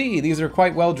the sea. These are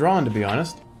quite well drawn, to be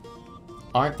honest.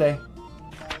 Aren't they?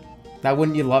 Now,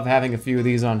 wouldn't you love having a few of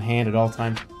these on hand at all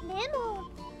times?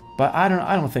 But I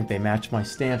don't think they match my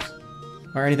stamps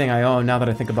or anything I own now that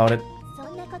I think about it.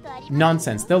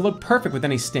 Nonsense. They'll look perfect with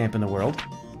any stamp in the world.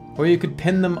 Or you could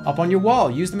pin them up on your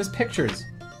wall, use them as pictures.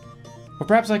 Or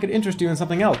perhaps I could interest you in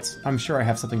something else. I'm sure I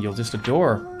have something you'll just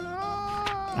adore.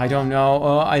 I don't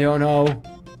know. I don't know.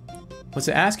 What's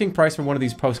the asking price for one of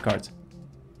these postcards?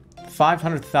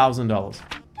 $500,000.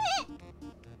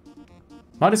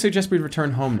 Might I suggest we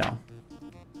return home now?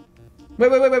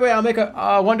 Wait, I'll make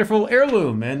a wonderful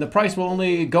heirloom, and the price will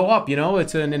only go up, you know?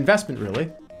 It's an investment, really.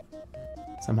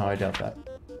 Somehow I doubt that.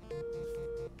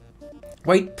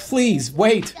 Wait, please,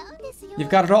 wait! You've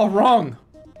got it all wrong!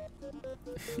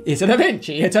 It's a Da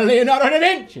Vinci! It's a Leonardo da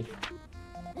Vinci!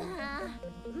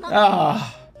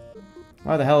 Ah.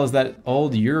 Why the hell is that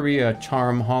old Urea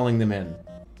charm hauling them in?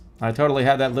 I totally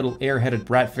had that little air-headed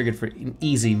brat figured for an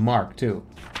easy mark, too.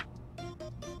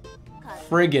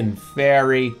 Friggin'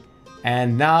 fairy.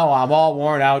 And now I'm all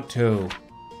worn out, too.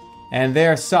 And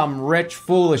there's some rich,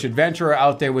 foolish adventurer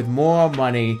out there with more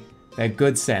money than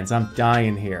good sense. I'm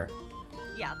dying here.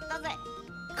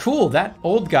 Cool, that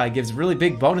old guy gives really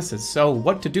big bonuses, so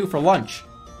what to do for lunch?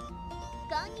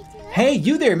 Hey,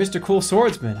 you there, Mr. Cool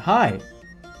Swordsman. Hi.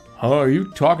 Oh, are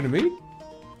you talking to me?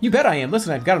 You bet I am.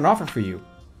 Listen, I've got an offer for you.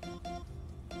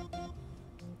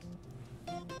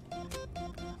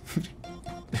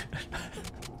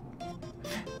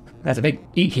 That's a big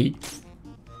eek.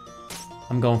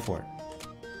 I'm going for it.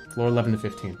 Floor 11 to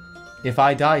 15. If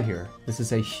I die here, this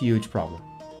is a huge problem.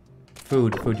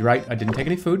 Food, you're right. I didn't take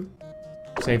any food.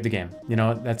 Save the game. You know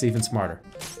what? That's even smarter.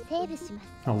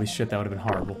 Holy shit, that would have been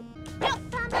horrible.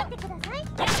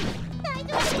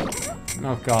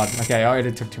 Oh god. Okay, I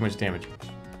already took too much damage.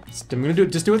 I'm gonna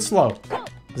just do it slow.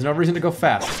 There's no reason to go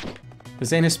fast.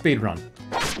 This ain't a speed run.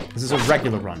 This is a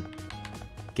regular run.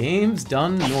 Games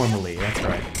done normally, that's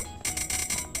right.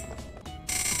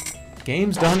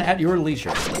 Games done at your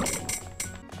leisure.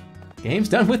 Games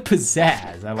done with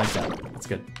pizzazz. I like that. That's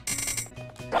good.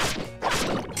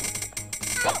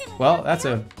 Well, that's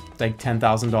like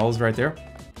 $10,000 right there.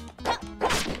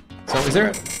 So is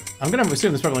there... I'm gonna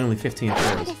assume there's probably only 15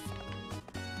 floors.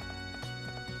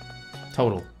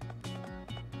 Total.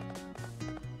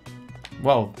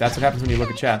 Well, that's what happens when you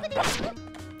look at chat.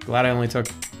 Glad I only took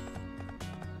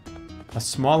a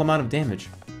small amount of damage.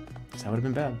 That would have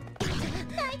been bad.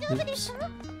 Oops.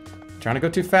 Trying to go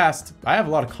too fast. I have a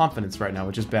lot of confidence right now,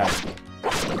 which is bad.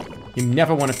 You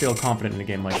never want to feel confident in a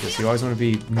game like this. You always want to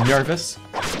be nervous,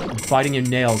 biting your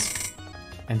nails,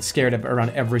 and scared around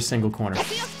every single corner.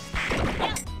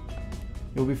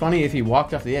 It would be funny if he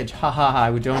walked off the edge. Ha ha ha, I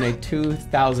would donate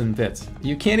 2,000 bits.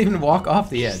 You can't even walk off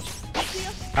the edge.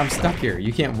 I'm stuck here.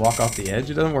 You can't walk off the edge.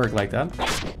 It doesn't work like that.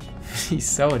 He's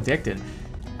so addicted.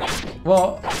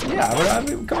 Well, yeah, but I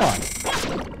mean, come on.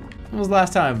 When was the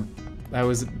last time I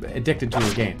was addicted to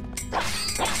a game?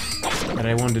 That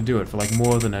I wanted to do it for like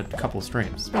more than a couple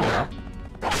streams. It's been a while.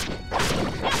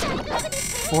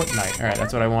 Fortnite. Alright,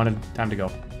 that's what I wanted. Time to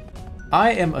go.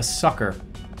 I am a sucker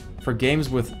for games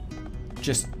with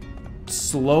just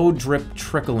slow drip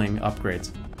trickling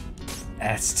upgrades.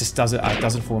 It just does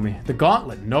it for me. The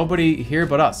Gauntlet. Nobody here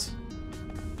but us.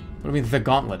 What do you mean, the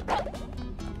Gauntlet?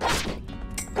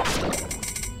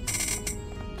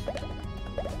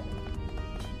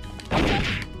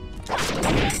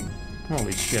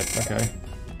 Holy shit, okay.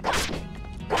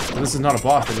 So this is not a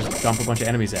boss, they just dump a bunch of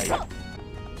enemies at you.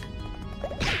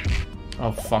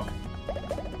 Oh, fuck.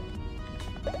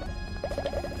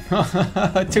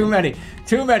 Too many!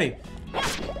 Too many!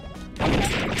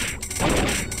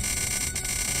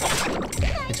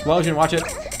 Explosion, watch it!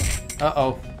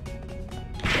 Uh-oh.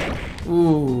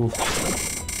 Ooh.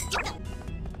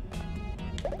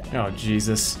 Oh,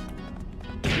 Jesus.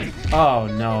 Oh,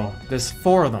 no. There's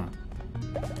 4 of them.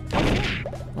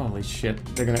 Holy shit,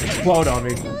 they're gonna explode on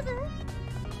me.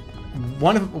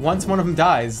 Once one of them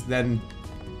dies, then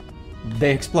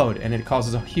they explode, and it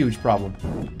causes a huge problem.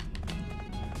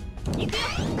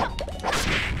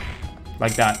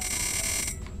 Like that.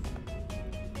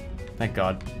 Thank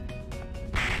God.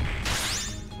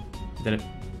 Did it.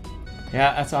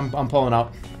 Yeah, that's I'm pulling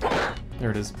out. There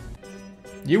it is.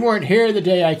 You weren't here the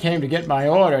day I came to get my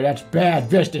order. That's bad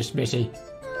business, Missy.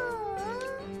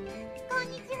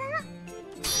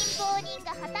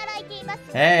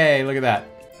 Hey, look at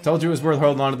that. Told you it was worth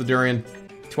holding on to the durian.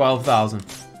 12,000.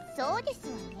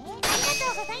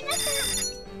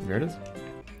 There it is.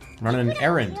 Running an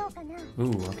errand.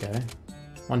 Ooh, okay.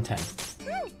 110.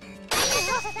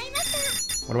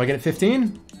 What do I get at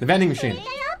 15? The vending machine.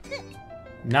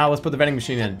 Now let's put the vending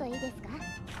machine in.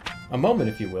 A moment,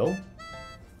 if you will.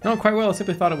 No, quite well. I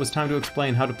simply thought it was time to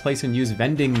explain how to place and use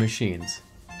vending machines.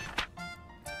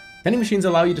 Vending machines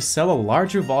allow you to sell a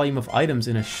larger volume of items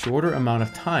in a shorter amount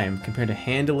of time compared to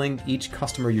handling each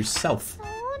customer yourself.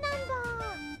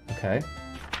 Okay.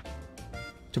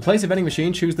 To place a vending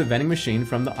machine, choose the vending machine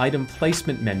from the item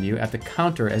placement menu at the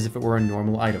counter as if it were a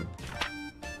normal item.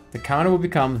 The counter will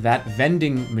become that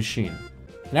vending machine.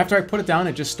 And after I put it down,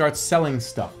 it just starts selling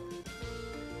stuff.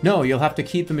 No, you'll have to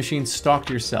keep the machine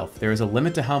stocked yourself. There is a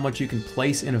limit to how much you can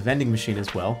place in a vending machine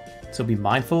as well, so be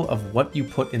mindful of what you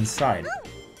put inside.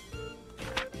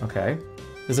 Okay.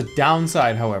 There's a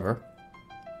downside, however.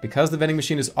 Because the vending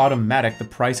machine is automatic, the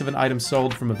price of an item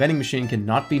sold from a vending machine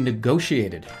cannot be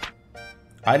negotiated.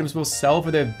 Items will sell for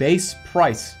their base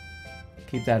price.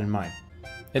 Keep that in mind.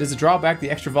 It is a drawback. The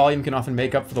extra volume can often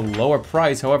make up for the lower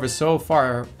price. However, so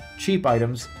far, cheap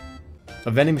items,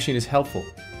 a vending machine is helpful.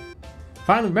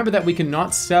 Finally, remember that we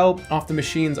cannot sell off the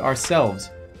machines ourselves.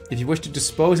 If you wish to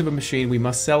dispose of a machine, we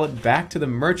must sell it back to the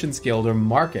Merchants Guild or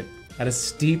market at a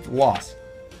steep loss.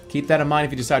 Keep that in mind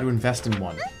if you decide to invest in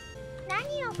one.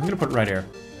 I'm gonna put it right here.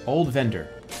 Old vendor.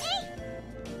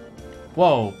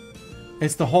 Whoa.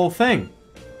 It's the whole thing.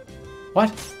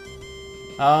 What?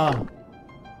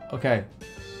 Okay.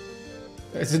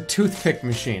 It's a toothpick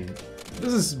machine.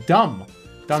 This is dumb.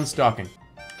 Done stocking.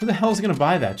 Who the hell is gonna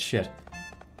buy that shit?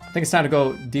 I think it's time to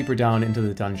go deeper down into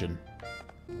the dungeon.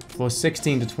 Floor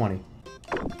 16 to 20.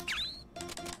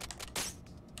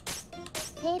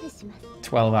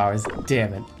 12 hours.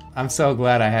 Damn it. I'm so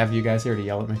glad I have you guys here to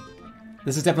yell at me.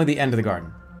 This is definitely the end of the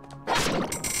garden.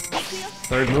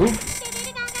 Third move.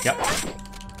 Yep.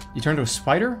 You turn to a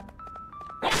spider?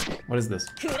 What is this?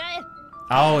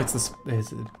 Oh, it's a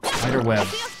spider web.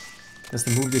 That's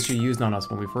the move that she used on us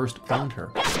when we first found her.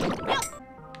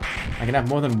 I can have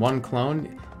more than one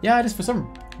clone. Yeah, I just, for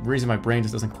some reason, my brain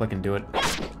just doesn't click and do it.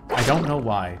 I don't know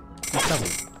why. It just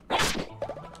doesn't.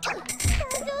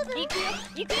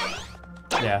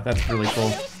 Yeah, that's really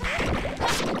cool.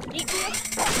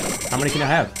 How many can I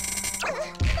have?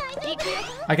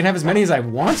 I can have as many as I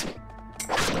want?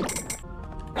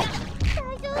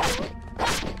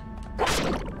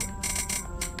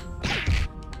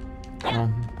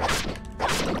 I'm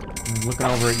looking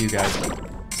over at you guys,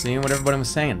 seeing what everybody was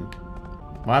saying.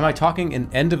 Why am I talking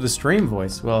in end of the stream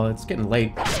voice? Well, it's getting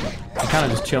late. I'm kind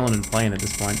of just chilling and playing at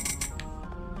this point.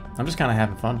 I'm just kind of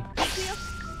having fun.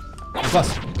 And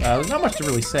plus, there's not much to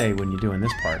really say when you're doing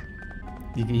this part.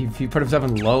 If you put himself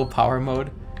in low power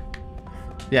mode.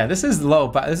 Yeah, this is low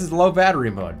battery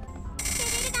mode.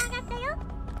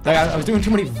 Like, I was doing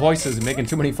too many voices and making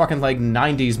too many fucking like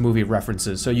 90s movie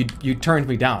references, so you turned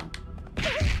me down.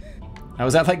 I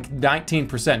was at like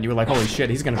 19%. You were like, holy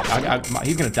shit, he's gonna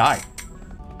die.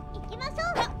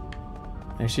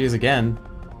 There she is again.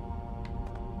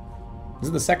 This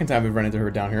is the second time we've run into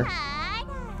her down here.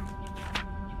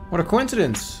 What a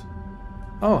coincidence!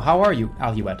 Oh, how are you,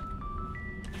 Aluette?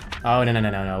 Oh,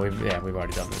 no. We've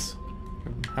already done this.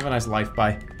 Have a nice life,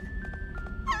 bye.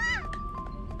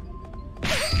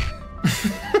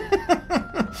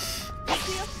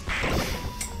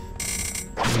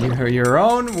 You're your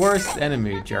own worst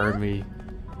enemy, Jeremy.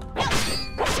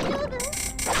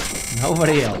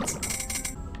 Nobody else.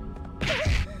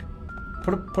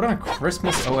 Put on a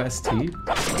Christmas OST?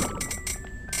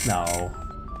 No.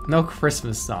 No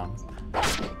Christmas songs.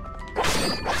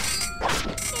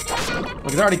 Look,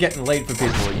 it's already getting late for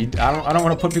people. I don't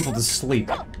want to put people to sleep.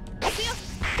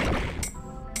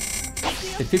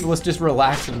 If people are just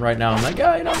relaxing right now, I'm like,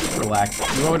 oh, you know, just relax.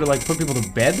 You want me to like put people to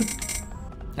bed?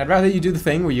 I'd rather you do the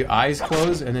thing where your eyes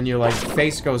close and then your like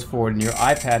face goes forward and your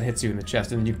iPad hits you in the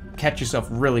chest and then you catch yourself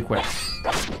really quick.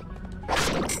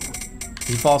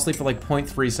 You fall asleep for like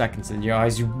 0.3 seconds and you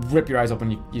rip your eyes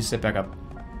open and you sit back up.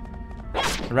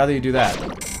 I'd rather you do that.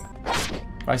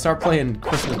 If I start playing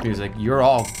Christmas music, you're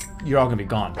all gonna be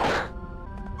gone.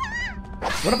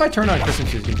 What if I turn on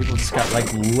Christmas music and people just got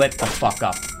like lit the fuck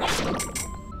up?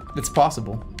 It's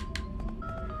possible.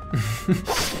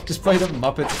 Just play the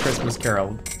Muppets Christmas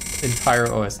Carol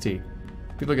entire OST.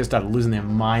 People are gonna start losing their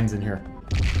minds in here.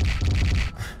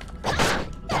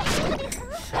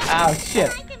 Ow,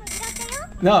 shit.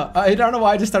 No, I don't know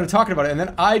why I just started talking about it, and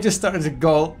then I just started to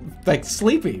go, like,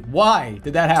 sleepy. Why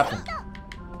did that happen?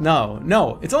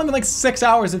 No, it's only been like 6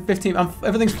 hours and 15,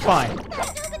 everything's fine.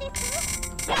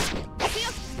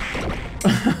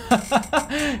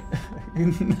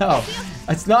 No,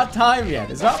 it's not time yet.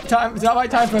 It's not my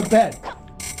time for bed.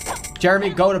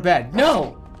 Jeremy, go to bed.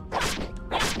 No!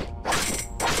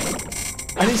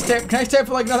 Can I stay up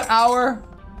for like another hour?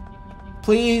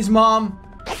 Please, Mom?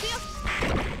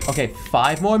 Okay,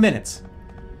 5 more minutes.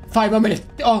 5 more minutes.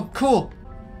 Oh, cool.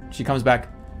 She comes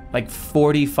back like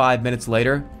 45 minutes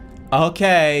later.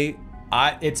 Okay,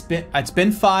 it's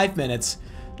been 5 minutes.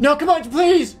 No, come on,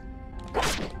 please.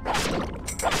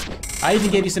 I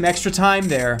even gave you some extra time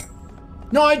there.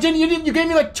 No, I didn't. You gave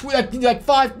me like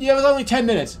 5. Yeah, it was only 10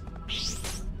 minutes.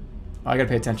 Oh, I gotta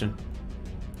pay attention.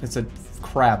 It's a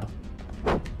crab.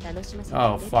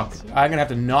 Oh fuck! I'm gonna have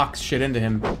to knock shit into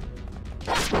him,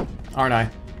 aren't I?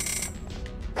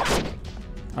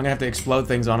 I'm gonna have to explode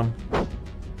things on him.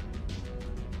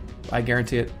 I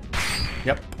guarantee it.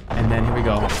 Yep. And then here we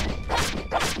go.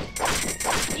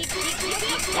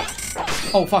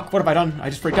 Oh fuck! What have I done? I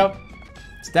just freaked out.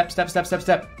 Step.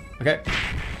 Okay.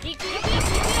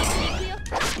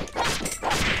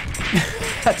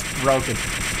 That's broken.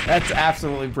 That's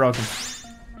absolutely broken.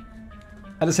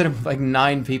 I just hit him with like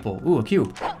 9 people. Ooh, a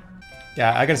cube.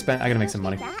 Yeah, I gotta make some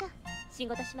money.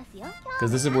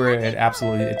 Because this is where it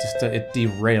absolutely, it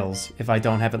derails if I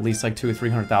don't have at least like $200,000 or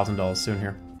 $300,000 soon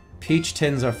here. Peach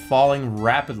tins are falling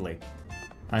rapidly.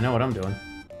 I know what I'm doing.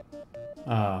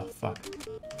 Oh, fuck.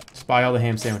 Just buy all the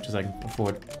ham sandwiches I can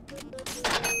afford.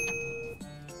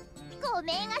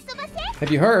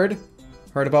 Have you heard?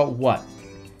 Heard about what?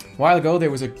 A while ago,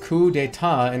 there was a coup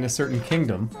d'etat in a certain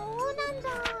kingdom.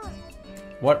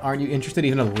 What, aren't you interested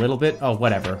even a little bit? Oh,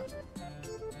 whatever.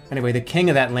 Anyway, the king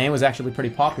of that land was actually pretty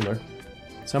popular.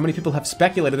 So many people have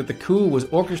speculated that the coup was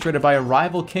orchestrated by a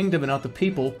rival kingdom and not the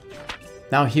people.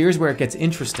 Now here's where it gets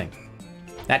interesting.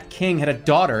 That king had a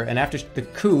daughter, and after the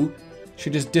coup, she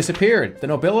just disappeared. The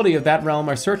nobility of that realm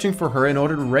are searching for her in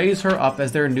order to raise her up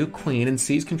as their new queen and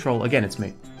seize control. Again, it's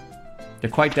me. They're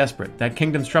quite desperate. That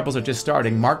kingdom's troubles are just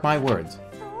starting, mark my words.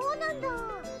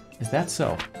 Is that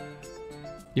so?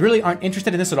 You really aren't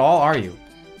interested in this at all, are you?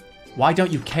 Why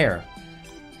don't you care?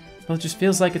 Well, it just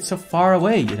feels like it's so far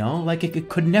away, you know? Like it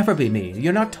could never be me.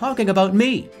 You're not talking about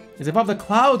me. It's above the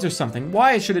clouds or something.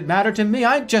 Why should it matter to me?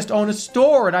 I just own a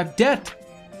store and I've debt.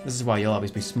 This is why you'll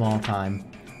always be small time.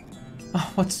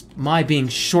 Oh, what's my being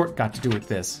short got to do with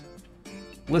this?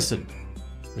 Listen,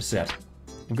 Recette.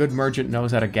 A good merchant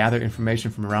knows how to gather information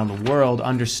from around the world,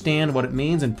 understand what it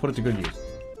means, and put it to good use.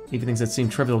 Even things that seem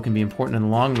trivial can be important in the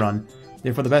long run.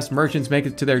 Therefore, the best merchants make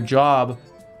it their job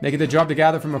to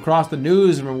gather from across the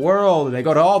news and the world. They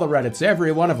go to all the Reddits,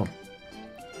 every one of them.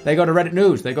 They go to Reddit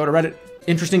News. They go to Reddit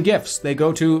Interesting Gifts. They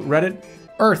go to Reddit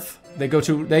Earth. They go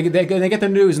to, they get their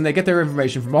news and they get their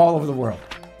information from all over the world.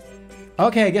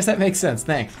 Okay, I guess that makes sense.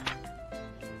 Thanks.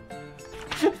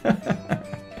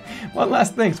 One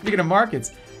last thing, speaking of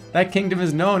markets, that kingdom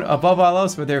is known above all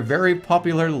else for their very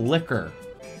popular liquor.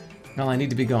 Well, I need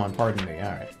to be going, pardon me.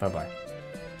 All right, bye-bye.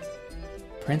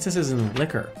 Princesses and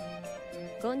liquor.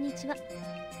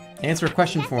 Answer a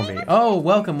question for me. Oh,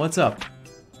 welcome, what's up?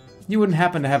 You wouldn't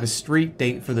happen to have a street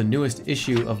date for the newest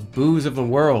issue of Booze of the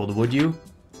World, would you?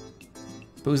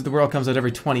 Booze of the World comes out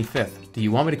every 25th. Do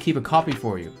you want me to keep a copy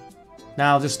for you?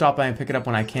 Nah, I'll just stop by and pick it up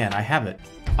when I can. I have it.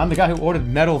 I'm the guy who ordered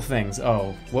metal things.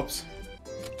 Oh, whoops.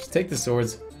 Just take the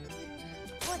swords.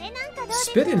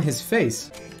 Spit in his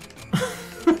face.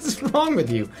 What's wrong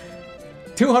with you?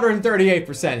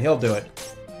 238%, he'll do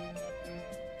it.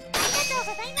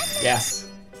 Yes.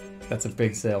 That's a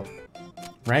big sale.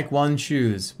 Rank 1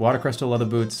 shoes. Water crystal leather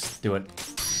boots. Do it.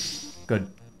 Good.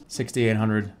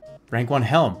 6,800. Rank 1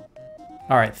 helm.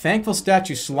 Alright, thankful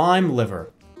statue slime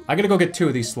liver. I gotta go get 2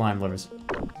 of these slime livers.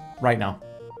 Right now.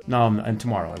 No, and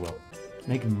tomorrow I will.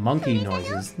 Make monkey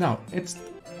noises. No, it's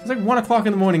like 1 o'clock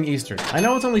in the morning Eastern. I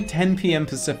know it's only 10 p.m.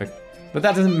 Pacific, but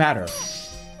that doesn't matter.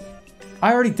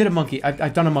 I already did a monkey.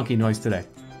 I've done a monkey noise today.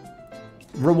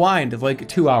 Rewind like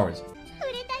 2 hours.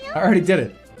 I already did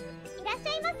it.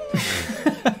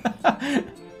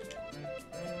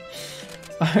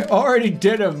 I already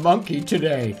did a monkey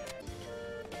today.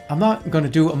 I'm not gonna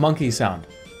do a monkey sound.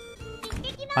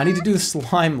 I need to do the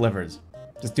slime livers.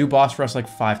 Just do boss rush like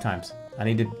 5 times. I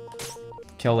need to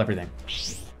kill everything.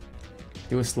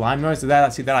 Do a slime noise?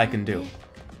 That, see, that I can do.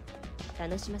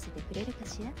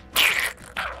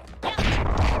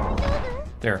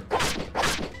 There.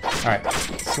 Alright,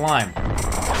 slime.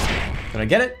 Did I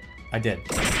get it? I did.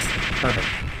 Perfect.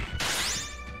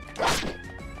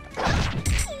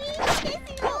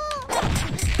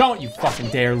 Don't you fucking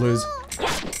dare lose.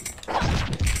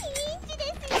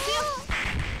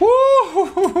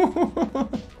 Woo!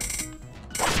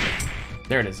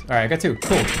 There it is. Alright, I got 2.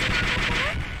 Cool.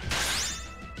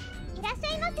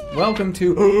 Welcome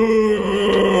to...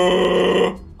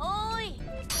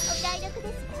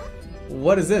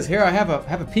 What is this? Here I have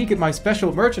a peek at my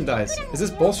special merchandise. Is this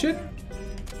bullshit?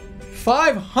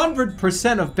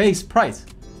 500% of base price.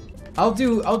 I'll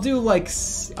do like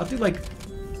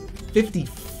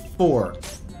 54.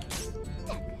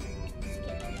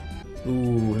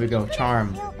 Ooh, here we go.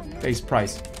 Charm. Base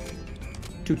price.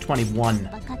 221.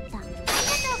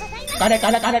 Got it.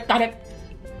 I'm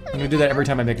gonna do that every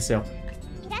time I make a sale.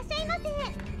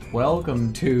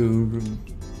 Welcome to...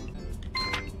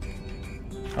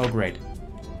 Oh, great.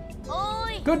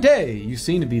 Good day. You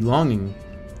seem to be longing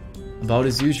about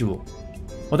as usual.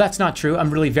 Well, that's not true. I'm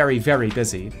really very, very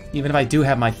busy. Even if I do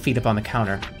have my feet up on the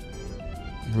counter.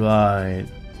 Right.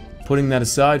 Putting that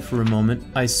aside for a moment,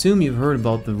 I assume you've heard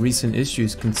about the recent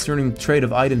issues concerning the trade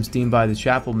of items deemed by the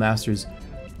Chapel Masters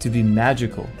to be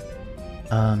magical.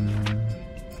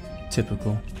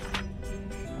 Typical.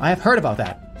 I have heard about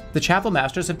that. The Chapel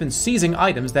Masters have been seizing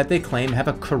items that they claim have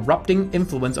a corrupting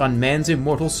influence on man's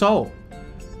immortal soul.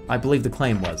 I believe the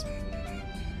claim was.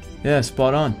 Yeah,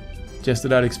 spot on. Just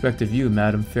what I'd expect of you,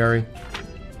 Madam Fairy.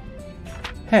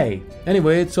 Hey,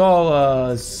 anyway, it's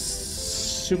all,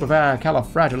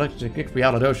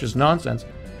 supercalifragilisticexpialidocious nonsense.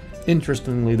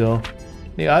 Interestingly, though,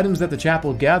 the items that the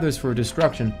chapel gathers for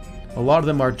destruction, a lot of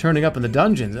them are turning up in the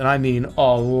dungeons, and I mean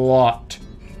a lot.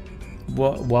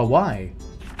 Well, why?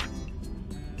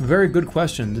 Very good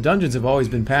question. The dungeons have always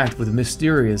been packed with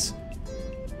mysteries.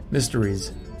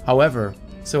 However,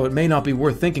 so it may not be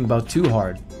worth thinking about too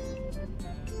hard.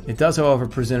 It does, however,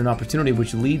 present an opportunity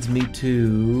which leads me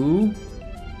to...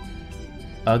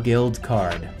 a guild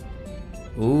card.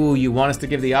 Ooh, you want us to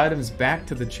give the items back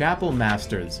to the Chapel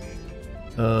Masters.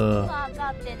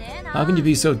 How can you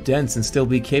be so dense and still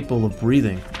be capable of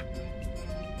breathing?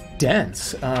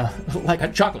 Dense? Like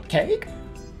a chocolate cake?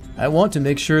 I want to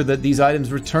make sure that these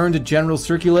items return to general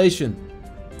circulation.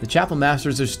 The Chapel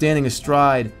Masters are standing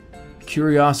astride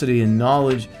curiosity and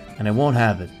knowledge, and I won't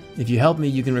have it. If you help me,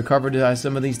 you can recover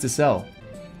some of these to sell,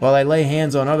 while I lay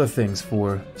hands on other things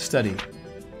for study.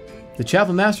 The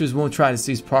Chapel Masters won't try to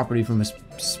seize property from a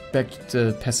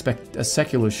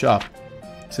secular shop,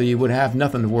 so you would have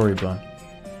nothing to worry about.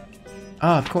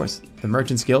 Ah, of course, the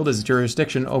Merchants Guild has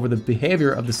jurisdiction over the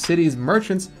behavior of the city's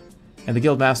merchants, and the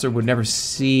Guildmaster would never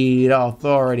cede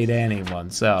authority to anyone,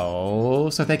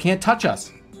 so they can't touch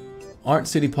us. Aren't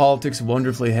city politics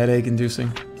wonderfully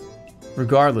headache-inducing?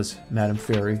 Regardless, Madam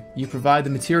Fairy, you provide the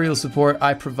material support,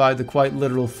 I provide the quite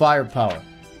literal firepower.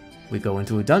 We go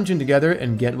into a dungeon together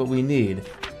and get what we need.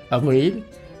 Agreed?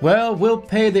 Well, we'll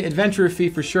pay the adventurer fee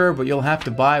for sure, but you'll have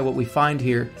to buy what we find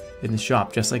here in the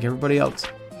shop, just like everybody else.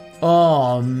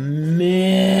 Oh,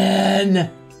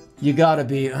 man. You gotta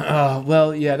be...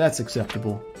 well, yeah, that's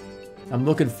acceptable. I'm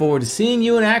looking forward to seeing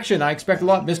you in action. I expect a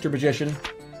lot, Mr. Magician.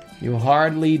 You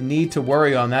hardly need to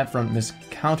worry on that front, Miss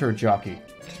Counter Jockey.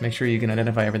 Just make sure you can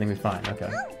identify everything we find.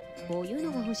 Okay.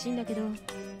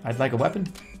 I'd like a weapon.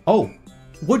 Oh,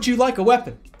 would you like a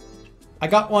weapon? I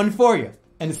got one for you.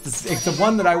 And it's the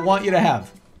one that I want you to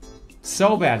have.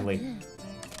 So badly.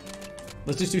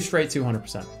 Let's just do straight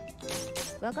 200%.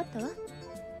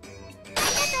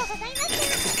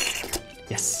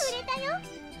 Yes.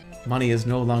 Money is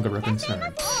no longer a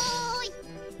concern.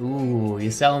 Ooh,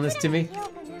 you selling this to me?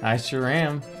 I sure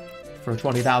am. For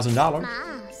 $20,000.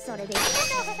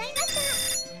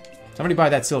 Somebody buy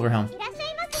that silver helm.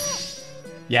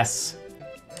 Yes.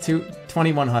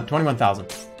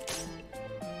 21,000.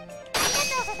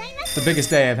 The biggest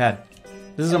day I've had.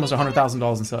 This is almost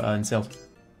 $100,000 in sales.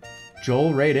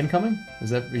 Joel raid incoming?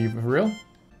 Is that for real?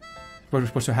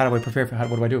 So how do I prepare for?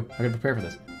 What do I do? I gotta prepare for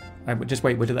this. Just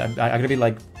wait. I gotta be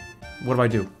like, what do I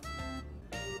do?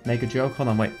 Make a joke? Hold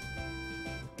on, wait.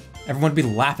 Everyone be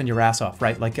laughing your ass off,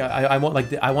 right? Like I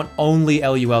want only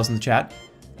LULs in the chat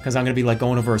because I'm gonna be like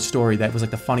going over a story that was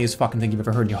like the funniest fucking thing you've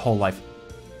ever heard in your whole life.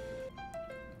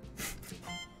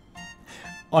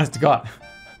 Honest to God.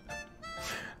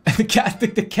 And the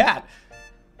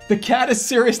cat is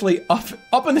seriously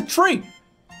up in the tree.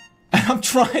 And I'm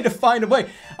trying to find a way.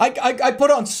 I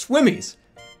put on swimmies,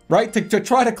 right? To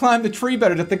try to climb the tree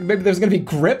better, to think maybe there's gonna be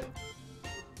grip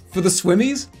for the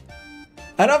swimmies.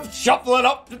 And I'm shuffling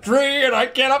up the tree and I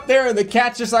get up there and the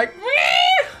cat's just like,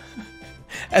 wee!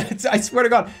 And I swear to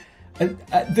God,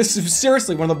 this is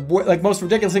seriously one of the most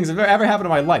ridiculous things that ever happened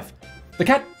in my life. The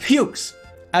cat pukes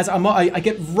as I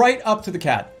get right up to the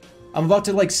cat. I'm about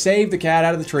to like save the cat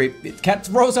out of the tree. The cat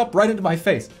throws up right into my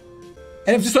face.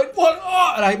 And I'm just like, what?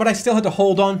 Oh! But I still had to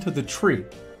hold on to the tree.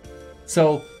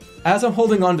 So as I'm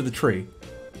holding on to the tree,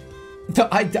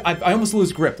 I almost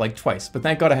lose grip like twice, but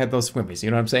thank God I had those swimmies, you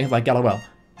know what I'm saying? Like LOL.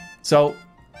 So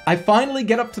I finally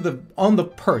get up to on the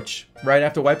perch, right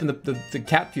after wiping the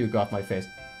cat puke off my face.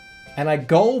 And I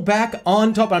go back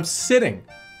on top, and I'm sitting.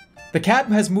 The cat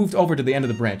has moved over to the end of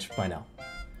the branch by now.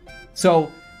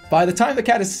 So by the time the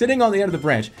cat is sitting on the end of the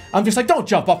branch, I'm just like, don't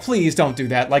jump up, please don't do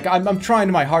that. Like I'm trying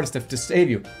my hardest to save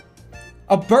you.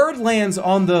 A bird lands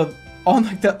on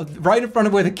right in front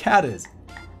of where the cat is.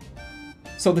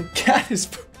 So the cat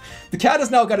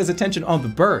has now got his attention on the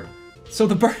bird. So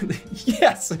the bird,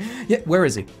 yes, yeah. Where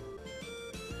is he?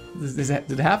 Did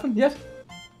it happen yet?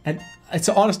 And it's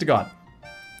honest to God,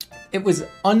 it was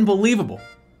unbelievable.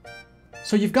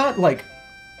 So you've got a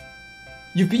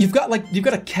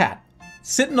cat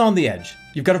sitting on the edge.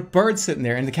 You've got a bird sitting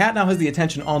there, and the cat now has the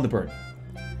attention on the bird.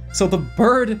 So the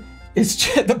bird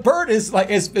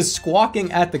is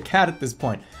squawking at the cat at this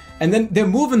point. And then they're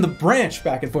moving the branch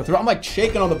back and forth. I'm like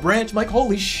shaking on the branch. I'm like,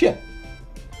 holy shit.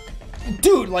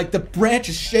 Dude, like the branch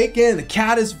is shaking. The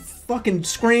cat is fucking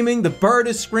screaming. The bird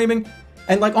is screaming.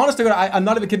 And like, honest to God, I'm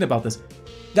not even kidding about this.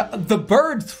 The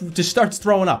bird just starts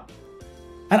throwing up.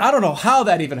 And I don't know how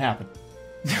that even happened.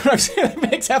 You know what I'm saying? It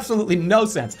makes absolutely no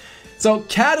sense. So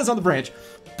cat is on the branch.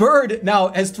 Bird now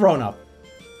has thrown up.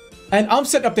 And I'm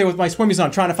sitting up there with my swimmies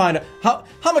on trying to find how am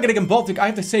I going to get them both? I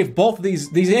have to save both of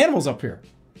these animals up here.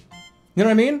 You know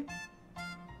what I mean?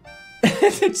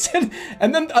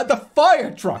 And then the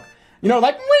fire truck, you know,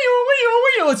 like,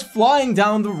 it's flying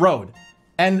down the road.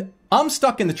 And I'm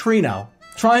stuck in the tree now,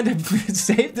 trying to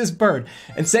save this bird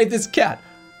and save this cat.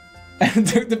 And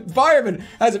the fireman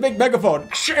has a big megaphone.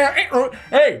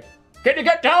 Hey, can you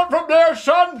get down from there,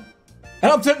 son? And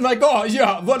I'm sitting like, oh,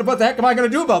 yeah, what the heck am I going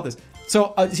to do about this?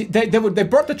 So they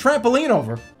brought the trampoline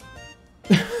over.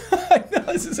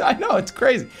 I know, it's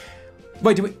crazy.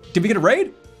 Wait, did we get a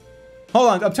raid?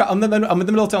 Hold on, I'm in the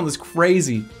middle of telling this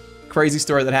crazy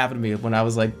story that happened to me when I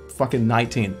was like fucking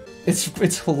 19.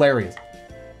 It's hilarious.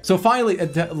 So finally,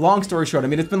 long story short, I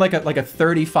mean, it's been like a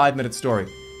 35-minute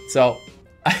story. So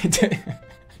I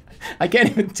can't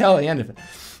even tell the end of it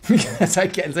because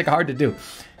it's like hard to do.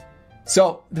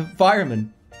 So the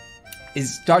fireman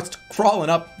starts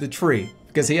crawling up the tree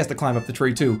because he has to climb up the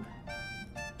tree too.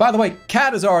 By the way,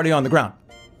 cat is already on the ground.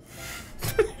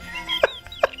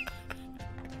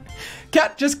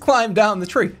 Cat just climbed down the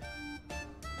tree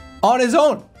on his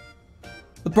own.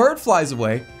 The bird flies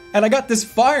away, and I got this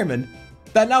fireman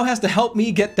that now has to help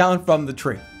me get down from the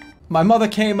tree. My mother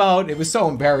came out. It was so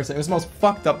embarrassing. It was the most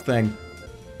fucked up thing.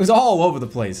 It was all over the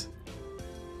place.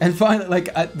 And finally,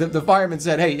 like, the fireman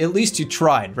said, hey, at least you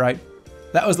tried, right?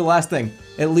 That was the last thing.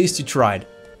 At least you tried.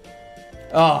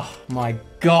 Oh my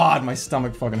god, my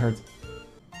stomach fucking hurts.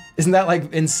 Isn't that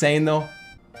like insane though?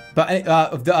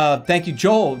 But thank you,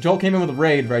 Joel. Joel came in with a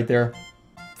raid right there.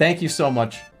 Thank you so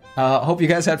much. Hope you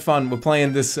guys had fun. We're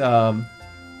playing this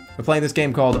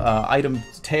game called Item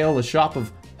Tale, Little Shop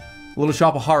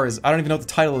of Horrors. I don't even know what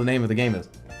the title of the name of the game is.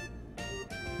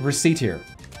 Recettear.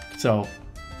 So,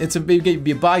 it's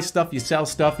you buy stuff, you sell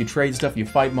stuff, you trade stuff, you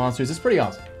fight monsters. It's pretty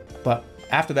awesome. But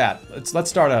after that, let's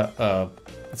start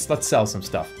let's sell some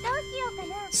stuff.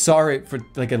 Sorry for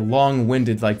like a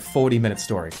long-winded like 40-minute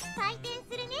story.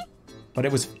 But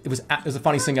it was the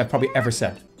funniest thing I've probably ever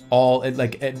said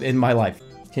in my life.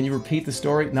 Can you repeat the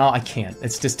story? No, I can't.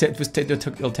 It's just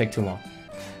it'll take too long.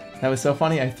 That was so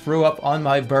funny. I threw up on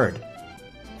my bird.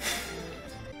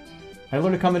 I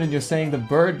would have come in and you're saying the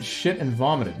bird shit and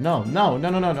vomited. No.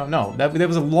 There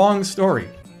was a long story.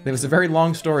 There was a very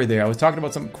long story there. I was talking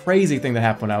about some crazy thing that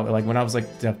happened when I was like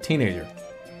a teenager.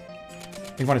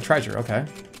 You want a treasure? Okay.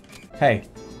 Hey,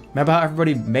 remember how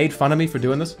everybody made fun of me for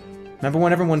doing this? Remember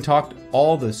when everyone talked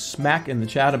all the smack in the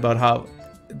chat about how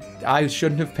I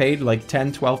shouldn't have paid like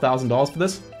 $10,000, $12,000 for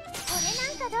this?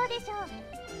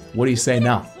 What do you say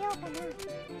now?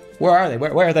 Where are they?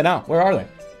 Where are they now? Where are they?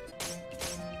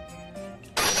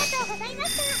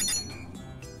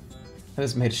 I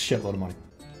just made a shitload of money.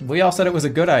 We all said it was a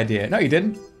good idea. No, you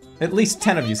didn't. At least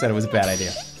 10 of you said it was a bad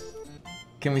idea.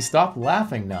 Can we stop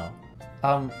laughing now?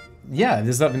 Yeah,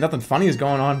 there's nothing funny is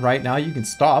going on right now. You can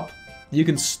stop. You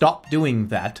can stop doing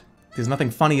that. Because nothing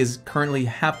funny is currently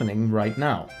happening right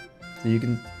now. So you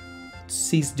can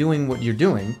cease doing what you're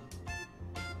doing.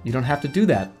 You don't have to do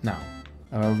that now.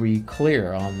 Are we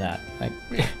clear on that? Like,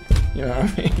 you know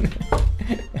what I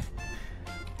mean?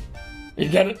 You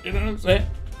get it? You know what I'm saying?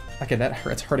 Okay, that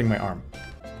hurts. Hurting my arm.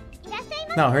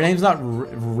 No, her name's not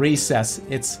Recess.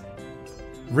 It's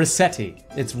Recettear.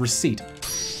 It's Receipt.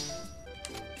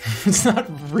 It's not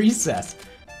Recess.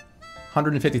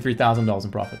 $153,000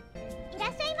 in profit.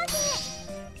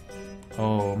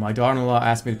 Oh, my daughter-in-law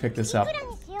asked me to pick this up.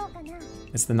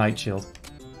 It's the Night Shield.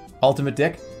 Ultimate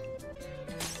Dick?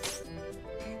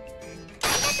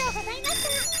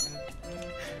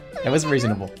 That was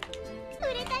reasonable.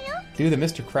 Do the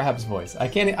Mr. Krabs voice. I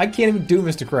can't even do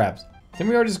Mr. Krabs. Didn't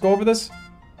we already just go over this?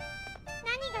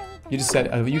 You just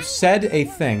said you said a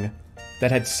thing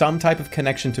that had some type of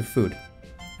connection to food.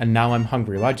 And now I'm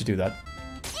hungry. Why'd you do that?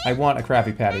 I want a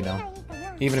Krabby Patty now.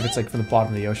 Even if it's like from the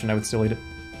bottom of the ocean, I would still eat it.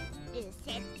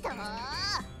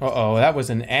 Uh-oh, that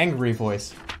was an angry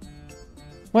voice.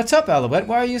 What's up, Alouette?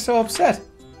 Why are you so upset?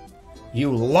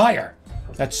 You liar!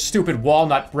 That stupid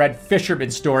walnut bread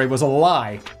fisherman story was a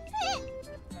lie.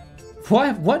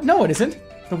 What? No, it isn't.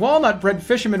 The walnut bread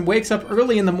fisherman wakes up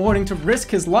early in the morning to risk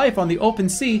his life on the open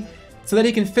sea so that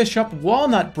he can fish up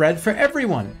walnut bread for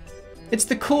everyone. It's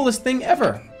the coolest thing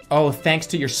ever. Oh, thanks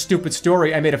to your stupid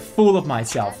story, I made a fool of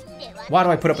myself. Why do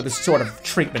I put up with this sort of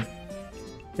treatment?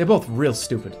 They're both real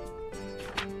stupid.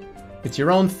 It's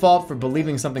your own fault for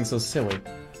believing something so silly.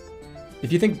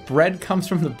 If you think bread comes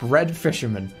from the bread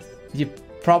fisherman, you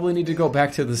probably need to go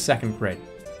back to the 2nd grade.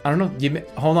 I don't know.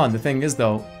 Hold on. The thing is,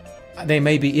 though, they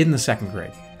may be in the 2nd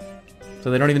grade. So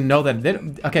they don't even know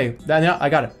that. Okay, I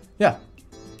got it. Yeah.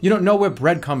 You don't know where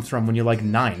bread comes from when you're like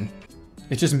 9.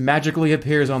 It just magically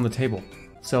appears on the table.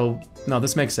 So, no,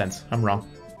 this makes sense. I'm wrong.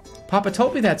 Papa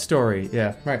told me that story.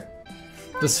 Yeah, right.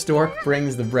 The stork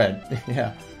brings the bread.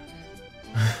 Yeah.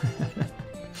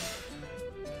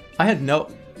 I had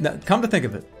come to think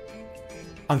of it.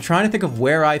 I'm trying to think of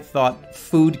where I thought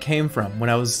food came from when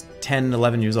I was 10,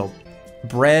 11 years old.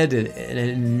 Bread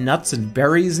and nuts and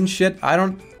berries and shit.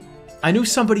 I knew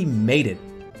somebody made it,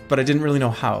 but I didn't really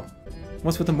know how.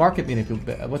 What's with the market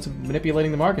what's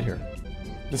manipulating the market here?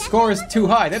 The score is too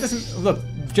high. That doesn't... Look,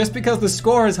 just because the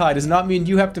score is high does not mean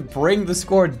you have to bring the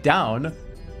score down.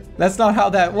 That's not how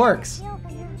that works.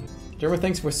 Jerma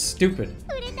thinks we're stupid.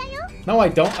 No, I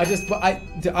don't.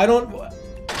 I don't...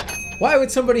 Why would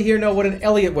somebody here know what an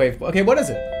Elliott wave... Okay, what is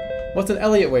it? What's an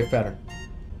Elliott wave pattern?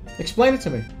 Explain it to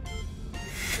me.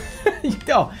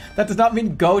 No, that does not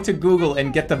mean go to Google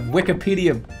and get the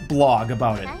Wikipedia blog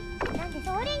about it.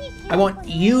 I want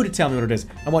you to tell me what it is.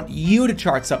 I want you to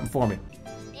chart something for me.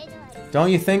 Don't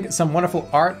you think some wonderful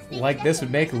art like this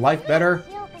would make life better?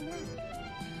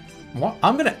 What?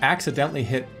 I'm gonna accidentally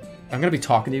hit... I'm gonna be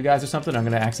talking to you guys or something. I'm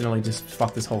gonna accidentally just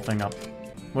fuck this whole thing up.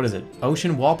 What is it?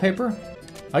 Ocean wallpaper?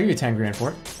 I'll give you 10 grand for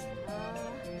it.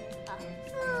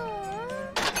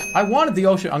 I wanted the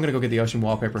ocean... I'm gonna go get the ocean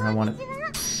wallpaper. I want it.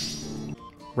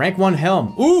 Rank 1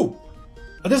 helm. Ooh!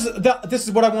 This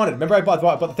is what I wanted. Remember I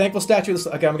bought the thankful statue?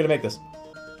 Okay, I'm gonna make this.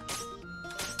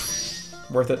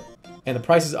 Worth it. And the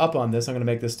price is up on this. I'm gonna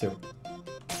make this too.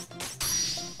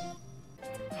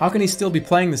 How can he still be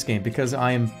playing this game? Because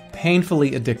I am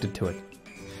painfully addicted to it.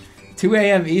 2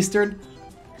 a.m. Eastern?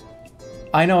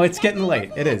 I know, it's getting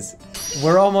late. It is.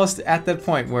 We're almost at that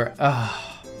point where,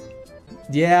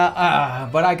 yeah,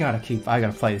 but I gotta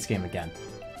play this game again.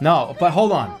 No, but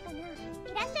hold on.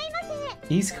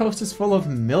 East Coast is full of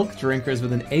milk drinkers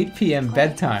with an 8 p.m.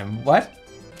 bedtime. What?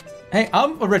 Hey,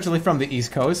 I'm originally from the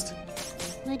East Coast.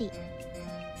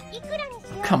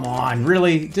 Come on,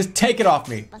 really? Just take it off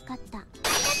me.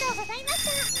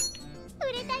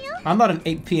 I'm not an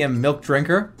 8 p.m. milk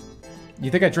drinker. You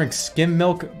think I drink skim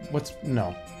milk?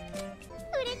 No.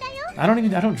 I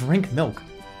don't drink milk.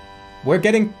 We're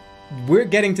getting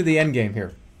to the end game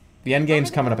here. The end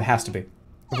game's coming up, it has to be.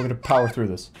 We're gonna power through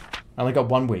this. I only got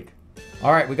 1 week.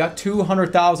 All right, we got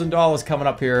 $200,000 coming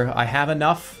up here. I have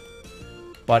enough,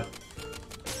 but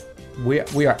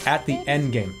we are at the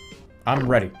end game. I'm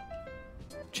ready.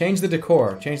 Change the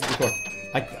decor, change the decor.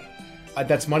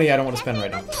 That's money I don't want to spend right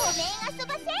now.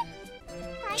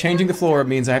 Changing the floor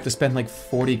means I have to spend like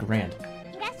 40 grand.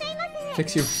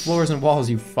 Fix your floors and walls,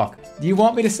 you fuck. Do you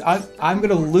want me to? I'm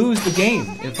gonna lose the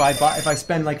game if I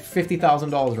spend like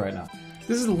 $50,000 right now.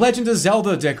 This is Legend of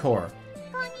Zelda decor.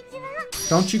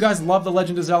 Don't you guys love the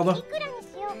Legend of Zelda?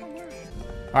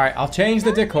 All right, I'll change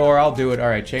the decor. I'll do it. All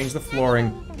right, change the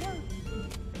flooring.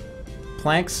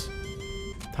 Planks,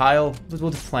 tile. We'll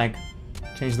do plank.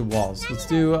 Change the walls. Let's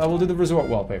do. We'll do the resort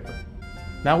wallpaper.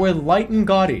 Now we're light and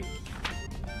gaudy.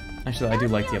 Actually, I do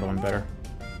like the other one better.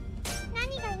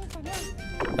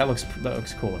 That looks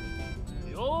cooler.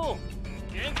 Oh,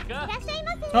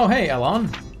 hey, Elon.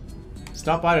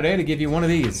 Stopped by today to give you one of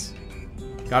these.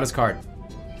 Got his card.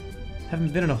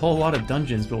 Haven't been in a whole lot of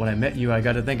dungeons, but when I met you, I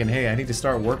got to thinking, hey, I need to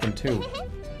start working too.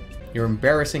 You're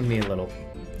embarrassing me a little.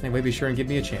 Anyway, be sure and give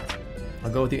me a chance.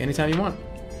 I'll go with you anytime you want.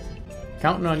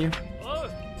 Counting on you.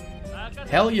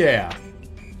 Hell yeah.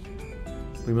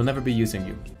 We will never be using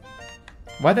you.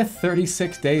 Why are there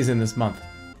 36 days in this month?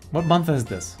 What month is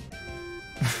this?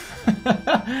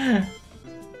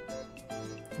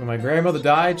 When my grandmother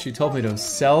died, she told me to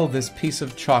sell this piece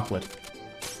of chocolate.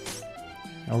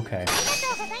 Okay.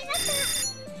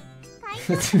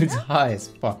 This dude's high as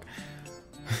fuck.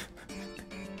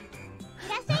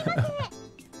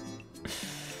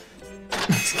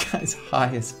 This guy's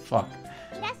high as fuck.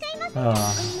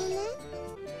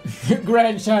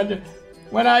 Grandson,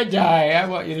 when I die, I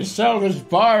want you to sell this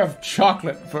bar of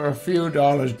chocolate for a few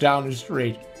dollars down the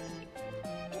street.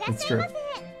 That's true.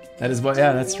 That is what,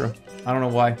 yeah, that's true. I don't know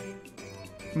why.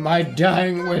 My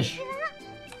dying wish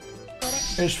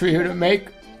is for you to make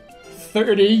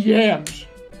 30 yams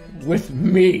with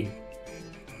me.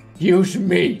 Use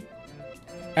me.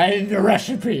 And in the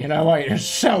recipe, and I want you to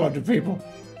sell it to people.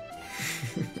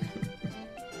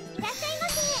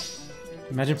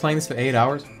 Imagine playing this for 8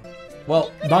 hours.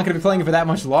 Well, I'm not going to be playing it for that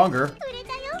much longer.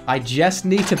 I just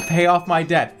need to pay off my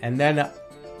debt, and then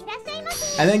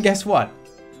guess what?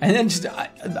 And then just,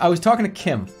 I was talking to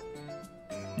Kim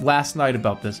last night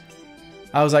about this.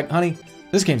 I was like, honey,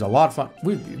 this game's a lot of fun.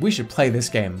 We should play this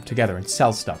game together and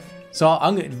sell stuff. So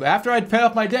after I pay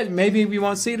off my debt, maybe we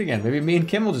won't see it again. Maybe me and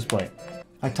Kim will just play it.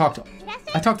 I talked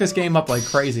this game up like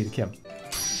crazy to Kim.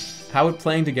 How would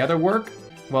playing together work?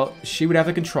 Well, she would have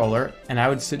the controller, and I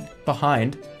would sit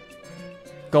behind,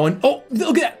 going, oh,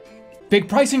 look at that! Big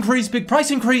price increase,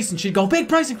 and she'd go, big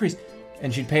price increase!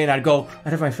 And she'd pay, and I'd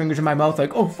have my fingers in my mouth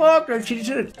like, oh, fuck, she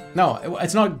did it. No,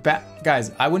 it's not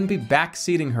guys, I wouldn't be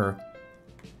backseating her.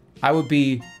 I would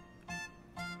be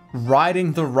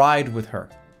riding the ride with her,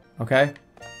 okay?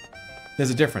 There's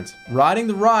a difference. Riding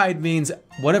the ride means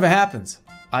whatever happens,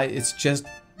 it's just,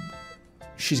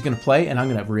 she's gonna play, and I'm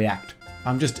gonna react.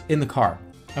 I'm just in the car.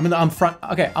 I'm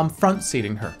front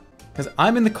seating her. Because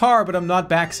I'm in the car, but I'm not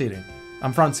back seating.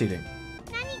 I'm front seating.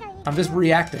 I'm just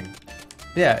reacting.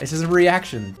 Yeah, it's just a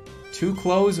reaction. 2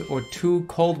 clothes or 2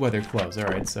 cold weather clothes.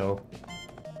 Alright, so.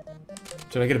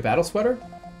 Should I get a battle sweater?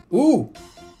 Ooh!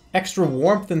 Extra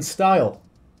warmth and style.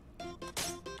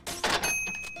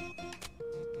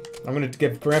 I'm gonna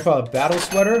give Grandpa a battle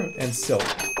sweater and silk.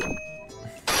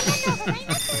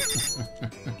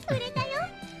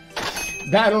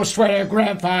 Battle sweater,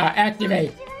 Grandpa,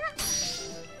 activate.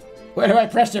 Where do I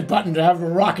press the button to have the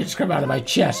rockets come out of my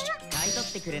chest?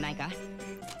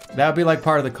 That would be like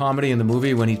part of the comedy in the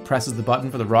movie when he presses the button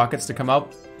for the rockets to come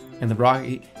out, and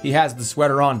he has the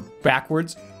sweater on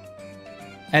backwards,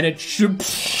 and it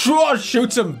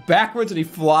shoots him backwards, and he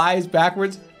flies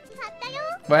backwards.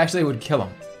 Well, actually, it would kill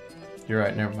him. You're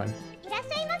right. Never mind.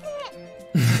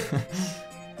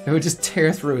 It would just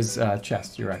tear through his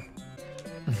chest. You're right.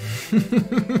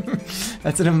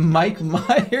 That's in a Mike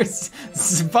Myers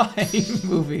spy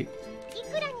movie.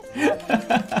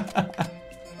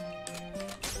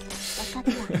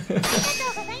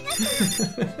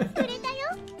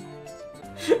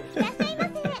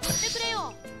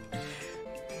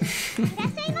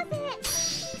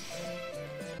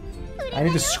 I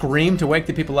need to scream to wake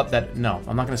the people up that... No,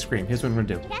 I'm not gonna scream. Here's what I'm gonna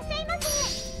do.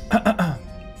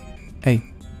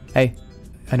 Hey,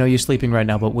 I know you're sleeping right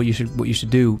now, but what you should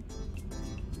do...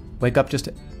 Wake up just...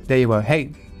 There you are.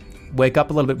 Hey, wake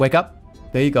up a little bit. Wake up.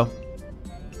 There you go.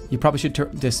 You probably should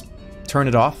just turn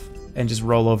it off and just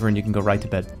roll over and you can go right to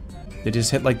bed. You just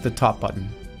hit like the top button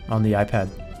on the iPad.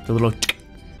 The little...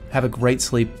 Have a great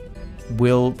sleep.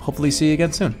 We'll hopefully see you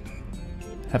again soon.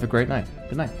 Have a great night.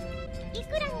 Good night.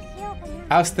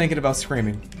 I was thinking about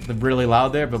screaming really loud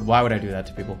there, but why would I do that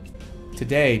to people?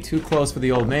 Today, too close for the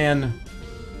old man.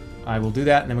 I will do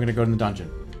that, and then we're gonna go to the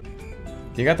dungeon.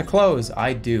 You got the clothes?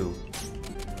 I do.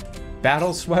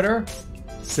 Battle sweater,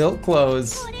 silk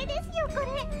clothes,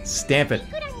 stamp it.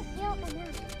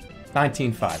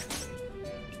 19.5.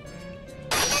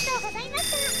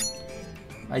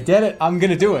 I did it. I'm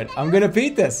gonna do it. I'm gonna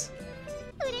beat this.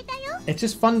 It's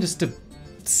just fun just to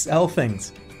sell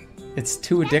things. It's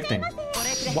too addicting.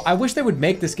 I wish they would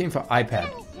make this game for iPad.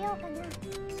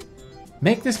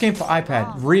 Make this game for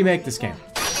iPad. Remake this game.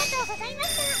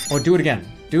 Or do it again.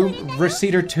 Do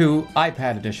Recettear 2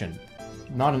 iPad edition.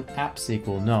 Not an app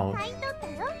sequel, no.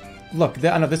 Look,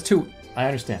 I know there's two. I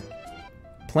understand.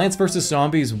 Plants vs.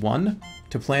 Zombies 1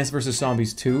 to Plants vs.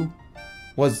 Zombies 2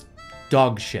 was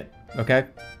dog shit, okay?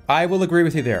 I will agree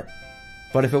with you there.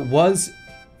 But if it was...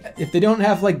 If they don't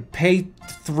have, like, pay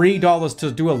 $3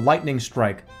 to do a lightning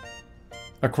strike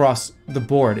across the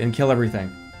board and kill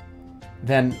everything,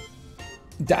 then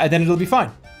it'll be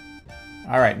fine.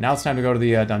 Alright, now it's time to go to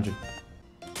the dungeon.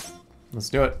 Let's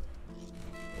do it.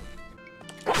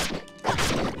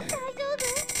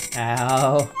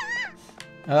 Ow.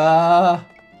 I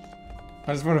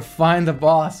just want to find the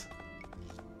boss.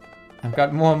 I've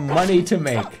got more money to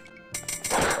make.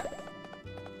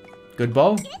 Good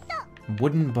bow?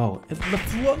 Wooden bow.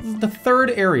 The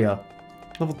third area.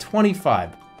 Level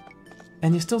 25.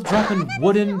 And you're still dropping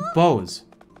wooden bows.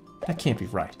 That can't be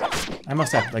right. I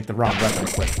must have, like, the wrong weapon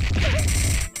equipped.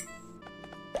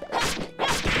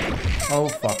 Oh,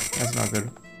 fuck. That's not good.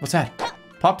 What's that?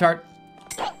 Pop-Tart.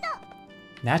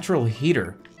 Natural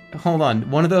heater. Hold on.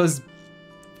 One of those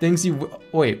things you...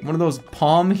 Wait, one of those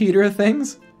palm heater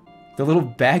things? The little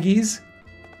baggies?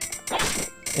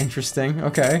 Interesting.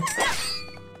 Okay.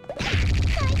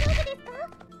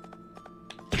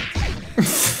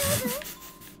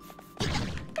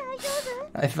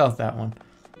 I felt that one.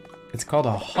 It's called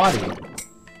a hottie.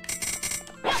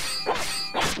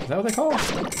 Is that what they call it?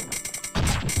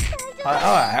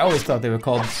 I always thought they were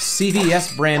called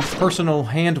CVS brand personal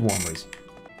hand warmers.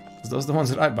 Those are the ones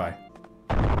that I buy.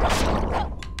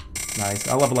 Nice.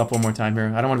 I'll level up one more time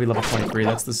here. I don't want to be level 23.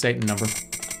 That's the Satan number.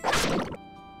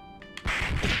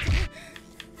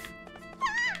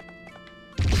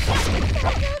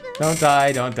 Don't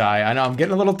die, don't die. I know I'm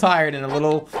getting a little tired and a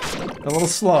little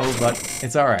slow, but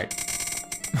it's alright.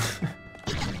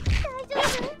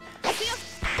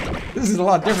 This is a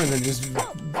lot different than just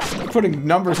putting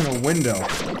numbers in a window.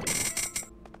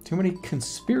 Too many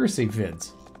conspiracy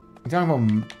vids. You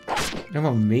talking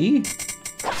about me?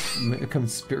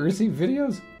 Conspiracy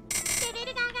videos?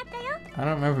 I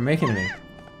don't remember making any.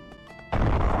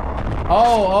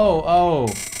 Oh.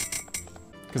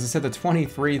 Because it said the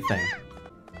 23 thing.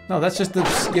 No, that's just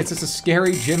it's just a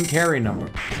scary Jim Carrey number.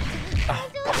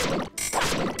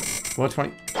 What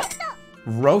 20?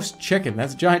 Roast chicken.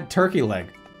 That's a giant turkey leg.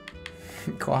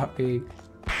 Coffee.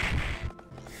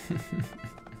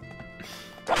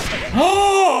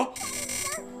 Oh!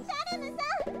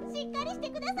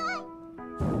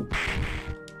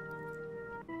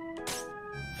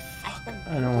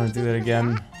 I don't want to do that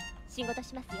again.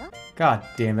 God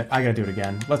damn it. I gotta do it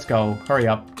again. Let's go. Hurry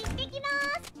up.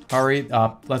 Hurry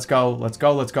up. Let's go. Let's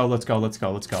go. Let's go. Let's go. Let's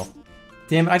go. Let's go.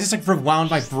 Damn it. I just like rewound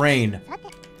my brain.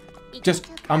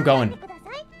 I'm going.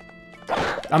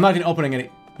 I'm not even opening any.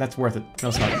 That's worth it. No,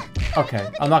 it's not. Okay.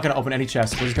 I'm not gonna open any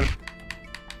chests. We're just gonna.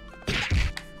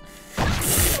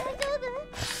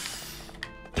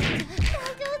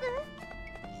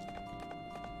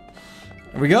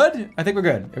 Are we good? I think we're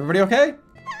good. Everybody okay?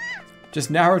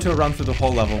 Just narrow to a run through the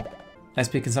whole level.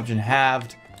 SP consumption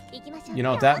halved. You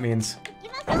know what that means.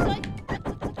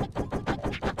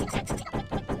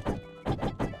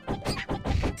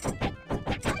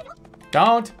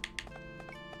 Don't!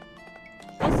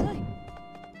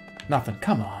 Nothing.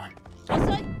 Come on.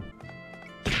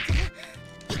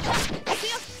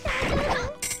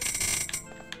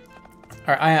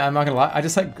 Alright, I'm not gonna lie. I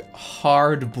just like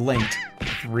hard blinked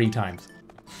 3 times.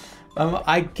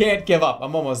 I can't give up.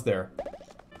 I'm almost there.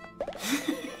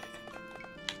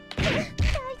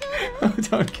 Oh,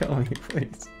 don't kill me,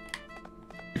 please.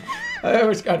 I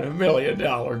always got $1 million.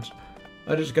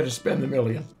 I just gotta spend the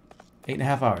million.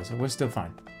 8.5 hours. We're still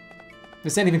fine.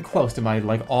 This ain't even close to my,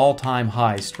 like, all-time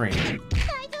high stream.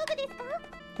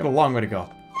 Got a long way to go.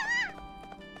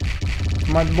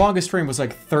 My longest stream was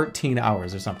like 13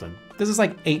 hours or something. This is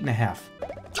like 8.5.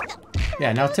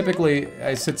 Yeah, now typically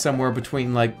I sit somewhere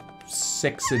between like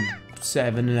 6 and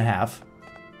 7.5.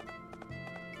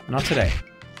 Not today.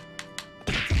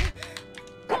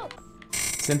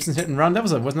 Simpsons Hit and Run. That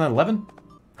was wasn't that 11?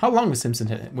 How long was Simpsons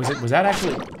Hit? Was that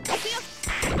actually?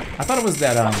 I thought it was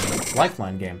that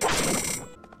Lifeline game.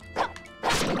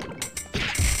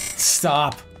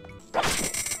 Stop.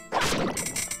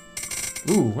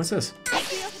 Ooh, what's this?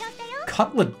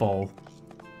 Cutlet bowl.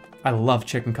 I love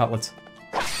chicken cutlets.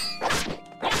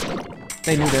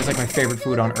 They knew that's like my favorite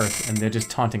food on earth, and they're just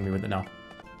taunting me with it now.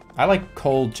 I like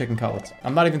cold chicken cutlets. I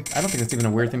don't think that's even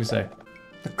a weird thing to say.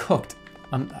 They're cooked.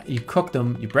 You cook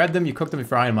them, you bread them, you cook them, you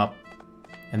fry them up.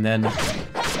 And then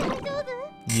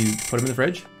you put them in the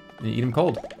fridge, and you eat them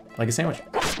cold, like a sandwich.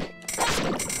 A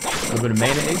little bit of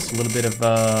mayonnaise, a little bit of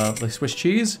like Swiss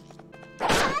cheese.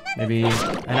 Maybe,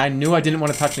 and I knew I didn't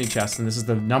want to touch any chests, and this is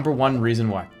the #1 reason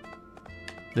why.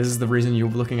 This is the reason you're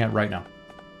looking at right now.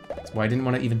 That's why I didn't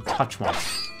want to even touch one.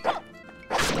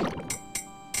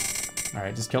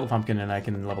 Alright, just kill the pumpkin and I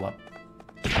can level up.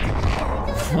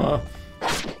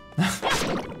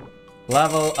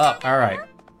 Level up, alright.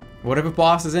 Whatever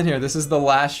boss is in here, this is the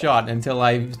last shot until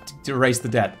I erase the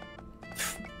debt.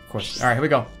 Of course. Alright, here we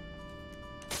go.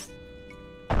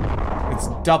 It's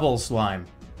double slime.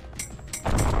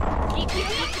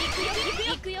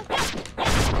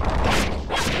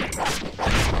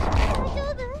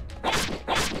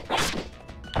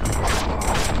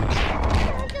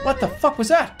 What the fuck was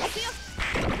that?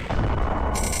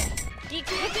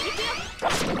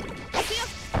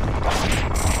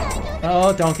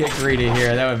 Oh, don't get greedy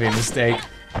here. That would be a mistake.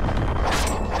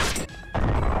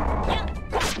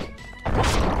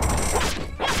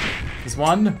 There's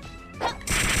one.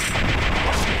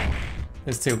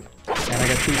 There's 2. And I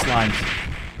got 2 slimes.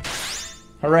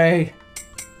 Hooray!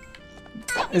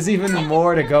 There's even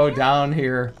more to go down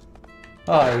here.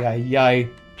 Oh, yay.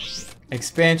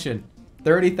 Expansion.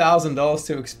 $30,000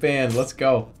 to expand. Let's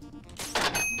go.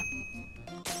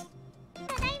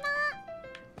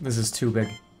 This is too big.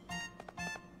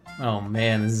 Oh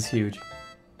man, this is huge.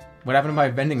 What happened to my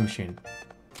vending machine?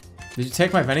 Did you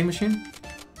take my vending machine?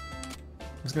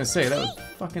 I was gonna say, that was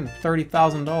fucking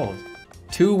 $30,000.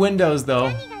 2 windows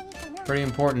though. Pretty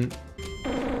important.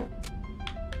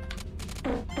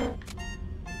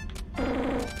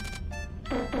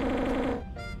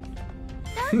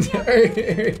 It's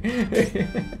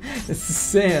the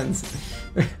sands.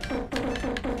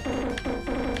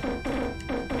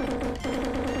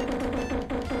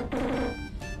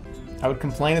 I would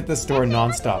complain at this store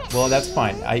nonstop. Well, that's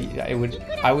fine.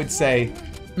 I would say,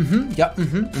 yep,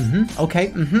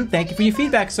 okay, thank you for your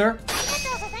feedback, sir.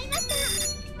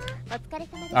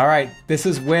 Alright, this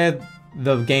is where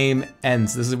the game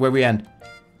ends. This is where we end.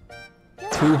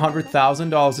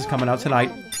 $200,000 is coming out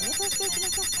tonight.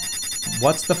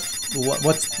 What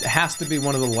has to be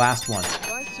one of the last ones?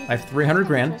 I have 300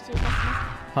 grand.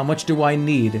 How much do I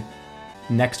need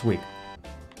next week?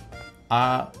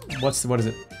 What is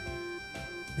it?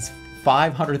 It's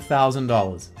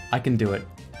 $500,000. I can do it.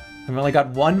 I've only got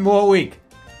 1 more week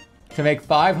to make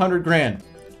 500 grand.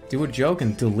 Do a joke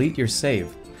and delete your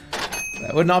save.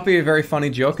 That would not be a very funny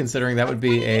joke, considering that would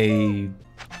be a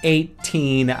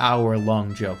 18-hour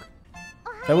long joke.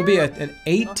 That would be an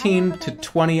 18 to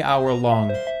 20 hour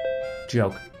long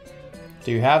joke.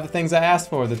 Do you have the things I asked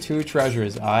for? The 2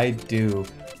 treasures. I do.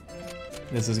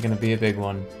 This is gonna be a big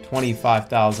one.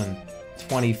 25,000.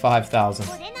 25,000.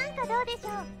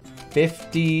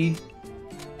 $50,000.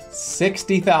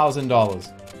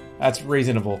 $60,000. That's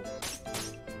reasonable.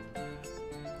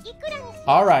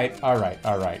 Alright.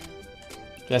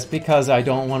 Just because I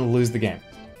don't want to lose the game.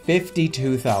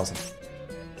 52,000.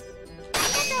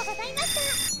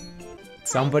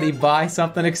 Somebody buy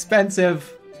something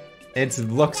expensive. It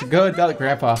looks good, doesn't it,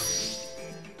 Grandpa?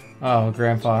 Oh,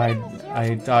 Grandpa,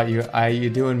 I thought you're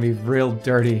doing me real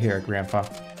dirty here, Grandpa.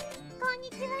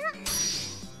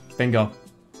 Bingo.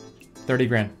 30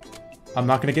 grand. I'm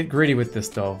not gonna get greedy with this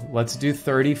though. Let's do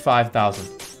 35,000.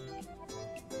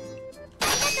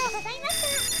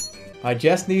 I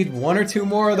just need 1 or 2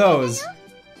 more of those,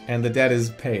 and the debt is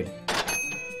paid.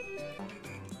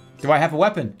 Do I have a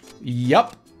weapon?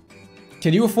 Yup.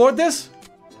 Can you afford this?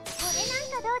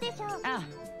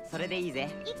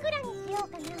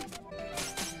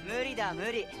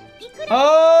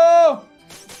 Oh!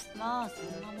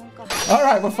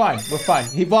 Alright, we're fine. We're fine.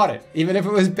 He bought it. Even if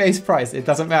it was base price, it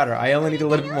doesn't matter. I only need a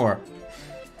little bit more.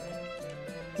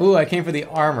 Ooh, I came for the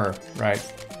armor. Right.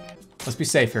 Let's be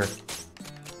safe here.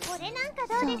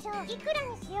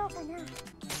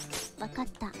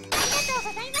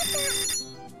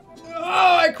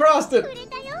 Oh, I crossed it!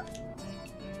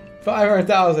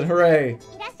 500,000, hooray!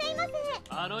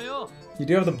 You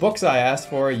do have the books I asked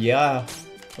for, yeah.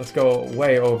 Let's go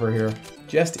way over here.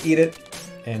 Just eat it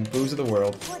and booze of the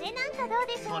world.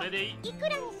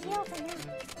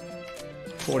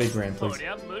 40 grand, please.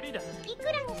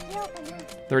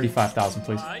 35,000,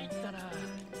 please.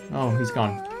 Oh, he's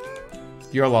gone.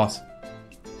 Your loss.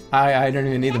 I don't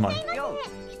even need the money.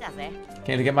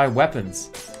 Came to get my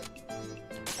weapons.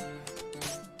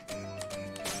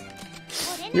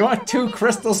 You want 2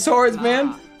 crystal swords,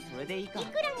 man?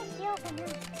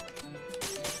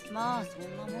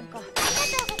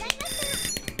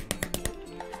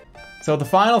 So the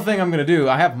final thing I'm gonna do,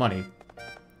 I have money.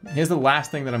 Here's the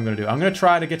last thing that I'm gonna do. I'm gonna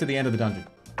try to get to the end of the dungeon.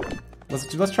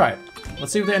 Let's try it.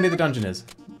 Let's see what the end of the dungeon is.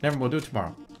 Never, we'll do it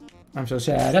tomorrow. I'm so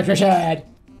sad. I'm so sad.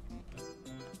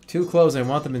 2 clothes, I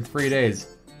want them in 3 days.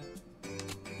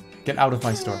 Get out of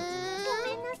my store.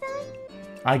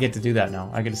 I get to do that now.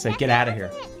 I get to say, get out of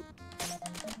here.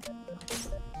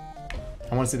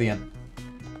 I want to see the end.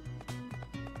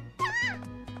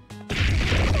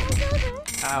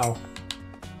 Ow.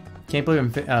 Can't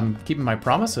believe I'm keeping my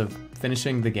promise of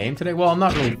finishing the game today. Well, I'm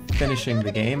not really finishing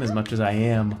the game as much as I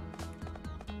am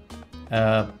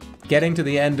getting to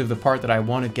the end of the part that I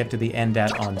want to get to the end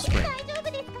at on stream.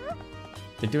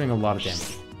 They're doing a lot of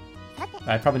damage.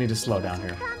 I probably need to slow down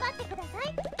here.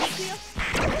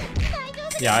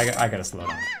 Yeah, I gotta slow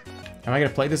down. Am I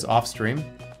gonna play this off stream?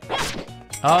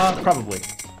 Probably.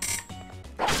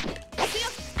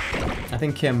 I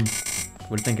think Kim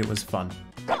would think it was fun.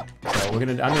 So I'm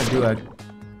gonna do a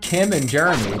Kim and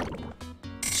Jeremy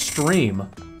stream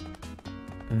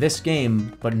this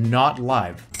game, but not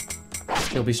live.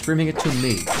 She'll be streaming it to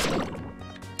me.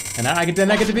 And then I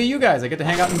get to be you guys. I get to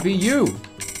hang out and be you.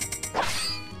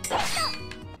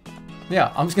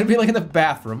 Yeah, I'm just gonna be like in the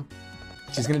bathroom.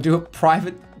 She's gonna do a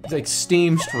private, like,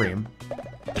 Steam stream.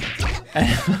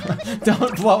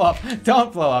 Don't blow up.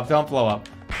 Don't blow up. Don't blow up.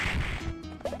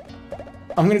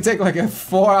 I'm gonna take like a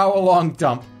 4-hour-long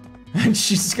dump, and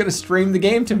she's just gonna stream the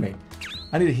game to me.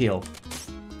 I need to heal.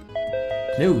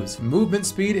 News. Movement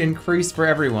speed increased for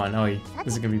everyone. Oh,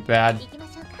 this is gonna be bad.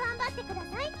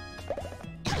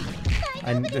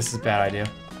 This is a bad idea.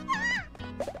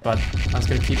 But I'm just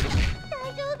gonna keep it.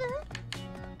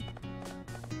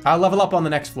 I'll level up on the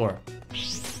next floor.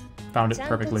 Found it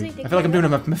perfectly. I feel like I'm doing a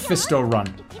Mephisto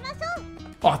run.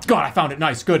 Oh, God, I found it.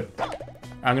 Nice, good.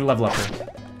 I'm gonna level up here.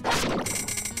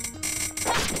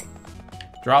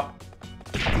 Drop.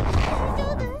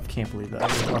 Can't believe that I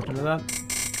just walked into that.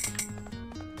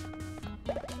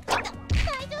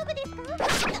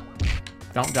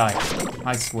 Don't die.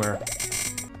 I swear.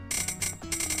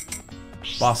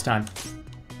 Boss time.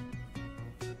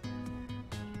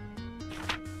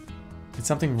 Is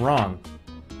something wrong?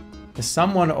 There's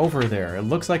someone over there. It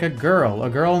looks like a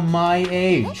girl my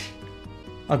age.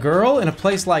 A girl in a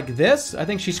place like this? I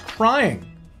think she's crying.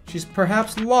 She's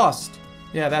perhaps lost.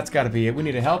 Yeah, that's gotta be it. We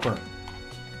need to help her.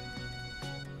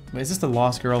 Wait, is this the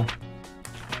lost girl?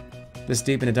 This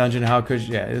deep in a dungeon, how could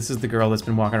you? Yeah, this is the girl that's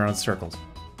been walking around in circles.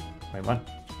 Wait, what?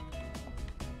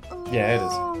 Yeah, it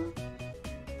is.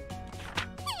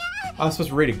 I was supposed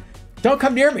to be reading. Don't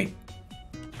come near me!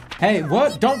 Hey,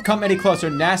 what? Don't come any closer,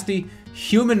 nasty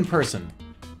human person.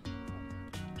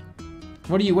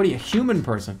 What are you, human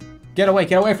person? Get away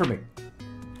from me.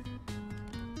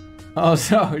 Oh,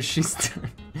 so she's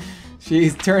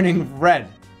turning red.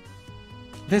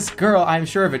 This girl, I'm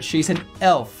sure of it, she's an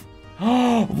elf.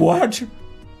 What?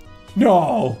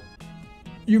 No.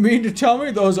 You mean to tell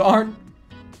me those aren't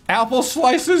apple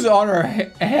slices on her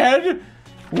head?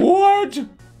 What?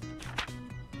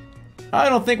 I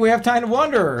don't think we have time to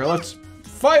wonder. Let's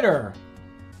fight her.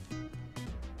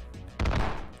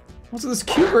 What's this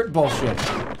Cubert bullshit?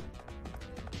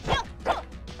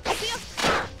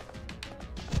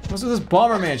 What's with this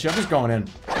Bomberman shit? I'm just going in.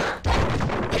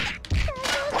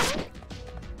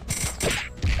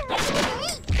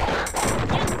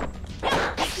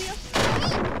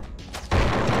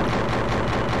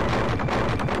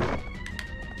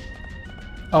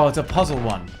 Oh, it's a puzzle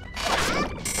one.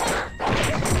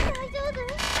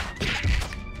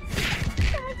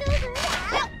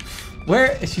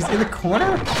 Where? She's in the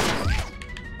corner?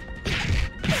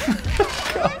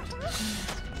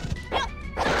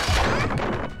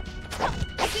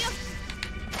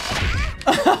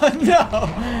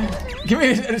 No! Give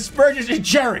me an asperges and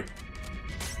cherry!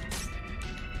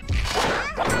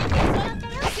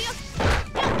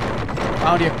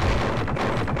 Found you.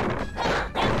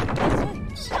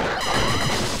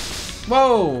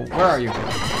 Whoa! Where are you?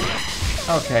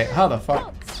 Okay, how the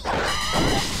fuck?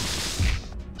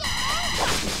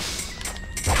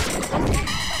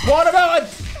 Watermelon!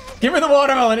 Give me the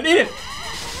watermelon and eat it!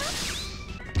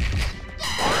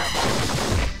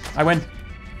 I win.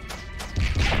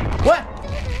 What?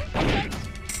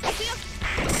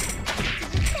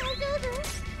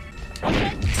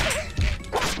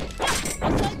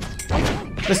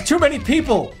 There's too many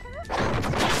people!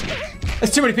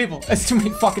 There's too many people! There's too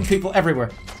many fucking people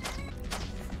everywhere.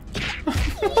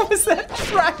 What was that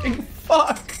tracking?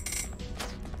 Fuck!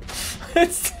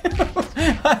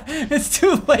 It's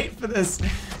too late for this.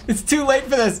 It's too late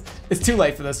for this. It's too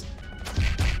late for this.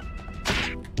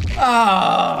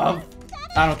 Ah!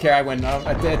 I don't care, I win.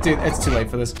 Dude, it's too late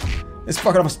for this. It's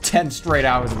fucking almost 10 straight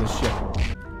hours of this shit.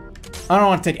 I don't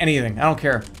want to take anything. I don't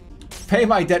care. Pay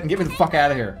my debt and get me the fuck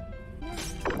out of here.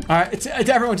 Alright, it's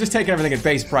everyone just taking everything at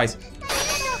base price.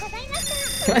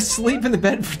 Can I sleep in the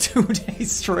bed for 2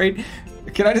 days straight?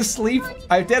 Can I just sleep?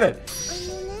 I did it.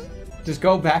 Just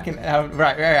go back and out.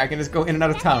 Right, I can just go in and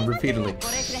out of town repeatedly.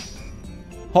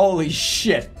 Holy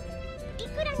shit.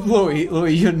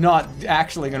 Louis, you're not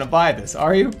actually gonna buy this,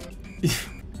 are you?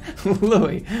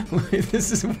 Louis,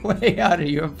 this is way out of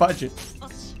your budget.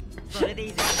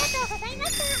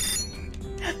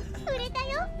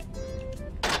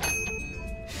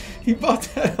 He bought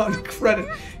that on credit.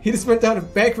 He just went down to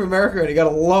Bank of America and he got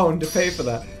a loan to pay for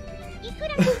that.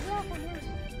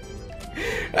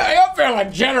 Hey, I'm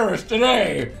feeling generous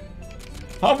today.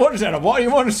 What is that? You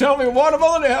want to sell me a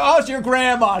watermelon? How's your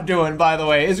grandma doing, by the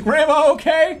way? Is grandma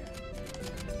okay?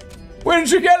 Where did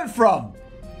you get it from?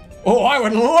 Oh, I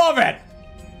would love it.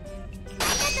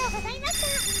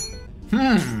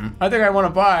 I think I want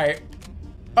to buy.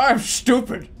 I'm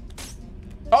stupid.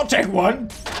 I'll take one.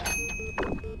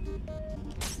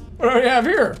 What do we have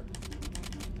here?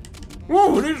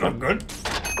 Ooh, these look good.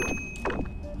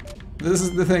 This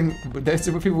is the thing. That's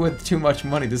what people with too much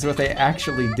money. This is what they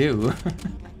actually do.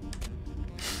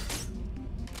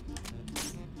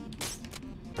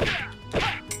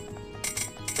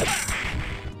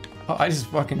 Oh, I just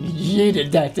fucking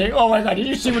yeeted that thing. Oh my god, did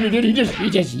you see what he did? He just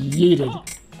yeeted.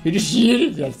 He just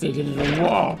yeeted that thing into the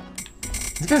wall.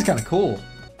 This guy's kind of cool.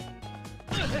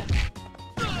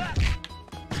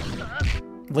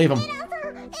 Leave him.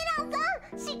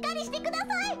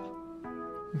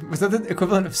 Was that the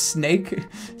equivalent of snake?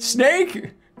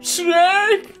 Snake!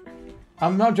 Snake!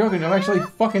 I'm not joking, I'm actually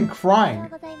fucking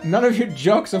crying. None of your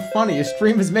jokes are funny. Your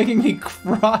stream is making me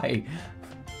cry.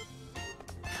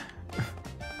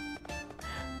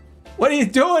 What are you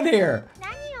doing here?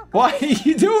 Why are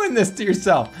you doing this to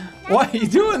yourself? Why are you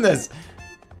doing this?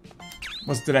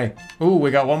 What's today? Ooh,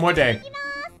 we got one more day.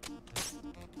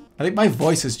 I think my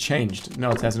voice has changed.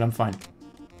 No, it hasn't. I'm fine.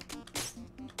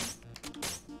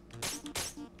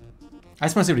 I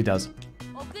just want to see what he does.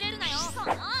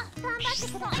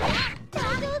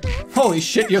 Holy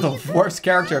shit, you're the worst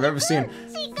character I've ever seen.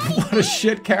 What a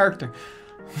shit character.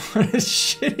 What a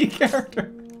shitty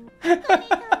character.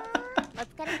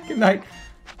 Good night.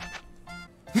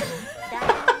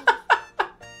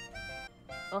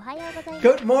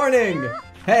 Good morning!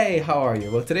 Hey, how are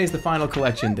you? Well, today's the final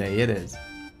collection day. It is.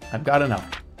 I've got enough.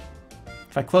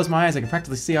 If I close my eyes, I can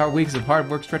practically see our weeks of hard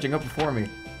work stretching up before me.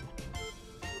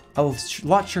 A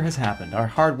lot sure has happened. Our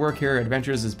hard work here at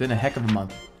Adventures has been a heck of a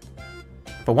month.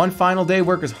 For one final day,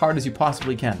 work as hard as you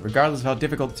possibly can. Regardless of how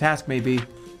difficult the task may be,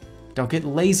 don't get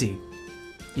lazy.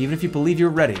 Even if you believe you're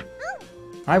ready.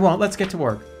 I won't. Let's get to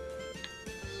work.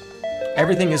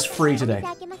 Everything is free today.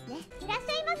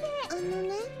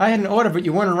 I had an order, but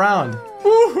you weren't around.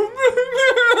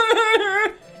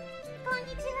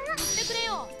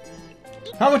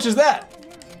 How much is that?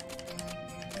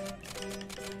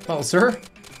 Well, sir,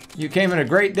 you came in a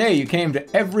great day. You came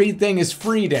to Everything is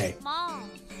Free Day.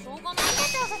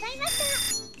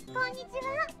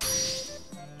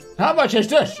 How much is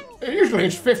this? Usually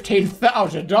it's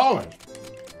 $15,000.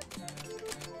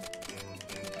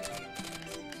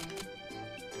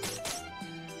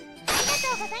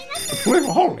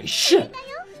 Holy shit!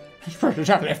 This person's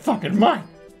out of their fucking mind.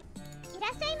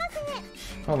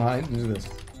 Hold on, I can do this.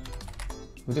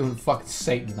 We're doing fucking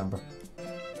Satan number.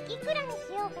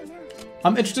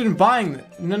 I'm interested in buying.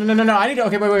 No. I need to.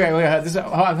 Okay, wait. This is,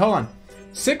 hold on.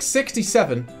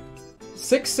 667.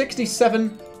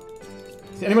 667.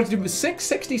 Anyone to do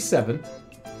 667.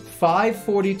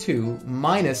 542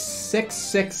 minus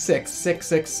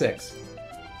 666.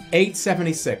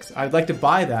 $876. I'd like to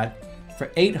buy that for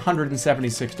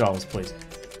 $876, please.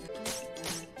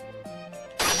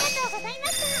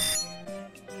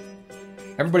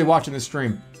 Everybody watching this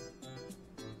stream.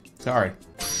 Sorry.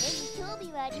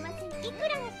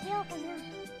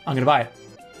 I'm gonna buy it.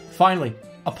 Finally,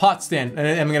 a pot stand,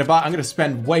 and I'm gonna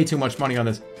spend way too much money on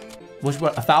this. Which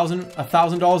what?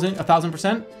 $1,000 in?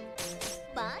 1,000%?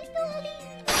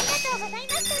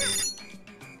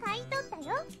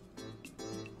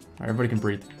 Alright, everybody can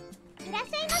breathe.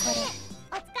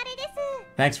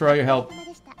 Thanks for all your help.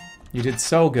 You did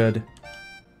so good.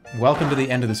 Welcome to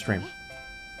the end of the stream.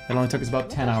 It only took us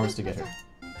about 10 hours to get here.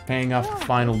 Paying off the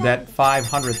final debt,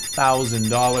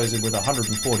 $500,000 with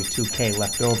 $142K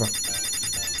left over.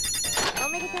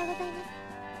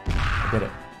 I did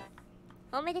it.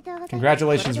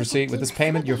 Congratulations, Receipt. With this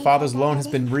payment, your father's loan has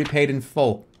been repaid in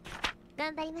full.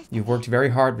 You've worked very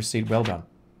hard, Receipt. Well done.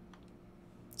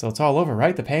 So it's all over,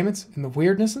 right? The payments and the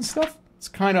weirdness and stuff? It's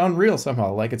kind of unreal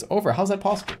somehow. Like, it's over. How's that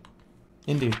possible?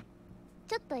 Indeed.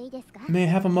 May I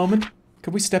have a moment?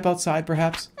 Could we step outside,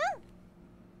 perhaps?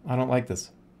 I don't like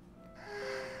this.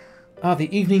 Ah,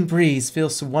 the evening breeze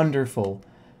feels so wonderful.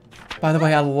 By the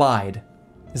way, I lied.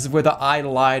 This is where the I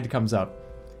lied comes out.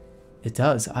 It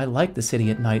does. I like the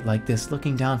city at night like this,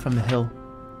 looking down from the hill.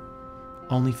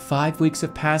 Only 5 weeks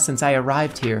have passed since I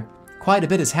arrived here. Quite a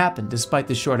bit has happened, despite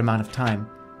the short amount of time.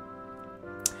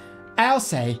 I'll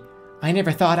say, I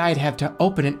never thought I'd have to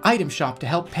open an item shop to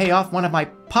help pay off one of my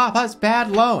papa's bad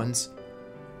loans.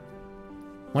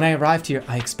 When I arrived here,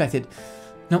 I expected...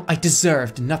 No, I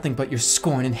deserved nothing but your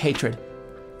scorn and hatred.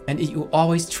 And you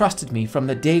always trusted me from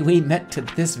the day we met to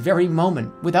this very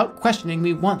moment, without questioning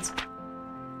me once.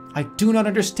 I do not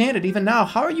understand it even now.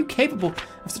 How are you capable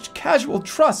of such casual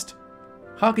trust?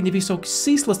 How can you be so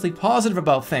ceaselessly positive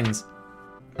about things?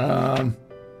 Well,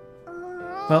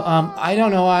 I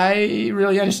don't know. I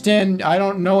really understand. I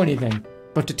don't know anything.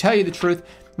 But to tell you the truth,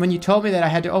 when you told me that I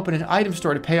had to open an item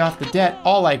store to pay off the debt,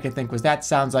 all I could think was that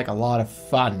sounds like a lot of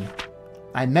fun.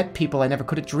 I met people I never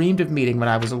could have dreamed of meeting when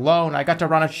I was alone. I got to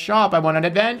run a shop. I went on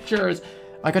adventures.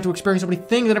 I got to experience so many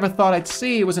things I never thought I'd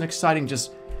see. It wasn't exciting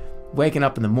just waking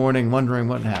up in the morning wondering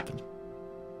what happened.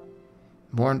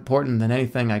 More important than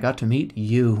anything, I got to meet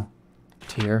you,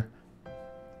 Tear.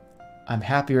 I'm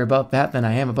happier about that than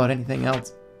I am about anything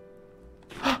else.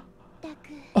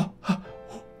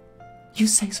 You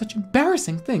say such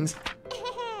embarrassing things.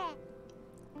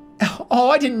 Oh,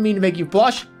 I didn't mean to make you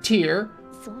blush, Tear.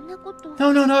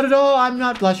 No, not at all. I'm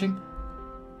not blushing.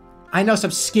 I know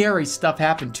some scary stuff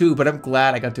happened too, but I'm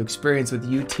glad I got to experience with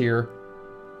you, Tear.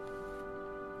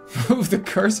 Move the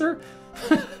cursor?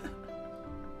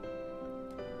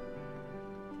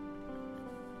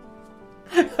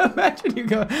 Imagine you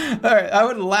go... Alright, I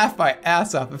would laugh my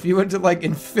ass off if you went to, like,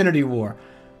 Infinity War.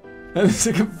 And there's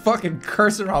like a fucking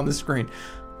cursor on the screen.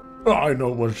 I know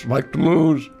what it's like to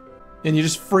lose. And you're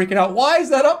just freaking out. Why is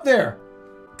that up there?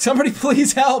 Somebody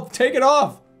please help. Take it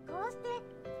off.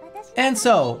 And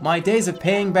so, my days of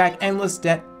paying back endless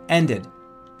debt ended.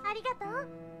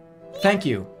 Thank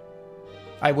you.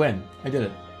 I win. I did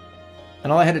it.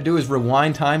 And all I had to do is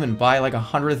rewind time and buy like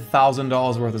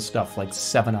 $100,000 worth of stuff like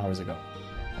 7 hours ago.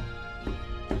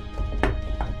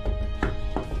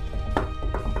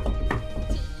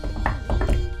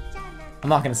 I'm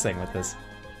not gonna sing with this.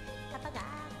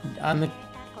 On the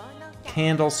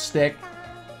candlestick,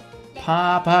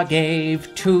 Papa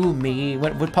gave to me.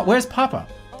 Where's Papa?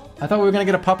 I thought we were gonna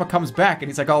get a Papa Comes Back and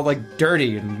he's like all like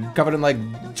dirty and covered in like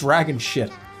dragon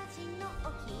shit.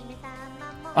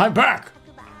 I'm back!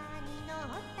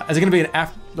 Is it gonna be an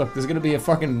after? Look, there's gonna be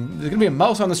a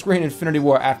mouse on the screen. Infinity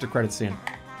War after credit scene.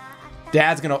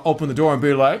 Dad's gonna open the door and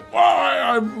be like,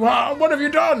 "Why? What have you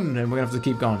done?" And we're gonna have to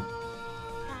keep going.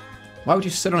 Why would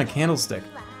you sit on a candlestick?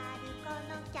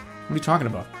 What are you talking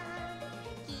about?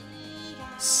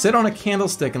 Sit on a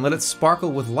candlestick and let it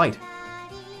sparkle with light.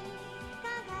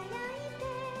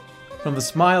 From the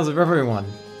smiles of everyone.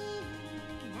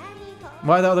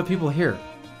 Why are there other people here?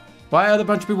 Why are there a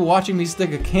bunch of people watching me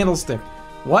stick a candlestick?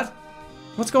 What?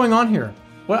 What's going on here?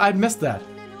 What? I missed that.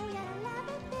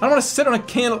 I don't want to sit on a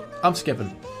candle. I'm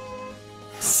skipping.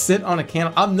 Sit on a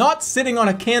candle. I'm not sitting on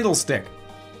a candlestick.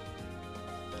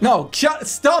 No,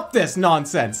 stop this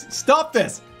nonsense. Stop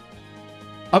this.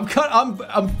 I'm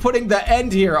putting the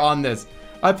end here on this.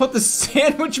 I put the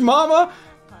sandwich mama.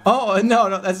 Oh no,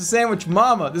 that's the sandwich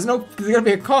mama. There's gotta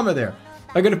be a comma there.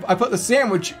 I put the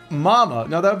sandwich mama.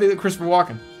 No, that would be the Christopher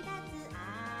Walken.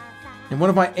 In one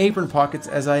of my apron pockets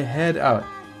as I head out.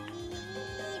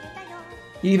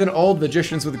 Even old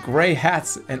magicians with gray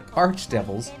hats and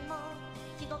archdevils.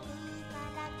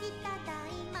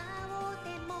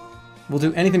 will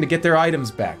do anything to get their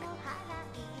items back.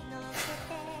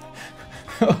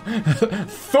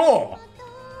 Thor!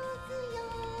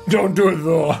 Don't do it,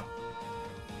 Thor.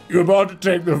 You're about to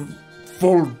take the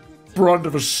full brunt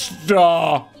of a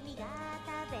star.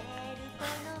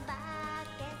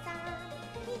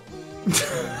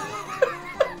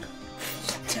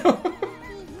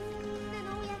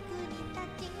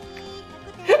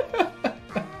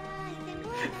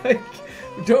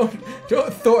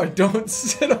 Don't, Thor, don't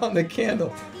sit on the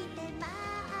candle.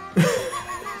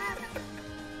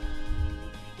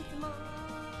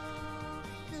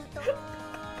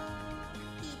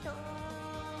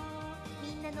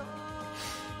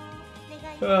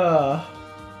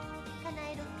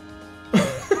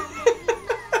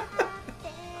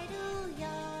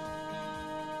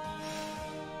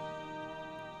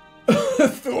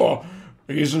 Thor,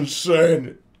 he's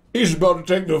insane. He's about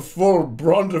to take the full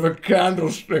brunt of a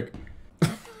candlestick.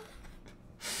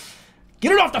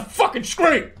 Get it off the fucking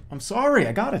screen! I'm sorry,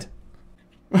 I got it.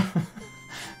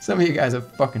 Some of you guys are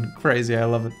fucking crazy, I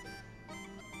love it.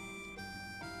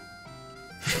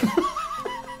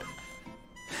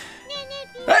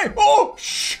 Hey, oh!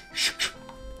 Shh, shh, shh.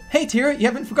 Hey, Tyr, you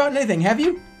haven't forgotten anything, have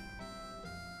you?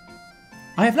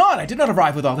 I have not. I did not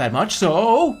arrive with all that much,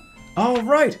 so... All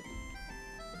right.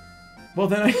 Well,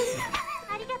 then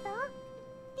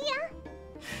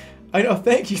I know,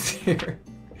 thank you, Tyr.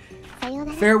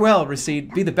 Farewell,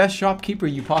 Recede. Be the best shopkeeper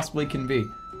you possibly can be.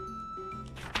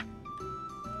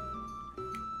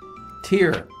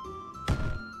 Tyr.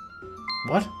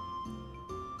 What?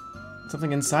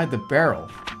 Something inside the barrel.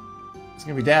 It's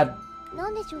gonna be Dad.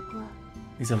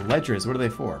 These are ledgers. What are they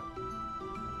for?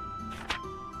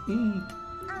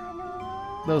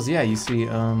 Those, yeah, you see,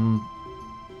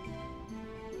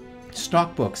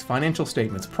 stock books, financial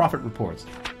statements, profit reports,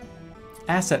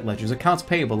 asset ledgers, accounts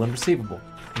payable and receivable.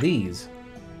 These,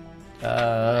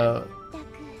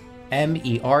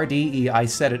 M-E-R-D-E, I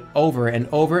said it over and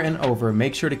over and over.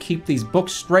 Make sure to keep these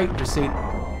books straight, Receipt.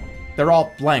 They're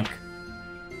all blank.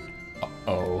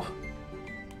 Uh-oh.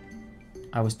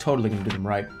 I was totally gonna do them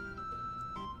right.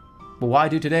 But why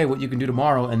do today what you can do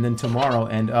tomorrow and then tomorrow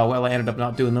and, well, I ended up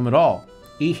not doing them at all.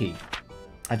 Eehee.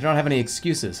 I do not have any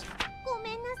excuses.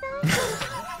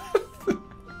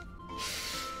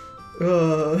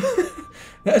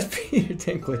 That's Peter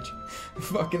Dinklage.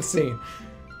 Fucking scene.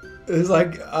 It's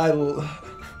like,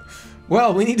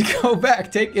 well, we need to go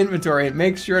back, take inventory, and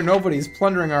make sure nobody's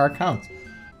plundering our accounts.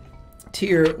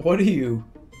 Tyr, what are you?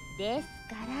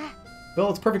 Well,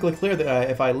 it's perfectly clear that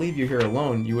if I leave you here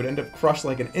alone, you would end up crushed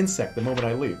like an insect the moment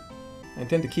I leave. I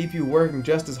intend to keep you working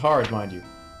just as hard, mind you.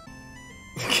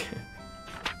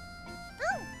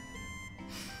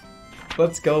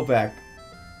 Let's go back.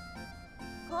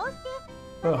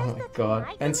 Oh my god.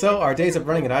 And so, our days of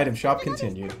running an item shop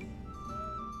continued.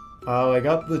 Oh, I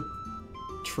got the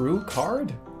true card?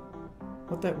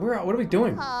 What are we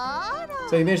doing?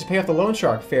 So you managed to pay off the loan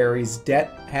shark fairy's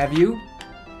debt, have you?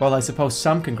 Well, I suppose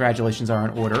some congratulations are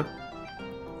in order.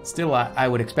 Still, I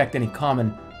would expect any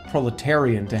common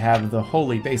proletarian to have the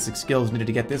wholly basic skills needed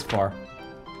to get this far.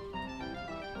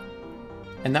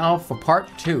 And now for part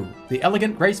 2, the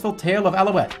elegant, graceful tale of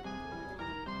Alouette.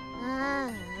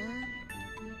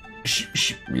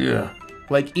 Yeah.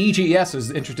 Like EGS is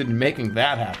interested in making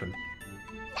that happen.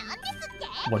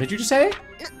 What did you just say?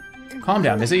 Calm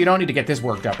down, Missy. You don't need to get this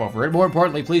worked up over it. More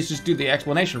importantly, please just do the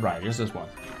explanation right. Just this one.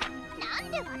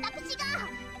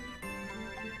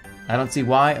 I don't see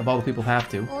why, of all the people, have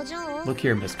to. Look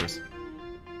here, mistress.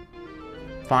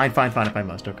 Fine, if I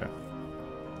must. Okay.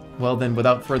 Well then,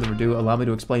 without further ado, allow me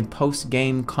to explain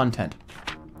post-game content.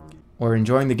 Or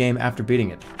enjoying the game after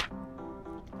beating it.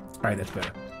 Alright, that's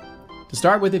better. To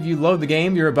start with, if you load the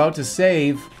game you're about to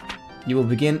save, you will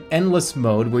begin endless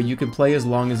mode where you can play as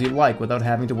long as you like without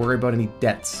having to worry about any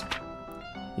debts.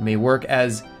 You may work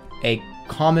as a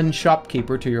common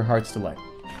shopkeeper to your heart's delight.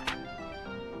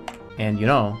 And you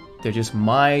know, there just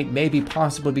maybe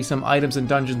possibly be some items and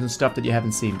dungeons and stuff that you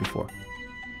haven't seen before.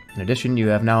 In addition, you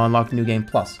have now unlocked New Game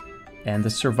Plus and the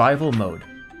Survival mode.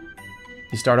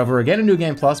 You start over again in New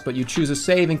Game Plus, but you choose a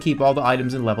save and keep all the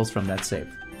items and levels from that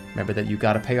save. Remember that you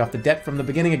gotta pay off the debt from the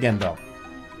beginning again, though.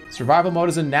 Survival mode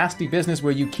is a nasty business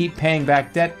where you keep paying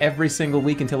back debt every single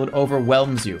week until it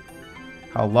overwhelms you.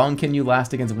 How long can you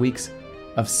last against weeks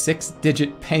of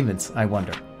 6-digit payments, I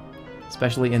wonder?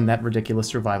 Especially in that ridiculous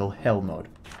survival hell mode.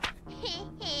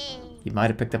 You might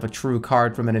have picked up a true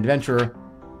card from an adventurer.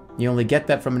 You only get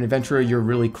that from an adventurer you're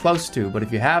really close to, but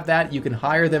if you have that, you can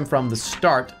hire them from the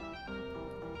start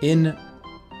in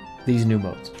these new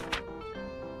modes.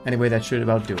 Anyway, that should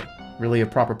about do it. Really, a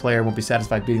proper player won't be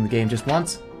satisfied beating the game just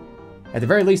once. At the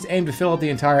very least, aim to fill out the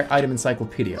entire item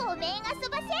encyclopedia.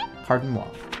 Pardon moi.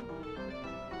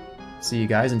 See you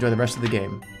guys. Enjoy the rest of the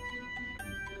game.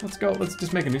 Let's go. Let's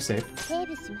just make a new save.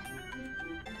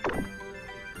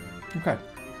 Okay.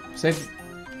 Save.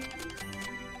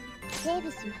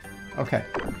 Okay.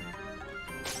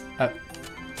 How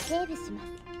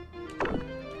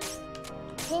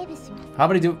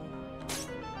about I do...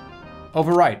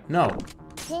 Overwrite. No.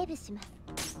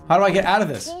 How do I get out of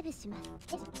this?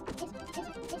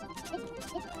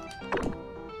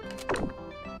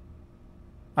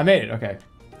 I made it. Okay.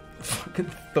 Fucking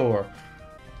Thor.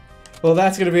 Well,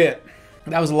 that's gonna be it.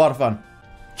 That was a lot of fun.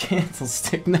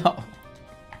 Candlestick, no.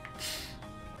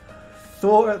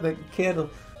 Thor, the candle.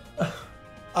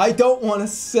 I don't want to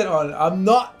sit on it. I'm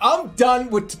done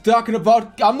with talking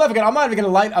about. I'm not even gonna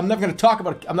light. I'm never gonna talk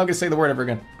about it. I'm not gonna say the word ever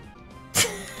again.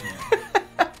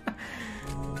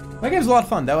 That game's a lot of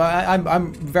fun, though.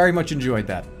 I'm very much enjoyed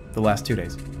that the last 2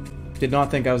 days. Did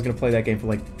not think I was gonna play that game for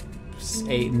like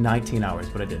 19 hours,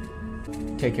 but I did.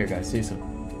 Take care, guys. See you soon.